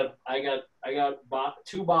boxes. I got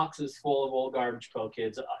 2 boxes full of old Garbage Pail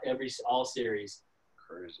Kids, all series.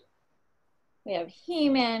 Crazy. We have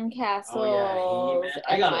He-Man castles. Oh, yeah, He-Man.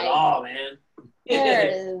 I got it all, man. There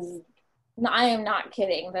is. No, I am not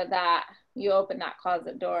kidding. That you open that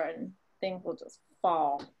closet door and things will just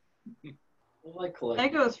fall.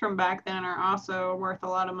 Legos from back then are also worth a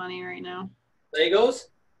lot of money right now. Legos?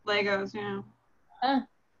 Legos, yeah.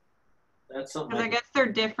 That's something. Because I guess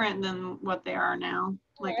they're different than what they are now.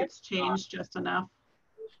 Like it's changed just enough.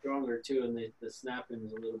 They're stronger too, and the snapping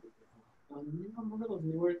is a little bit different. A little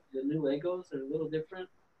newer. The new Legos are a little different.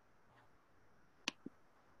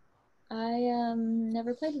 I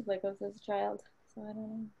never played with Legos as a child, so I don't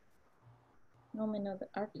know. I only know that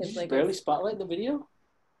our kids Did you Legos. barely spotlight the video,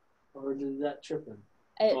 or did that trip him?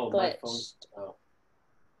 It my glitched. phone. Oh.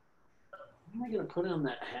 How am I gonna put it on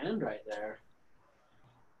that hand right there?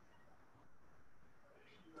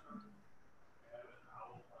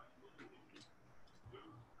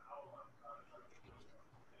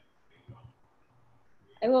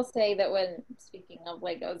 will say that when speaking of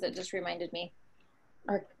Legos, it just reminded me.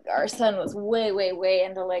 Our son was way, way, way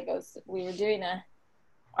into Legos. We were doing a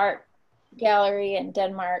art gallery in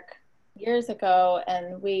Denmark years ago,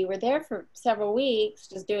 and we were there for several weeks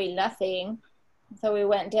just doing nothing. So we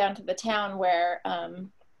went down to the town where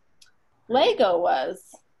Lego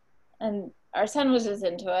was, and our son was just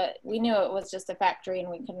into it. We knew it was just a factory and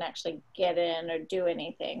we couldn't actually get in or do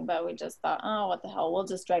anything, but we just thought, oh, what the hell, we'll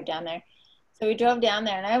just drive down there. So we drove down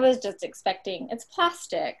there, and I was just expecting, it's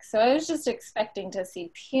plastic, so I was just expecting to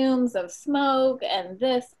see fumes of smoke and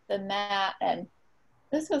this and that, and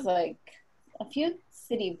this was like a few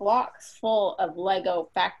city blocks full of Lego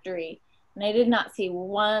factory, and I did not see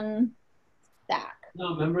one stack.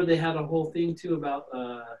 No, remember they had a whole thing too about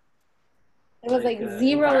it was like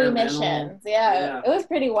zero environmental emissions. Yeah, it was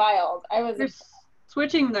pretty wild. They're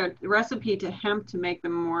switching the recipe to hemp to make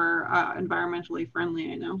them more environmentally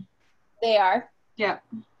friendly, I know. They are? Yeah.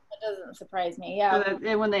 That doesn't surprise me. Yeah. So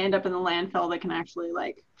that when they end up in the landfill, they can actually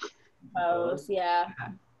like compose. Yeah.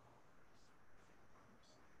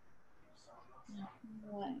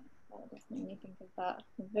 What? That just made me think of that.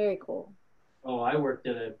 Very cool. Oh, I worked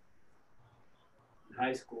at in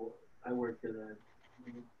high school. I worked at a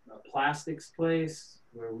plastics place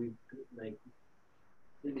where we like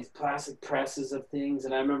did these plastic presses of things,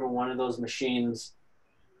 and I remember one of those machines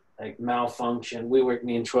like malfunctioned.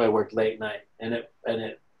 Me and Troy worked late night, and it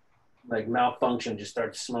like malfunctioned, just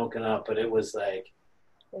started smoking up, but it was like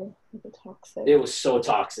toxic. It was so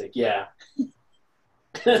toxic, yeah.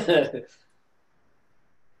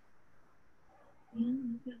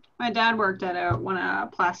 My dad worked at a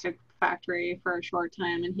plastic factory for a short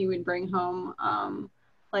time, and he would bring home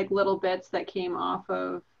like little bits that came off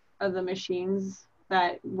of the machines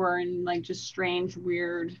that were in like just strange,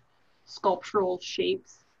 weird sculptural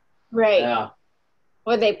shapes. Right. Yeah.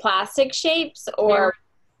 Were they plastic shapes or?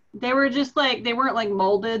 They were just like, they weren't like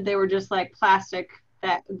molded. They were just like plastic,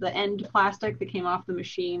 that the end plastic that came off the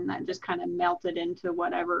machine that just kind of melted into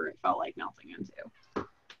whatever it felt like melting into.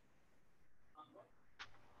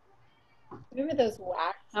 Remember those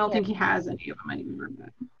wax? I don't think he has any of them anymore.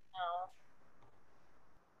 But. No.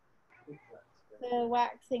 The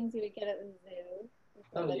wax things you would get at the zoo.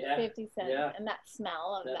 Oh, like yeah. 50 cents. Yeah. And that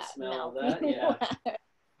smell of that smell melting of that, yeah. wax.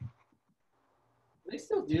 They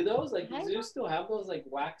still do those? Like, the zoos still have those, like,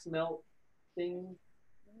 wax melt things?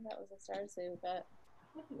 That was a Star Zoo, but...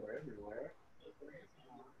 I think they were everywhere.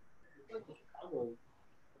 Like the Chicago.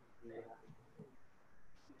 Yeah.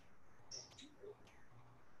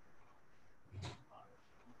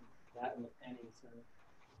 That and the pennies.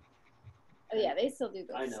 Oh, yeah, they still do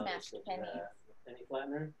I those know, smashed pennies. Penny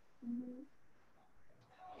flattener?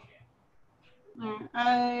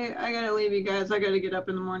 I gotta leave you guys. I gotta get up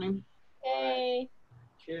in the morning. Hey.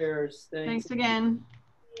 Cheers. Thanks again.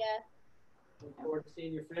 Yeah. Look forward to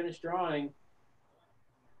seeing your finished drawing.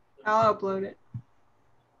 I'll upload it.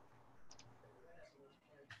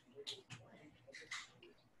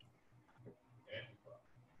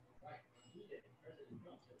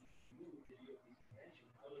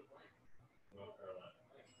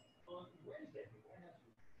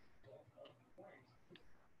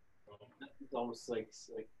 It's almost like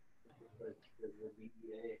the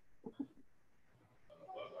VEA.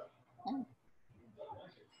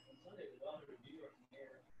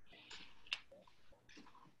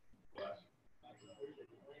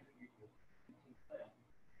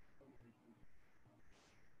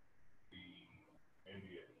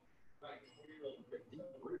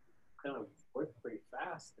 Kind of worked pretty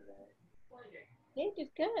fast today. Yeah, you did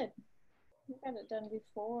good. You got it done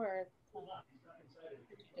before. You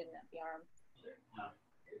didn't have the arm. Yeah.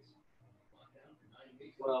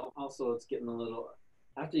 Well, also it's getting a little.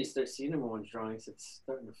 After you start seeing everyone's drawings, it's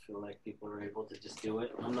starting to feel like people are able to just do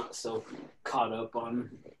it. I'm not so caught up on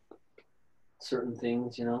certain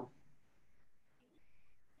things, you know.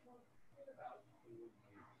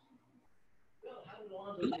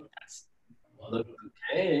 Look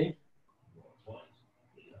okay.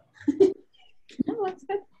 No, that's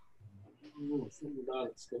good. Something about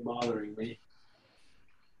it's still bothering me.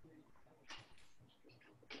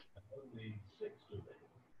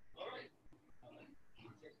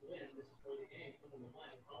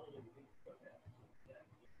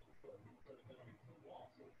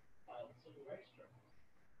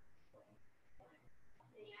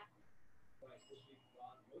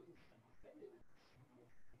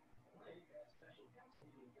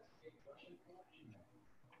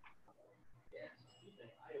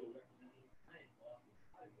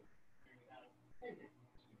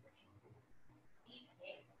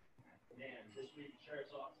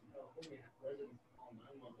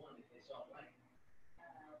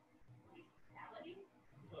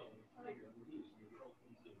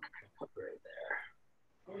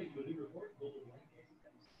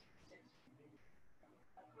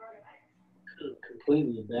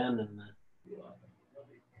 completely abandoned the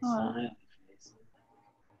Oh, sign.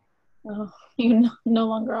 oh, you're no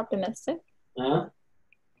longer optimistic? Huh?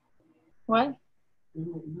 What? I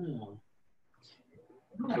don't know.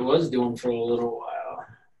 I was doing for a little while.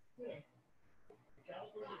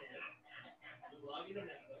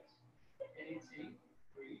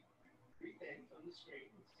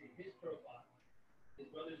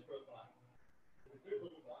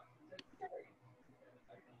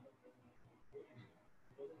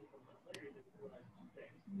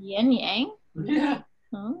 Yin Yang? Yeah.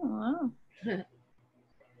 Oh, wow.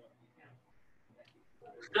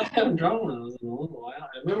 I haven't drawn one of those in a little while.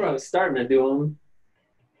 I remember I was starting to do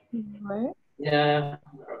them. What? Yeah.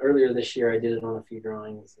 Earlier this year, I did it on a few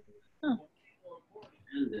drawings. Huh.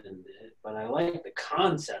 Abandoned it, but I like the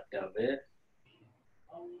concept of it.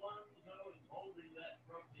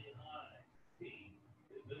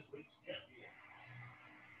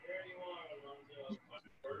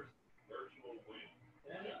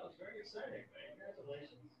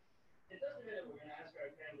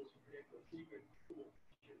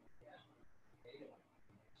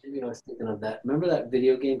 Maybe I was thinking of that. Remember that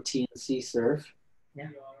video game TNC Surf? Yeah.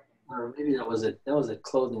 Or maybe that was a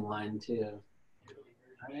clothing line too.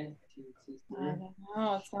 Right? TNC I Surf? don't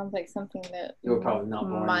know. It sounds like something that You were probably not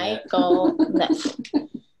born yet. Michael.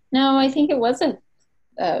 No, I think it was a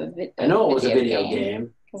I know it was a video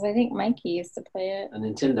game. Because I think Mikey used to play it. A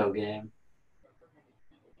Nintendo game.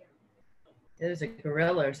 There's a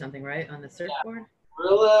gorilla or something, right, on the surfboard?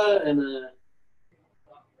 Gorilla and a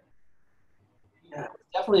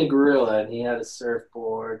definitely a gorilla, and he had a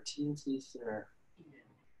surfboard. TNT Surf.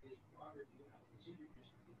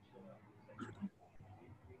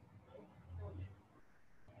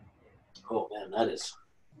 Oh man, that is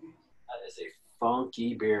a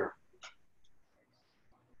funky beer.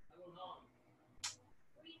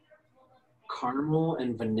 Caramel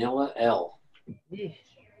and vanilla L.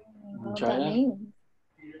 Try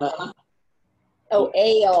that? Oh,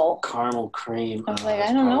 ale. Caramel cream. I was like,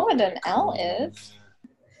 I don't know what an L is.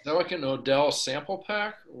 Is that like an Odell sample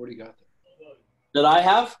pack, or what do you got there? That I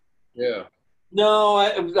have? Yeah.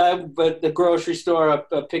 No, but the grocery store,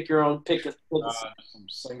 pick your own, Some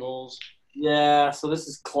singles. Yeah, so this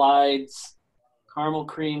is Clyde's caramel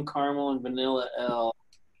cream, caramel and vanilla L.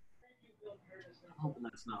 I'm hoping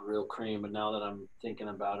that's not real cream, but now that I'm thinking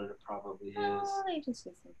about it, it probably is. Oh, they just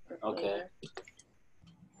use some for Okay. flavor.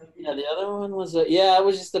 Yeah, the other one was it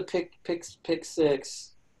was just a pick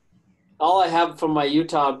six. All I have from my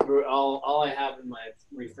Utah brew, all I have in my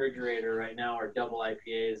refrigerator right now are double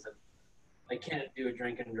IPAs, and I can't do a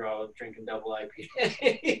drink and draw with drinking double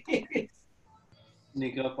IPAs.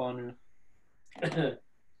 Sneak up on you.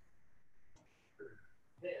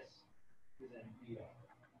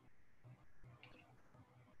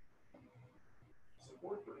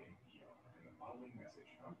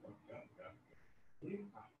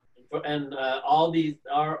 And all these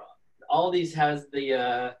has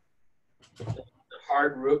the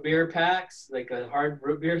hard root beer packs, like a hard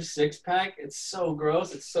root beer 6-pack. It's so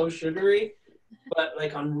gross. It's so sugary, but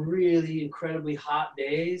like on really incredibly hot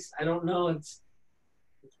days, I don't know. It's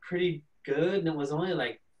pretty good, and it was only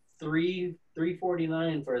like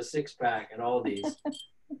 $3.49 for a 6-pack at Aldi's.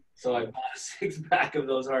 So I bought a 6-pack of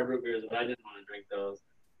those hard root beers, but I didn't want to drink those.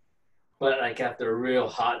 But like after a real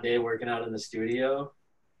hot day working out in the studio,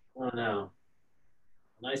 I don't know.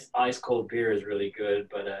 Nice ice cold beer is really good,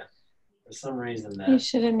 but for some reason You that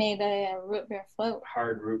should have made a root beer float.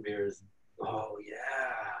 hard root beer is, oh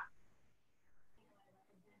yeah.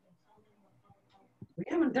 We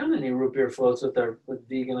haven't done any root beer floats with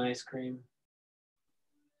vegan ice cream.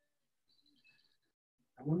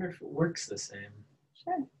 I wonder if it works the same.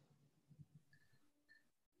 Sure.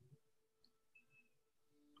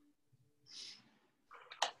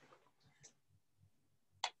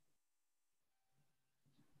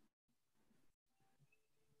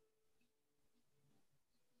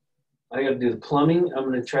 I got to do the plumbing. I'm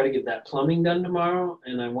going to try to get that plumbing done tomorrow,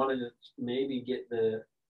 and I wanted to maybe get the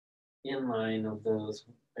inline of those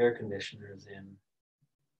air conditioners in.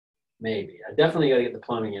 Maybe. I definitely got to get the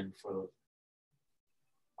plumbing in for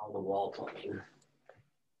all the wall plumbing.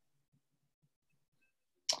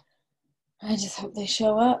 I just hope they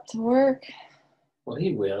show up to work. Well,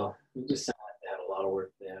 he will. He just sounded like they had a lot of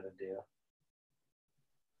work they had to do.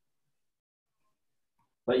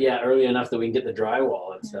 But yeah, early enough that we can get the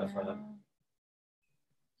drywall and stuff up.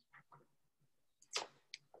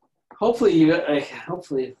 Hopefully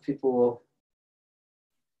people will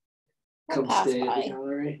come stay at the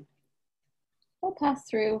gallery. They'll pass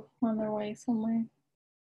through on their way somewhere.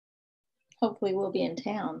 Hopefully we'll be in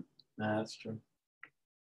town. Nah, that's true.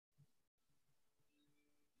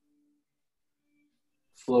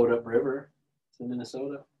 float upriver. It's in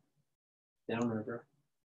Minnesota. Downriver.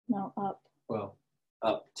 No, up. Well,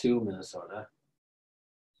 up to Minnesota.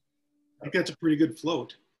 I think that's a pretty good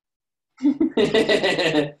float.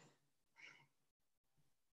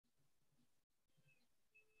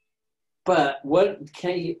 But what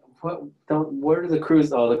where do the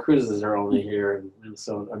cruises? Oh, the cruises are only here in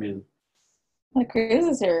Minnesota. I mean, The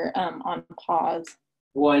cruises are on pause.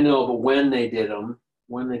 well, I know, but when they do them,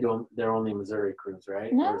 they're only Missouri cruise,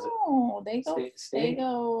 right? Or is it No, they go state? they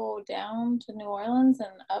go down to New Orleans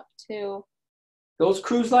and up to. Those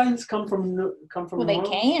cruise lines come from Well, they New Orleans?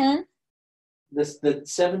 can. The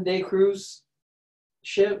 7-day cruise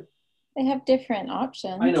ship. They have different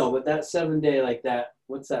options. I know, but that 7-day, like that.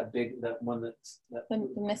 What's that one that's The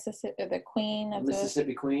Mississippi, or the Queen of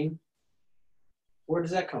Mississippi Queen? Where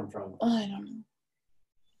does that come from? I don't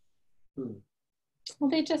know. Well,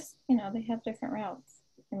 they just, they have different routes.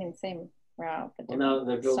 I mean, same route, but Well, now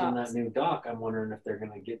they're building stops. that new dock. I'm wondering if they're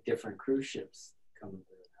going to get different cruise ships coming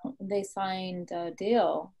through. They signed a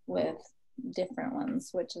deal with different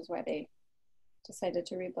ones, which is why they decided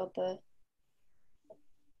to rebuild the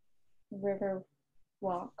river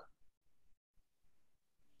walk.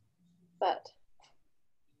 But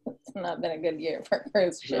it's not been a good year for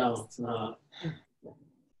cruise ships. No, it's not.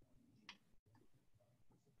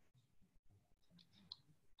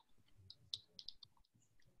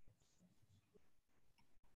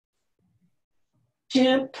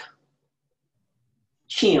 Chimp.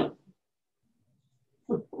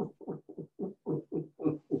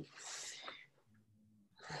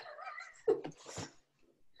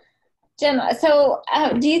 Jen, so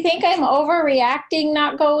do you think I'm overreacting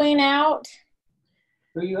not going out?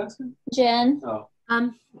 Who are you asking? Jen? Oh.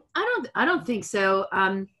 I don't think so.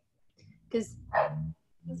 Because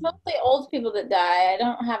it's mostly old people that die. I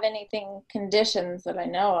don't have anything conditions that I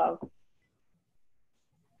know of.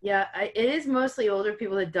 Yeah, it is mostly older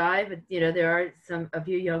people that die, but there are a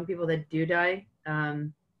few young people that do die.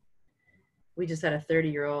 We just had a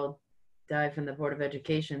 30-year-old die from the Board of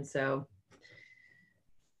Education, so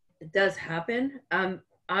it does happen.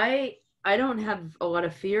 I don't have a lot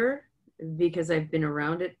of fear because I've been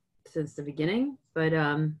around it since the beginning, but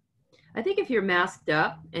I think if you're masked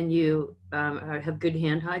up and you have good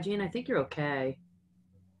hand hygiene, I think you're okay.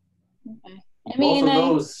 Okay. I mean, both of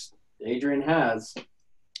those Adrian has.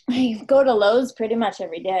 I go to Lowe's pretty much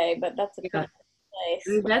every day, but that's a good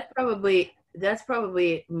place. That's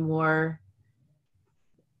probably more.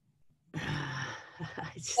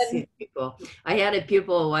 I just see people. I had a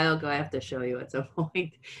pupil a while ago. I have to show you at some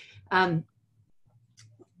point.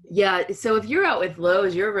 Yeah. So if you're out with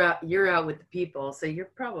Lowe's, you're out with the people, so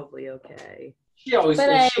you're probably okay. She always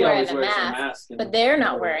wears the a mask, mask. But they're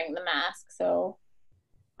not wearing the mask, so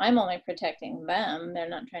I'm only protecting them. They're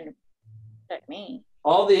not trying to protect me.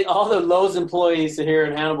 All the Lowe's employees here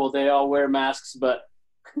in Hannibal, they all wear masks, but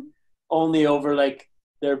only over like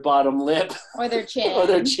their bottom lip or their chin. Or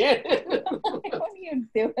their chin. What are you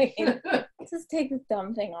doing? Just take this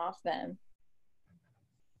dumb thing off then.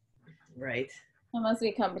 Right. That must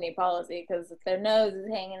be company policy because if their nose is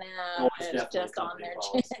hanging out, it's just on their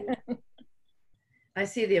chin. I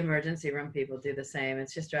see the emergency room people do the same. It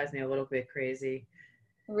just drives me a little bit crazy.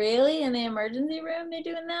 Really? In the emergency room, they're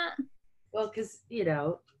doing that? Well, because,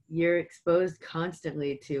 you're exposed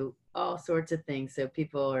constantly to all sorts of things. So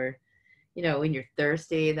people are, when you're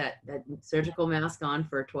thirsty, that surgical mask on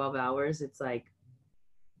for 12 hours, it's like.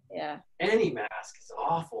 Yeah. Any mask is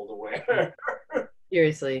awful to wear.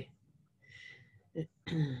 Seriously.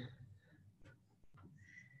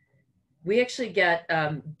 We actually get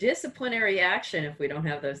disciplinary action if we don't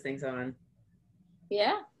have those things on.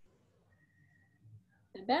 Yeah.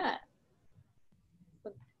 I bet.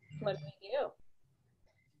 What do we do?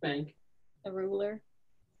 Spank. A ruler.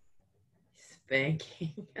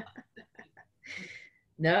 Spanking.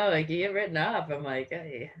 No, like you get written up. I'm like,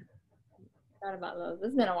 hey. Forgot about those.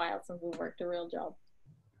 It's been a while since we worked a real job.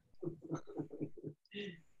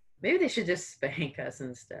 Maybe they should just spank us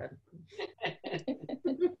instead.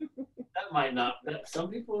 That might not.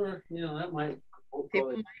 Some people are, that might.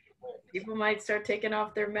 People might start taking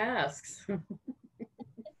off their masks.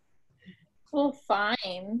 Well,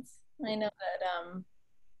 fines. I know that,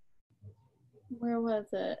 where was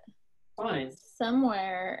it? Fines.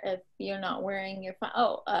 Somewhere, if you're not wearing your,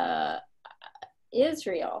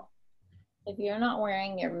 Israel. If you're not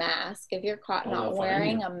wearing your mask, if you're caught not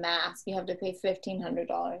wearing a mask, you have to pay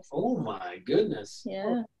 $1,500. Oh my goodness.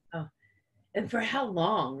 Yeah. Oh. And for how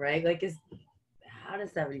long, right? Like, how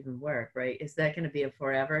does that even work, right? Is that going to be a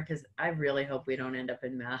forever? Because I really hope we don't end up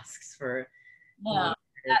in masks for. No,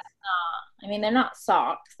 that's not. I mean, they're not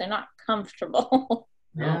socks. They're not comfortable.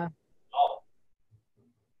 Yeah. Oh,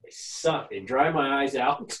 they suck. They dry my eyes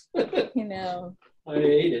out. You know. I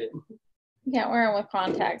hate it. You can't wear them with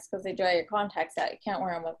contacts because they dry your contacts out. You can't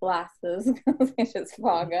wear them with glasses because they just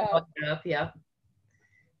fog up. Yeah.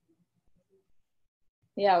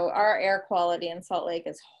 Yeah, our air quality in Salt Lake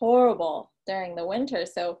is horrible during the winter.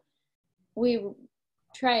 So we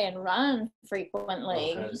try and run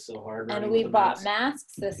frequently. Oh, that is so hard. And we bought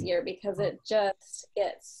masks this year because it just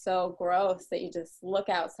gets so gross that you just look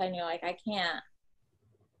outside and you're like, I can't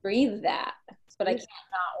breathe that, but I can't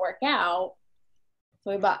not work out.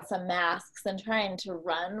 So we bought some masks and trying to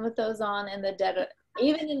run with those on in the dead of,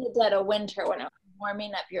 even in the dead of winter when it's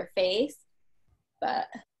warming up your face. But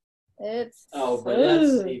it's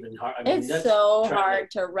that's even hard. I mean, it's that's so hard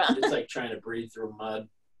to run. It's like trying to breathe through mud.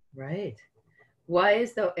 Right. Why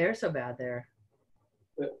is the air so bad there?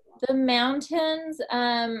 The mountains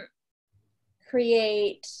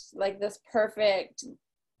create like this perfect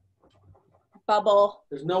bubble.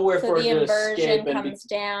 There's nowhere so for it the to inversion escape comes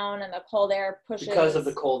down and the cold air pushes. Because of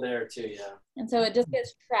the cold air too, yeah. And so it just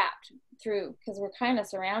gets trapped through because we're kind of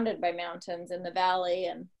surrounded by mountains in the valley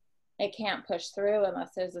and it can't push through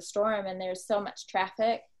unless there's a storm and there's so much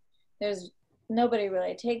traffic. There's nobody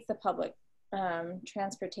really takes the public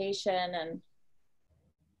transportation, and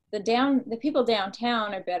the people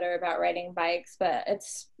downtown are better about riding bikes, but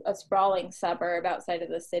it's a sprawling suburb outside of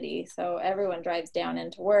the city, so everyone drives down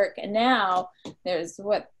into work. And now there's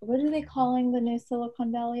what are they calling the new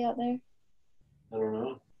Silicon Valley out there? I don't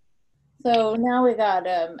know. So now we got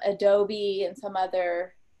Adobe and some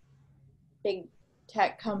other big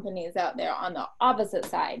tech companies out there on the opposite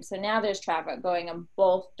side. So now there's traffic going in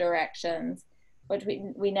both directions, which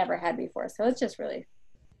we never had before. So it's just really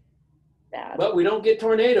bad. But we don't get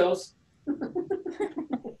tornadoes. That's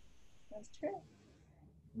true.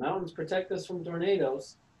 Mountains protect us from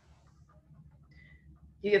tornadoes.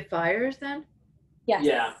 You get fires then? Yes.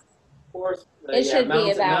 Yeah. Of course. It should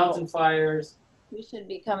be about mountain fires. We should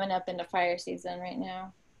be coming up into fire season right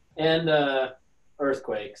now. And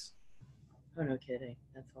earthquakes. Oh, no kidding.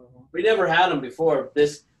 That's horrible. We never had them before.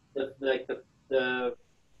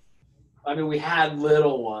 I mean, we had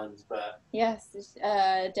little ones, but. Yes,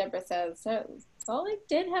 Deborah says so. Salt Lake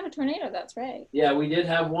did have a tornado. That's right. Yeah, we did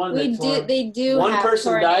have one. They do. One have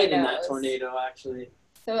person tornadoes. died in that tornado, actually.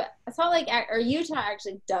 So Salt Lake or Utah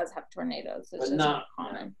actually does have tornadoes. It's just not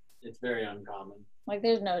common. It's very uncommon. Like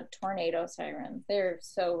there's no tornado sirens. They're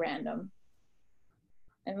so random,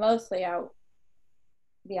 and mostly out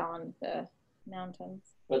beyond the mountains.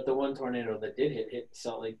 But the one tornado that did hit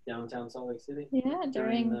downtown Salt Lake City. Yeah,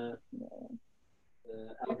 during the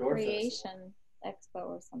outdoor Recreation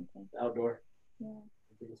Expo or something. Outdoor. Yeah.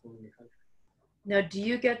 The biggest one in the country. Now, do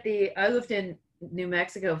you get I lived in New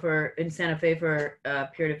Mexico in Santa Fe for a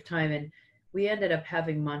period of time, and we ended up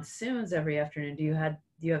having monsoons every afternoon. Do you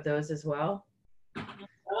have those as well?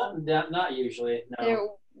 Not usually.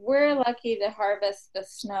 No. We're lucky to harvest the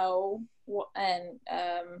snow and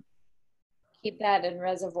keep that in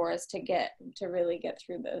reservoirs to really get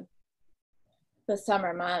through the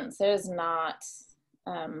summer months. There's not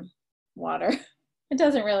water. It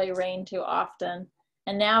doesn't really rain too often.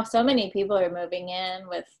 And now so many people are moving in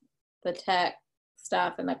with the tech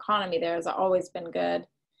stuff, and the economy there has always been good,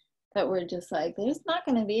 that we're just like, there's not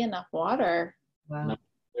going to be enough water. Wow. No,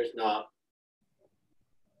 there's not.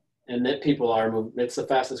 And that people are moving. It's the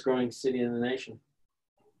fastest growing city in the nation.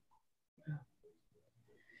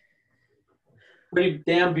 Pretty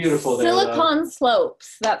damn beautiful there. Silicon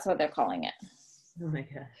Slopes, that's what they're calling it. Oh my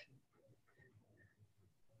gosh.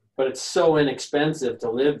 But it's so inexpensive to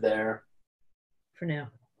live there. For now.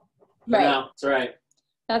 Right. No, that's right.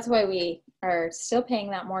 That's why we are still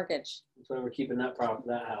paying that mortgage. That's why we're keeping that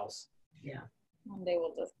house. Yeah. One day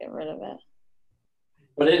we'll just get rid of it.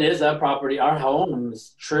 But it is that property. Our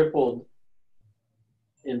home's tripled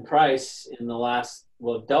in price in the last,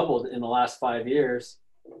 doubled in the last 5 years.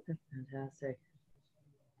 That's fantastic.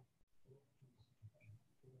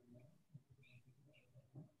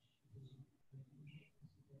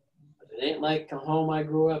 It ain't like the home I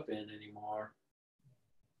grew up in anymore.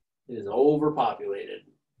 It is overpopulated.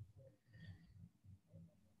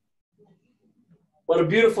 What a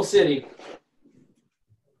beautiful city.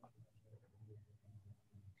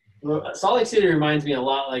 Salt Lake City reminds me a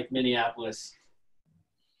lot like Minneapolis.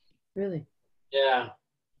 Really? Yeah.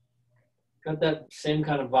 Got that same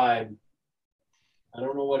kind of vibe. I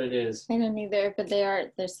don't know what it is. I don't either, but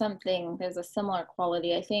there's a similar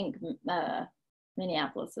quality. I think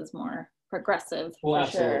Minneapolis is more progressive for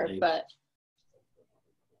sure, but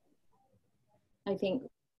I think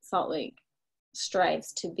Salt Lake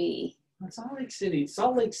strives to be Salt Lake City.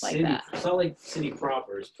 Salt Lake Like City. that. Salt Lake City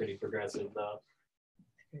proper is pretty progressive, though.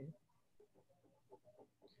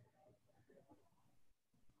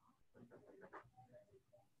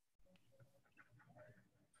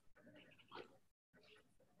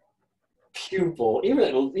 Pupil.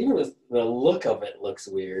 Even the look of it looks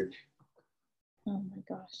weird. Oh my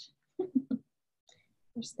gosh.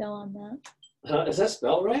 We're still on that. Is that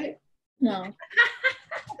spelled right? No.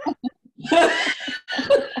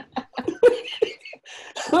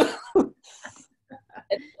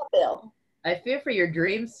 It's Bill. I fear for your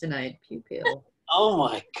dreams tonight, pupil. Oh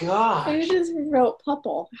my gosh. I just wrote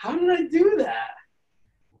pupil. How did I do that?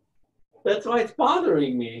 That's why it's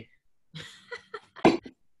bothering me.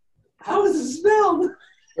 How is it spelled?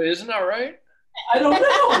 Wait, isn't that right? I don't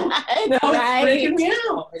know. Now it's right. freaking me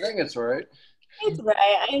out. I think it's right. It's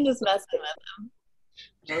right. I'm just messing with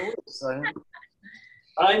them.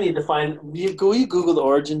 I need to find. Will you Google the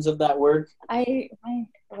origins of that word?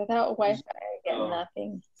 Without Wi-Fi, I get Oh.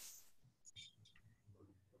 nothing.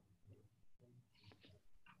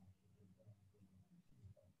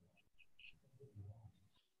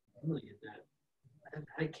 Look at that.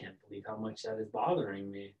 I can't believe how much that is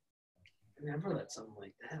bothering me. I never let something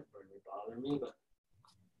like that really bother me, but.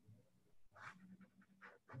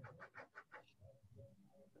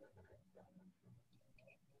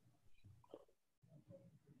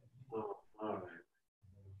 Oh, all right.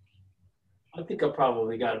 I think I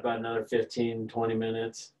probably got about another 15, 20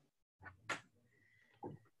 minutes.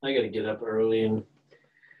 I got to get up early and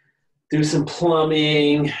do some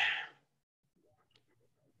plumbing.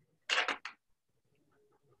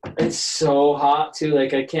 It's so hot too.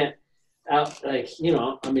 Like I can't out. Like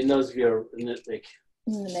I mean, those of you are in In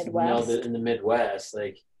the Midwest. in the Midwest,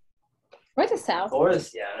 like Or the South.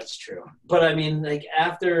 yeah, that's true. But I mean, like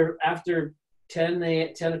after 10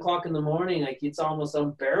 o'clock in the morning, like it's almost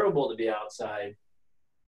unbearable to be outside.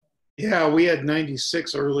 Yeah, we had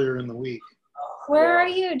 96 earlier in the week. Where are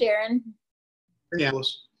you, Darren?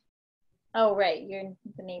 Minneapolis. Oh, right. You're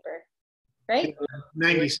the neighbor, right?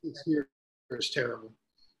 96 here is terrible.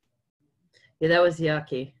 Yeah, that was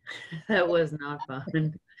yucky. That was not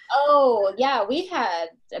fun. Oh, yeah. We had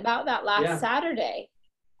about that last Yeah. Saturday.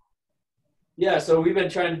 Yeah, so we've been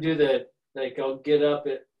trying to do I'll get up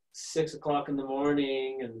at 6 o'clock in the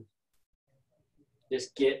morning and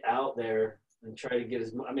just get out there and try to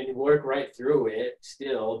get work right through it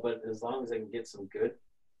still, but as long as I can get some good.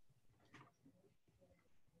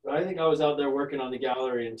 But I think I was out there working on the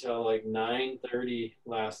gallery until like 9:30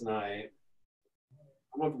 last night.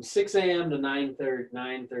 I went from 6 a.m. to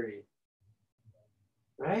 9:30.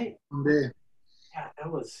 Right? Someday. Yeah,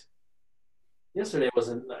 yesterday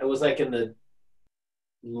it was like in the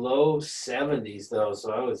low 70s though,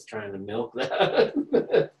 so I was trying to milk that.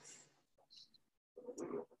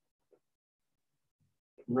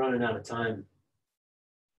 I'm running out of time.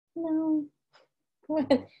 No.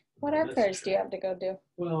 What art fairs do you have to go do?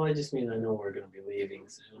 Well, I just mean I know we're going to be leaving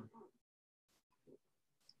soon.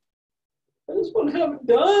 I just want to have it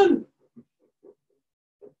done.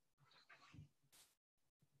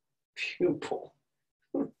 Pupil.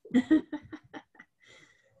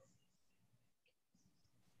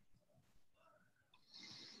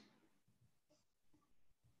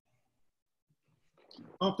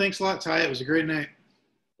 Well, thanks a lot, Ty. It was a great night.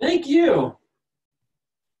 Thank you.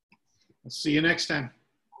 I'll see you next time.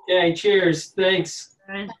 Okay, cheers. Thanks.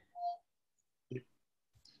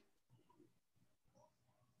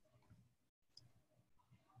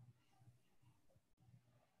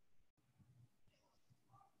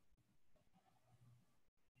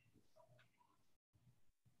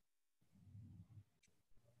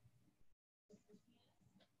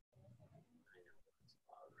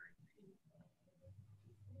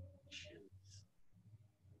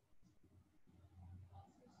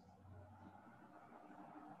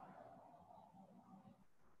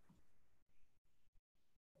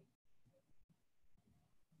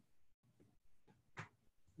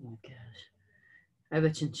 Oh gosh. I have a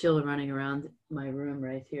chinchilla running around my room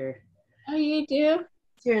right here. Oh, you do?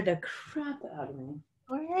 Scared the crap out of me.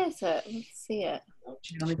 Where is it? Let's see it.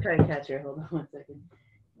 Let me try to catch her. Hold on 1 second.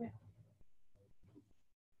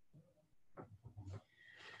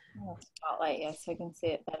 Oh, spotlight, yes, I can see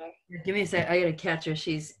it better. Give me a sec. I gotta catch her.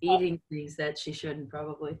 She's eating things that she shouldn't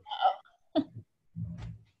probably. Come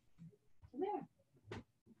here.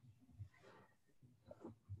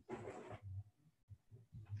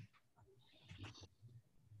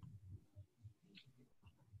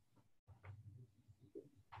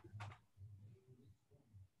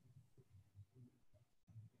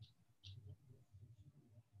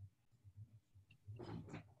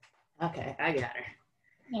 Okay, I got her.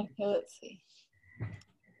 Okay, let's see.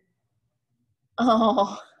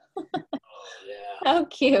 Oh, Yeah. how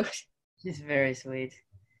cute. She's very sweet.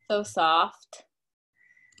 So soft.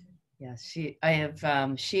 Yeah, I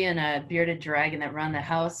have she and a bearded dragon that run the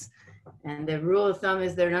house, and the rule of thumb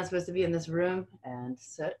is they're not supposed to be in this room, and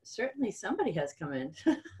certainly somebody has come in.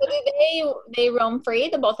 So do they roam free,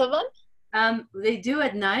 the both of them? They do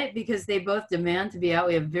at night because they both demand to be out.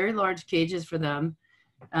 We have very large cages for them,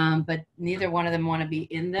 but neither one of them want to be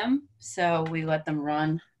in them, so we let them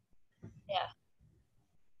run. Yeah.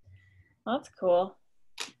 That's cool.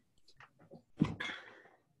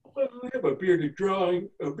 I have a bearded dragon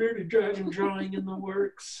drawing in the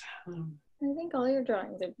works. I think all your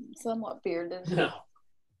drawings are somewhat bearded. No.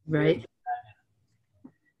 Right?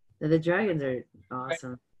 The dragons are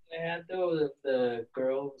awesome. I had though the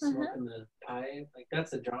girl smoking the pipe. Like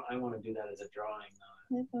that's a draw. I want to do that as a drawing, not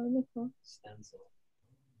Yeah, that would be cool. stencil.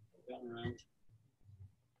 Gotten around.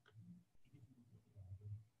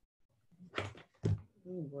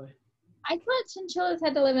 Oh boy. I thought chinchillas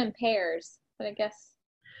had to live in pairs, but I guess.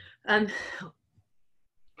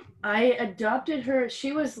 I adopted her.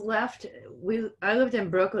 She was left. I lived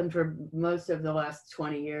in Brooklyn for most of the last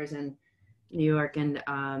 20 years in New York, and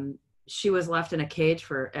she was left in a cage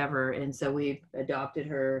forever, and so we adopted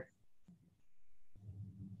her.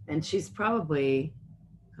 And she's probably,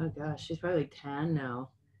 oh gosh, she's probably 10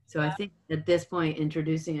 now. So I think at this point,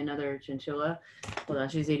 introducing another chinchilla. Hold on,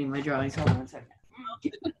 she's eating my drawings. Hold on a second.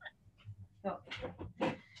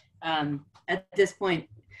 At this point,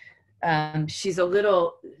 she's a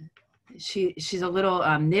little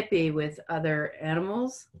nippy with other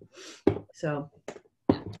animals, so,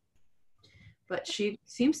 but she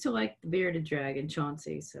seems to like the bearded dragon,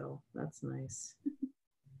 Chauncey, so that's nice.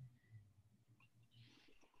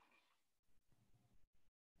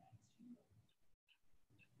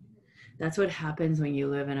 That's what happens when you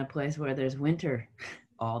live in a place where there's winter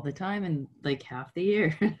all the time and like half the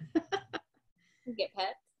year. You get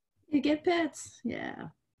pets? You get pets, yeah.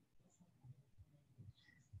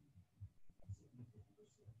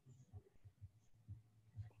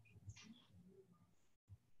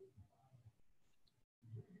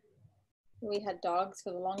 We had dogs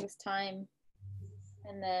for the longest time,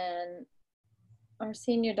 and then our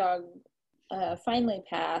senior dog finally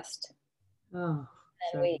passed. Oh,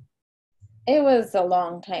 and it was a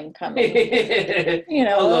long time coming. You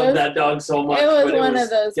know, I love that dog so much. It was but one of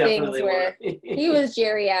those things definitely where he was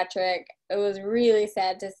geriatric. It was really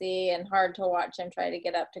sad to see and hard to watch him try to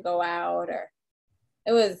get up to go out, or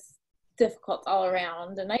it was difficult all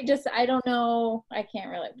around. And I don't know. I can't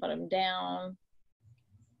really put him down.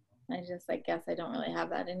 I guess I don't really have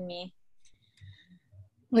that in me,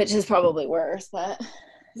 which is probably worse. But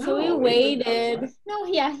so we waited. No,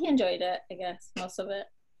 yeah, he enjoyed it. I guess most of it.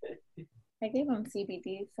 I gave him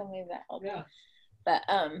CBD, so maybe that helped. Yeah. But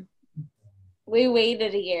we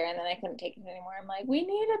waited a year, and then I couldn't take it anymore. I'm like, we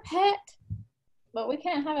need a pet, but we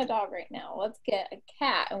can't have a dog right now. Let's get a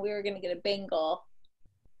cat, and we were gonna get a Bengal.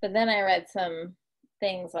 But then I read some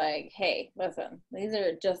things like, hey, listen, these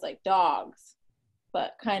are just like dogs,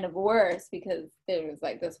 but kind of worse, because there was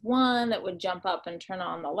like this one that would jump up and turn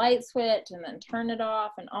on the light switch and then turn it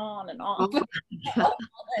off and on all day long.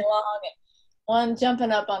 And one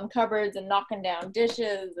jumping up on cupboards and knocking down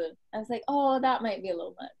dishes. And I was like, oh, that might be a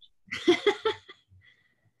little much.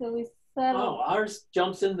 So we settled. Oh, ours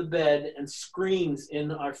jumps in the bed and screams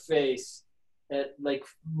in our face at like,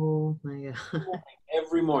 oh my God,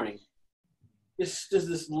 every morning. This does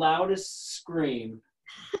this loudest scream.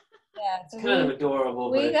 Yeah, it's kind of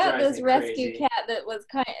adorable. We but got this crazy. rescue cat that was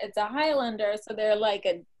it's a Highlander, so they're like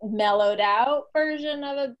a mellowed out version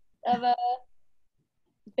of a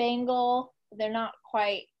Bengal. They're not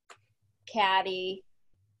quite catty.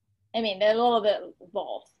 I mean, they're a little bit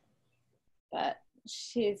both, but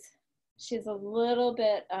she's a little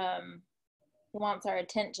bit wants our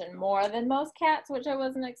attention more than most cats, which I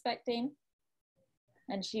wasn't expecting.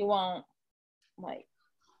 And she won't like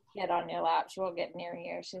get on your lap. She won't get near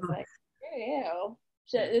you. She's like, ew.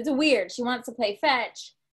 It's weird. She wants to play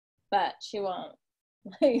fetch, but she won't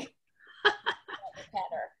like pet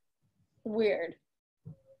her. Weird.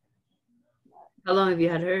 How long have you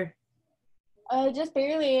had her? Just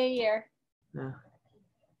barely a year. No.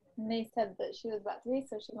 And they said that she was about 3,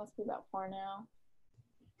 so she must be about 4 now.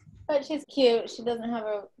 But she's cute. She doesn't have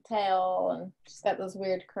a tail, and she's got those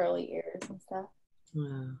weird curly ears and stuff.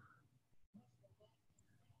 Wow.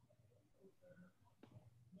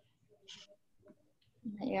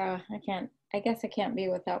 Yeah, I guess I can't be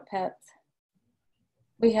without pets.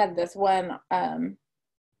 We had this one,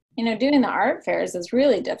 doing the art fairs is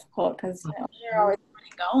really difficult because you're always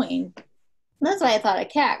going. That's why I thought a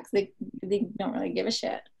cat, because they don't really give a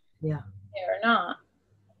shit. Yeah. Or not.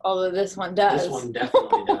 Although this one does. This one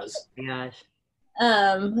definitely does. Gosh.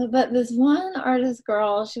 But this one artist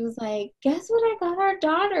girl, she was like, guess what I got our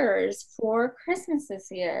daughters for Christmas this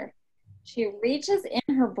year? She reaches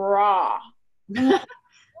in her bra. I'm like,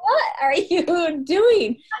 what are you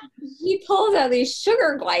doing? She pulls out these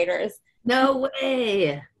sugar gliders. No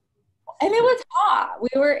way. And it was hot. We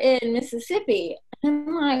were in Mississippi. And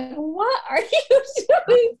I'm like, what are you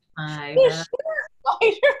doing? My There's God. sugar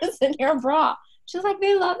gliders in your bra. She's like,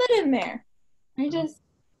 they love it in there. I just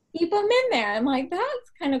keep them in there. I'm like,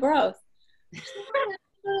 that's kind of gross. She's like, I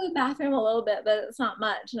go to the bathroom a little bit, but it's not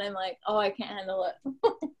much. And I'm like, oh, I can't handle it.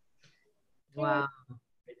 Wow.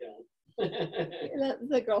 I don't. That's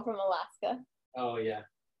the girl from Alaska. Oh, yeah.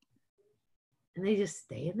 And they just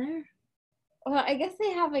stay in there? Well, I guess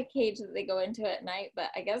they have a cage that they go into at night,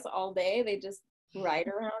 but I guess all day they just ride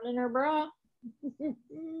around in her bra.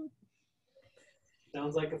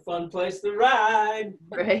 Sounds like a fun place to ride.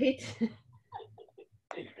 Right?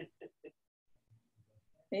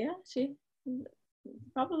 Yeah, she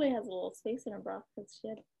probably has a little space in her bra because she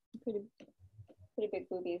had pretty big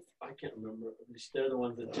boobies. I can't remember. They're the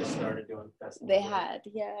ones that just started doing festivals. They right? had,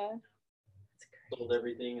 yeah. Sold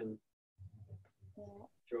everything and Yeah.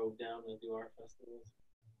 drove down to do art festivals.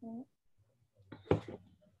 Yeah.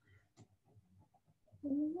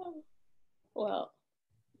 Well,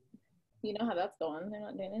 you know how that's going. They're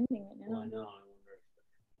not doing anything right now. Well, I know. I wonder.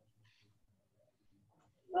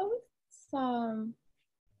 Well, it's,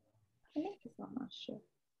 I think it's not much sure.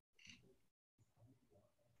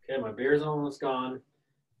 Okay, my beer's almost gone.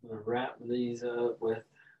 I'm gonna wrap these up with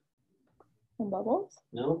Some bubbles?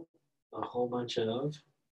 nope, a whole bunch of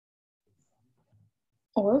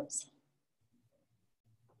Orbs?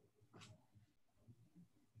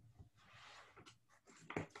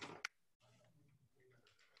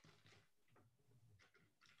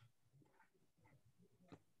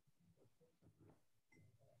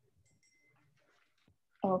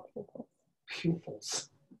 Oh, pupils. pupils.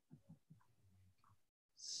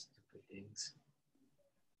 Stupid things.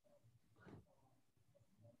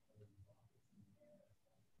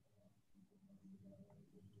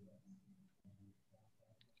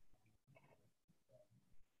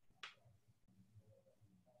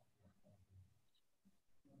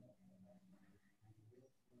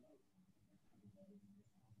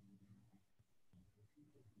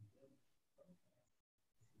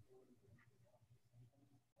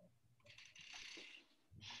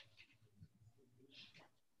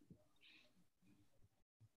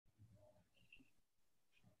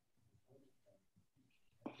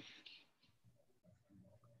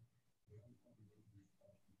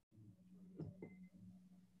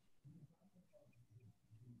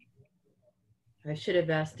 I should have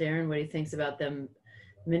asked Darren what he thinks about them.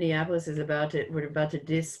 Minneapolis is we're about to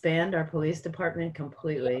disband our police department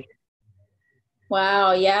completely.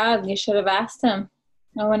 Wow, yeah, you should have asked him.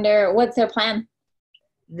 I wonder, what's their plan?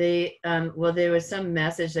 They, well, there was some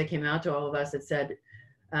message that came out to all of us that said,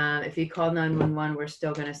 if you call 911, we're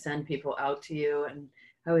still going to send people out to you. And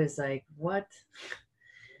I was like, what?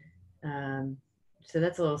 So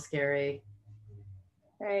that's a little scary.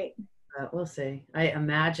 Right. We'll see. I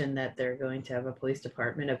imagine that they're going to have a police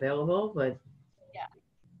department available, but yeah.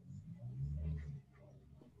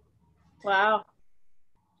 Wow.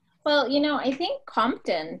 Well, you know, I think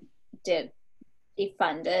Compton did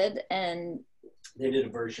defunded, and they did a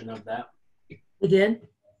version of that. They did?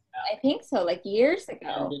 I think so, like years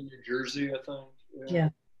ago. And in New Jersey, I think. Yeah.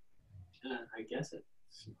 Yeah, I guess it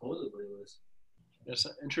supposedly was. It's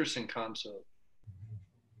an interesting concept.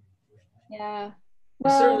 Yeah.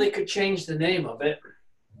 Well, certainly could change the name of it.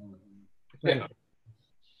 Yeah.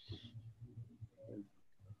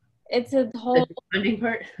 It's a whole the funding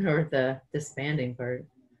part or the disbanding part.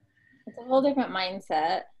 It's a whole different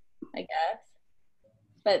mindset, I guess.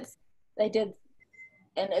 But they did,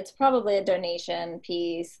 and it's probably a donation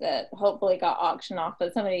piece that hopefully got auctioned off.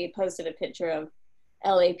 But somebody posted a picture of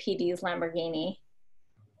LAPD's Lamborghini.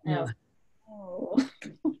 And I was like, oh.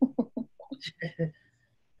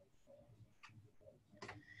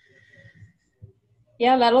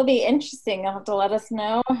 Yeah, that'll be interesting. You'll have to let us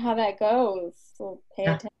know how that goes. So pay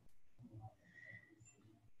attention.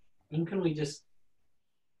 When can we just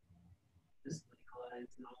legalize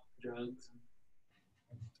all drugs?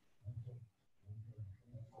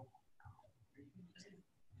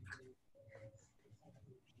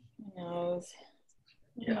 Who knows?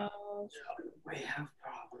 Who knows? We have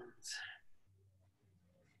problems.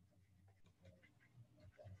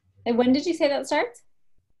 And when did you say that starts?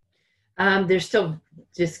 They're still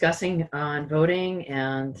discussing on voting,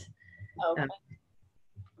 and Oh,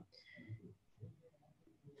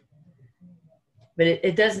 But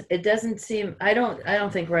it doesn't seem, I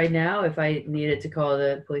don't think right now if I needed to call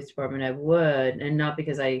the police department I would, and not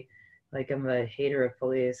because I'm a hater of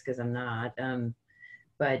police, because I'm not,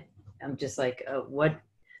 but I'm just like, what,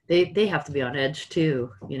 they have to be on edge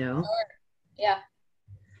too, you know. yeah.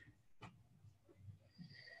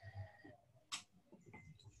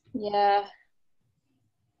 Yeah.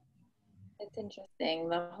 It's interesting,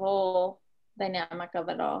 the whole dynamic of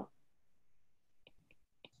it all.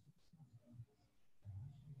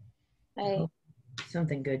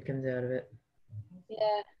 Something good comes out of it.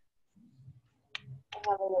 Yeah. I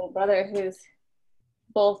have a little brother who's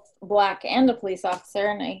both black and a police officer,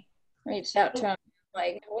 and I reached out to him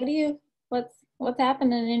like, what's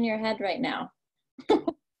happening in your head right now?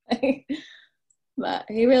 But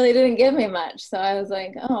he really didn't give me much, so I was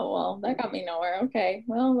like, oh well, that got me nowhere. Okay,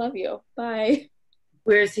 well, love you, bye.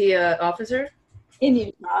 Where is he, officer? In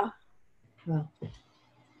Utah. Oh.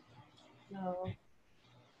 So,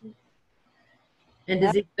 And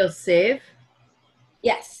does he feel safe?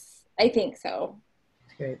 yes, I think so.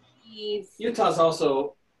 That's great. Utah's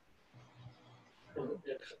also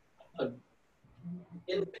an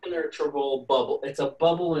impenetrable bubble. It's a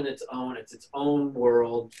bubble in its own. It's its own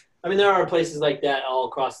world. I mean, there are places like that all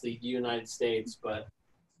across the United States, but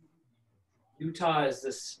Utah is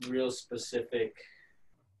this real specific.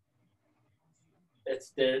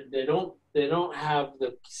 It's they don't have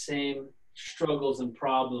the same struggles and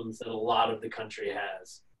problems that a lot of the country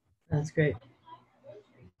has. That's great.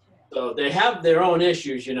 So they have their own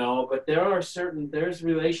issues, you know, but there's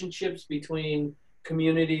relationships between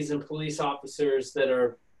communities and police officers that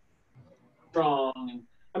are strong.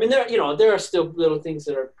 I mean, there are still little things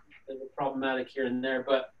that are problematic here and there,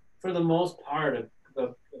 but for the most part,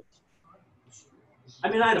 I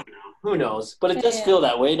mean, I don't know. Who knows? But it does feel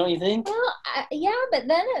that way, don't you think? Well, yeah, but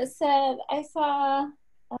then it said, I saw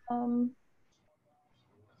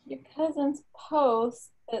your cousin's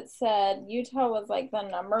post that said Utah was like the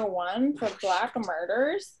 #1 for black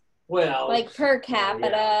murders. Well, like per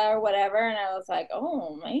capita or whatever. And I was like,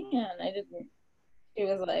 oh man, she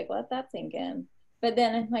was like, let that sink in. But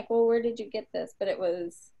then I'm like, well, where did you get this? But it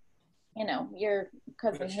was, you know, your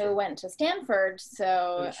cousin who went to Stanford.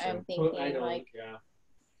 So I'm thinking yeah.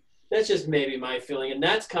 That's just maybe my feeling. And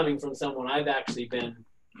that's coming from someone I've actually been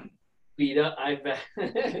beat up.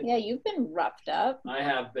 Yeah, you've been roughed up. I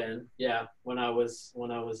have been. Yeah. When I was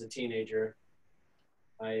a teenager,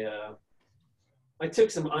 I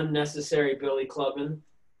took some unnecessary billy clubbing.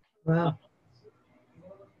 Wow.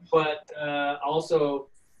 But also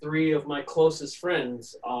 3 of my closest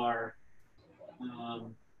friends are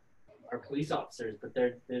police officers, but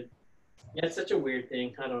they're it's such a weird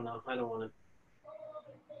thing. I don't know. I don't want to.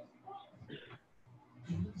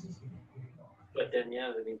 But then,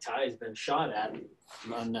 yeah, I mean, Ty's been shot at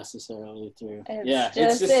unnecessarily too. That's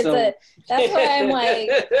why I'm like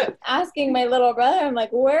asking my little brother. I'm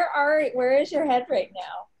like, where is your head right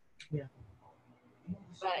now? Yeah.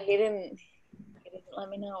 But he didn't let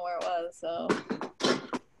me know where it was. So.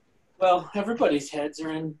 Well, everybody's heads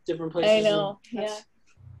are in different places. I know. Yeah.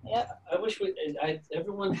 Yep. I wish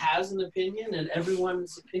everyone has an opinion, and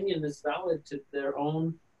everyone's opinion is valid to their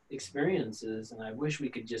own experiences. And I wish we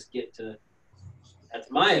could just get to. That's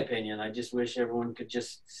my opinion. I just wish everyone could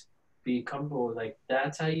just be comfortable with, like,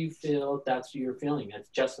 that's how you feel. That's what you're feeling. That's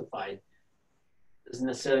justified. Doesn't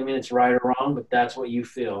necessarily mean it's right or wrong, but that's what you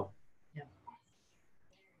feel. Yeah.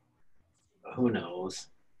 Who knows?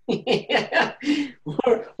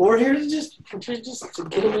 we're here to just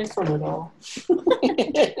get away from it all.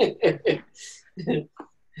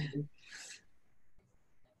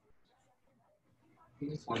 I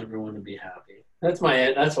just want everyone to be happy. That's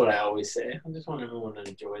what I always say. I just want everyone to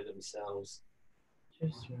enjoy themselves.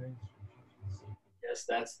 Just right. Yes,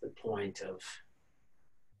 that's the point of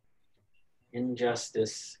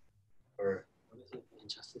injustice, or what is it?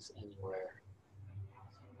 Injustice anywhere.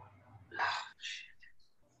 Shit.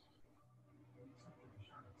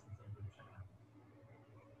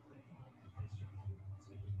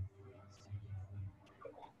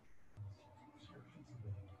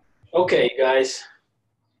 Okay, guys.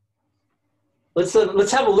 Let's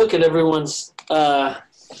have a look at everyone's.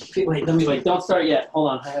 Wait, let me wait. Don't start yet.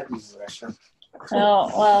 Hold on. I have these extra. Oh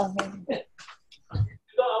well. No,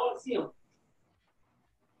 I want to see them.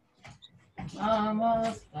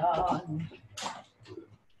 Almost done.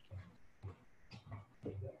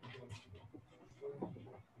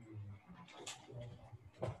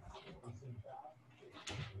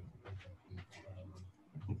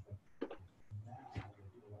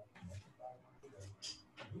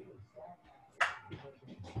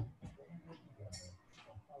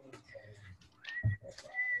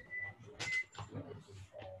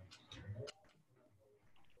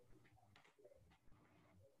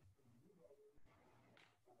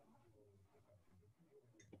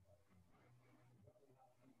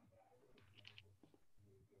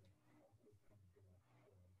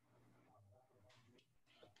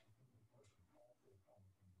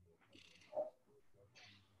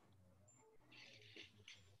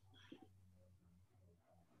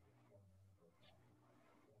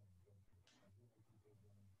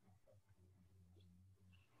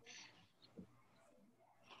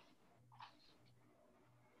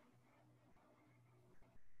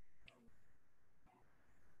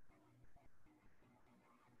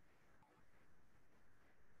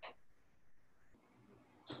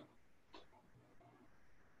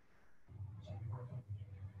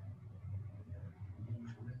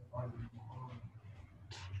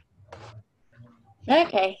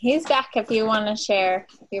 Okay, he's back if you want to share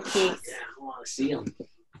your piece. Yeah, I want to see him.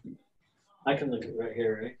 I can look at right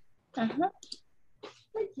here, right? Uh-huh.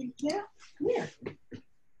 Yeah. Yeah.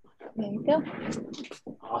 There you go.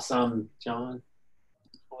 Awesome, John.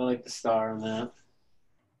 I like the star on that.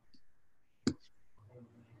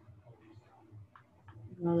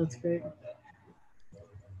 Oh, that's great.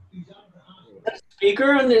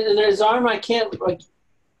 Speaker in his arm, I can't like.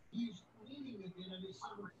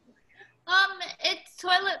 It's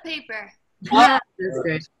toilet paper. Yeah, that's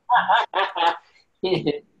great.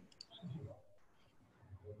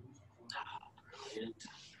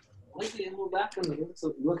 Why is the emerald back on the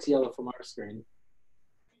looks yellow from our screen?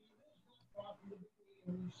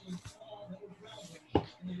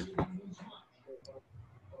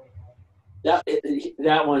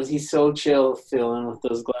 That one, he's so chill feeling with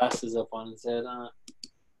those glasses up on his head.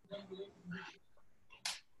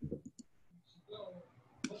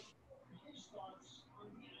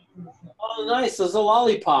 Oh, nice. There's a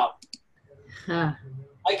lollipop. Huh.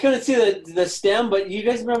 I couldn't see the stem, but you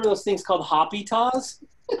guys remember those things called hoppy taws?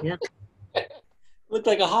 Yeah. Looked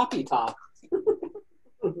like a hoppy top. Is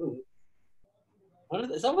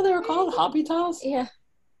that what they were called? Hoppy taws? Yeah.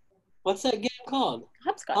 What's that game called?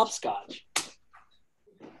 Hopscotch. Hopscotch.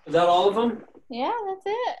 Is that all of them? Yeah, that's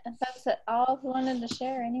it. That's it. All I wanted to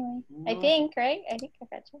share anyway. I think, right? I think I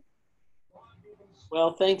got you.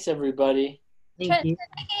 Well, thanks, everybody. Thank you. Did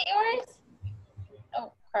I get yours?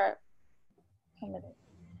 Oh, crap. Come with it.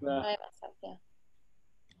 Yeah. I messed up, yeah.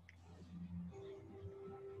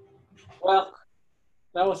 Well,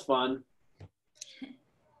 that was fun.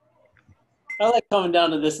 I like coming down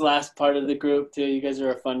to this last part of the group, too. You guys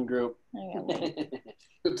are a fun group.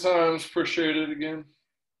 Good times. Appreciate it again.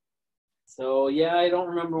 So, yeah, I don't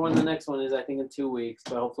remember when the next one is. I think in 2 weeks,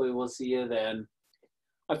 but hopefully we'll see you then.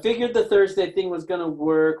 I figured the Thursday thing was going to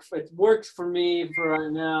work. It works for me for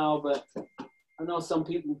right now, but I know some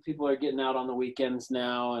people are getting out on the weekends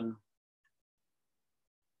now, and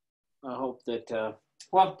I hope that,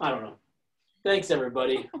 well, I don't know. Thanks,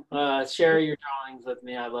 everybody. Share your drawings with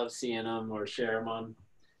me. I love seeing them, or share them on.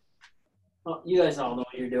 Well, you guys all know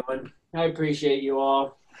what you're doing. I appreciate you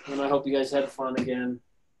all, and I hope you guys had fun again.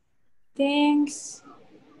 Thanks.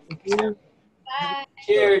 Thank you. Bye.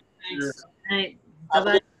 Cheers. Thanks. Night. Have a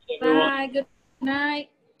Bye-bye. good night, everyone. Bye. Good night.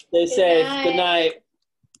 Stay Good safe. night. Good night.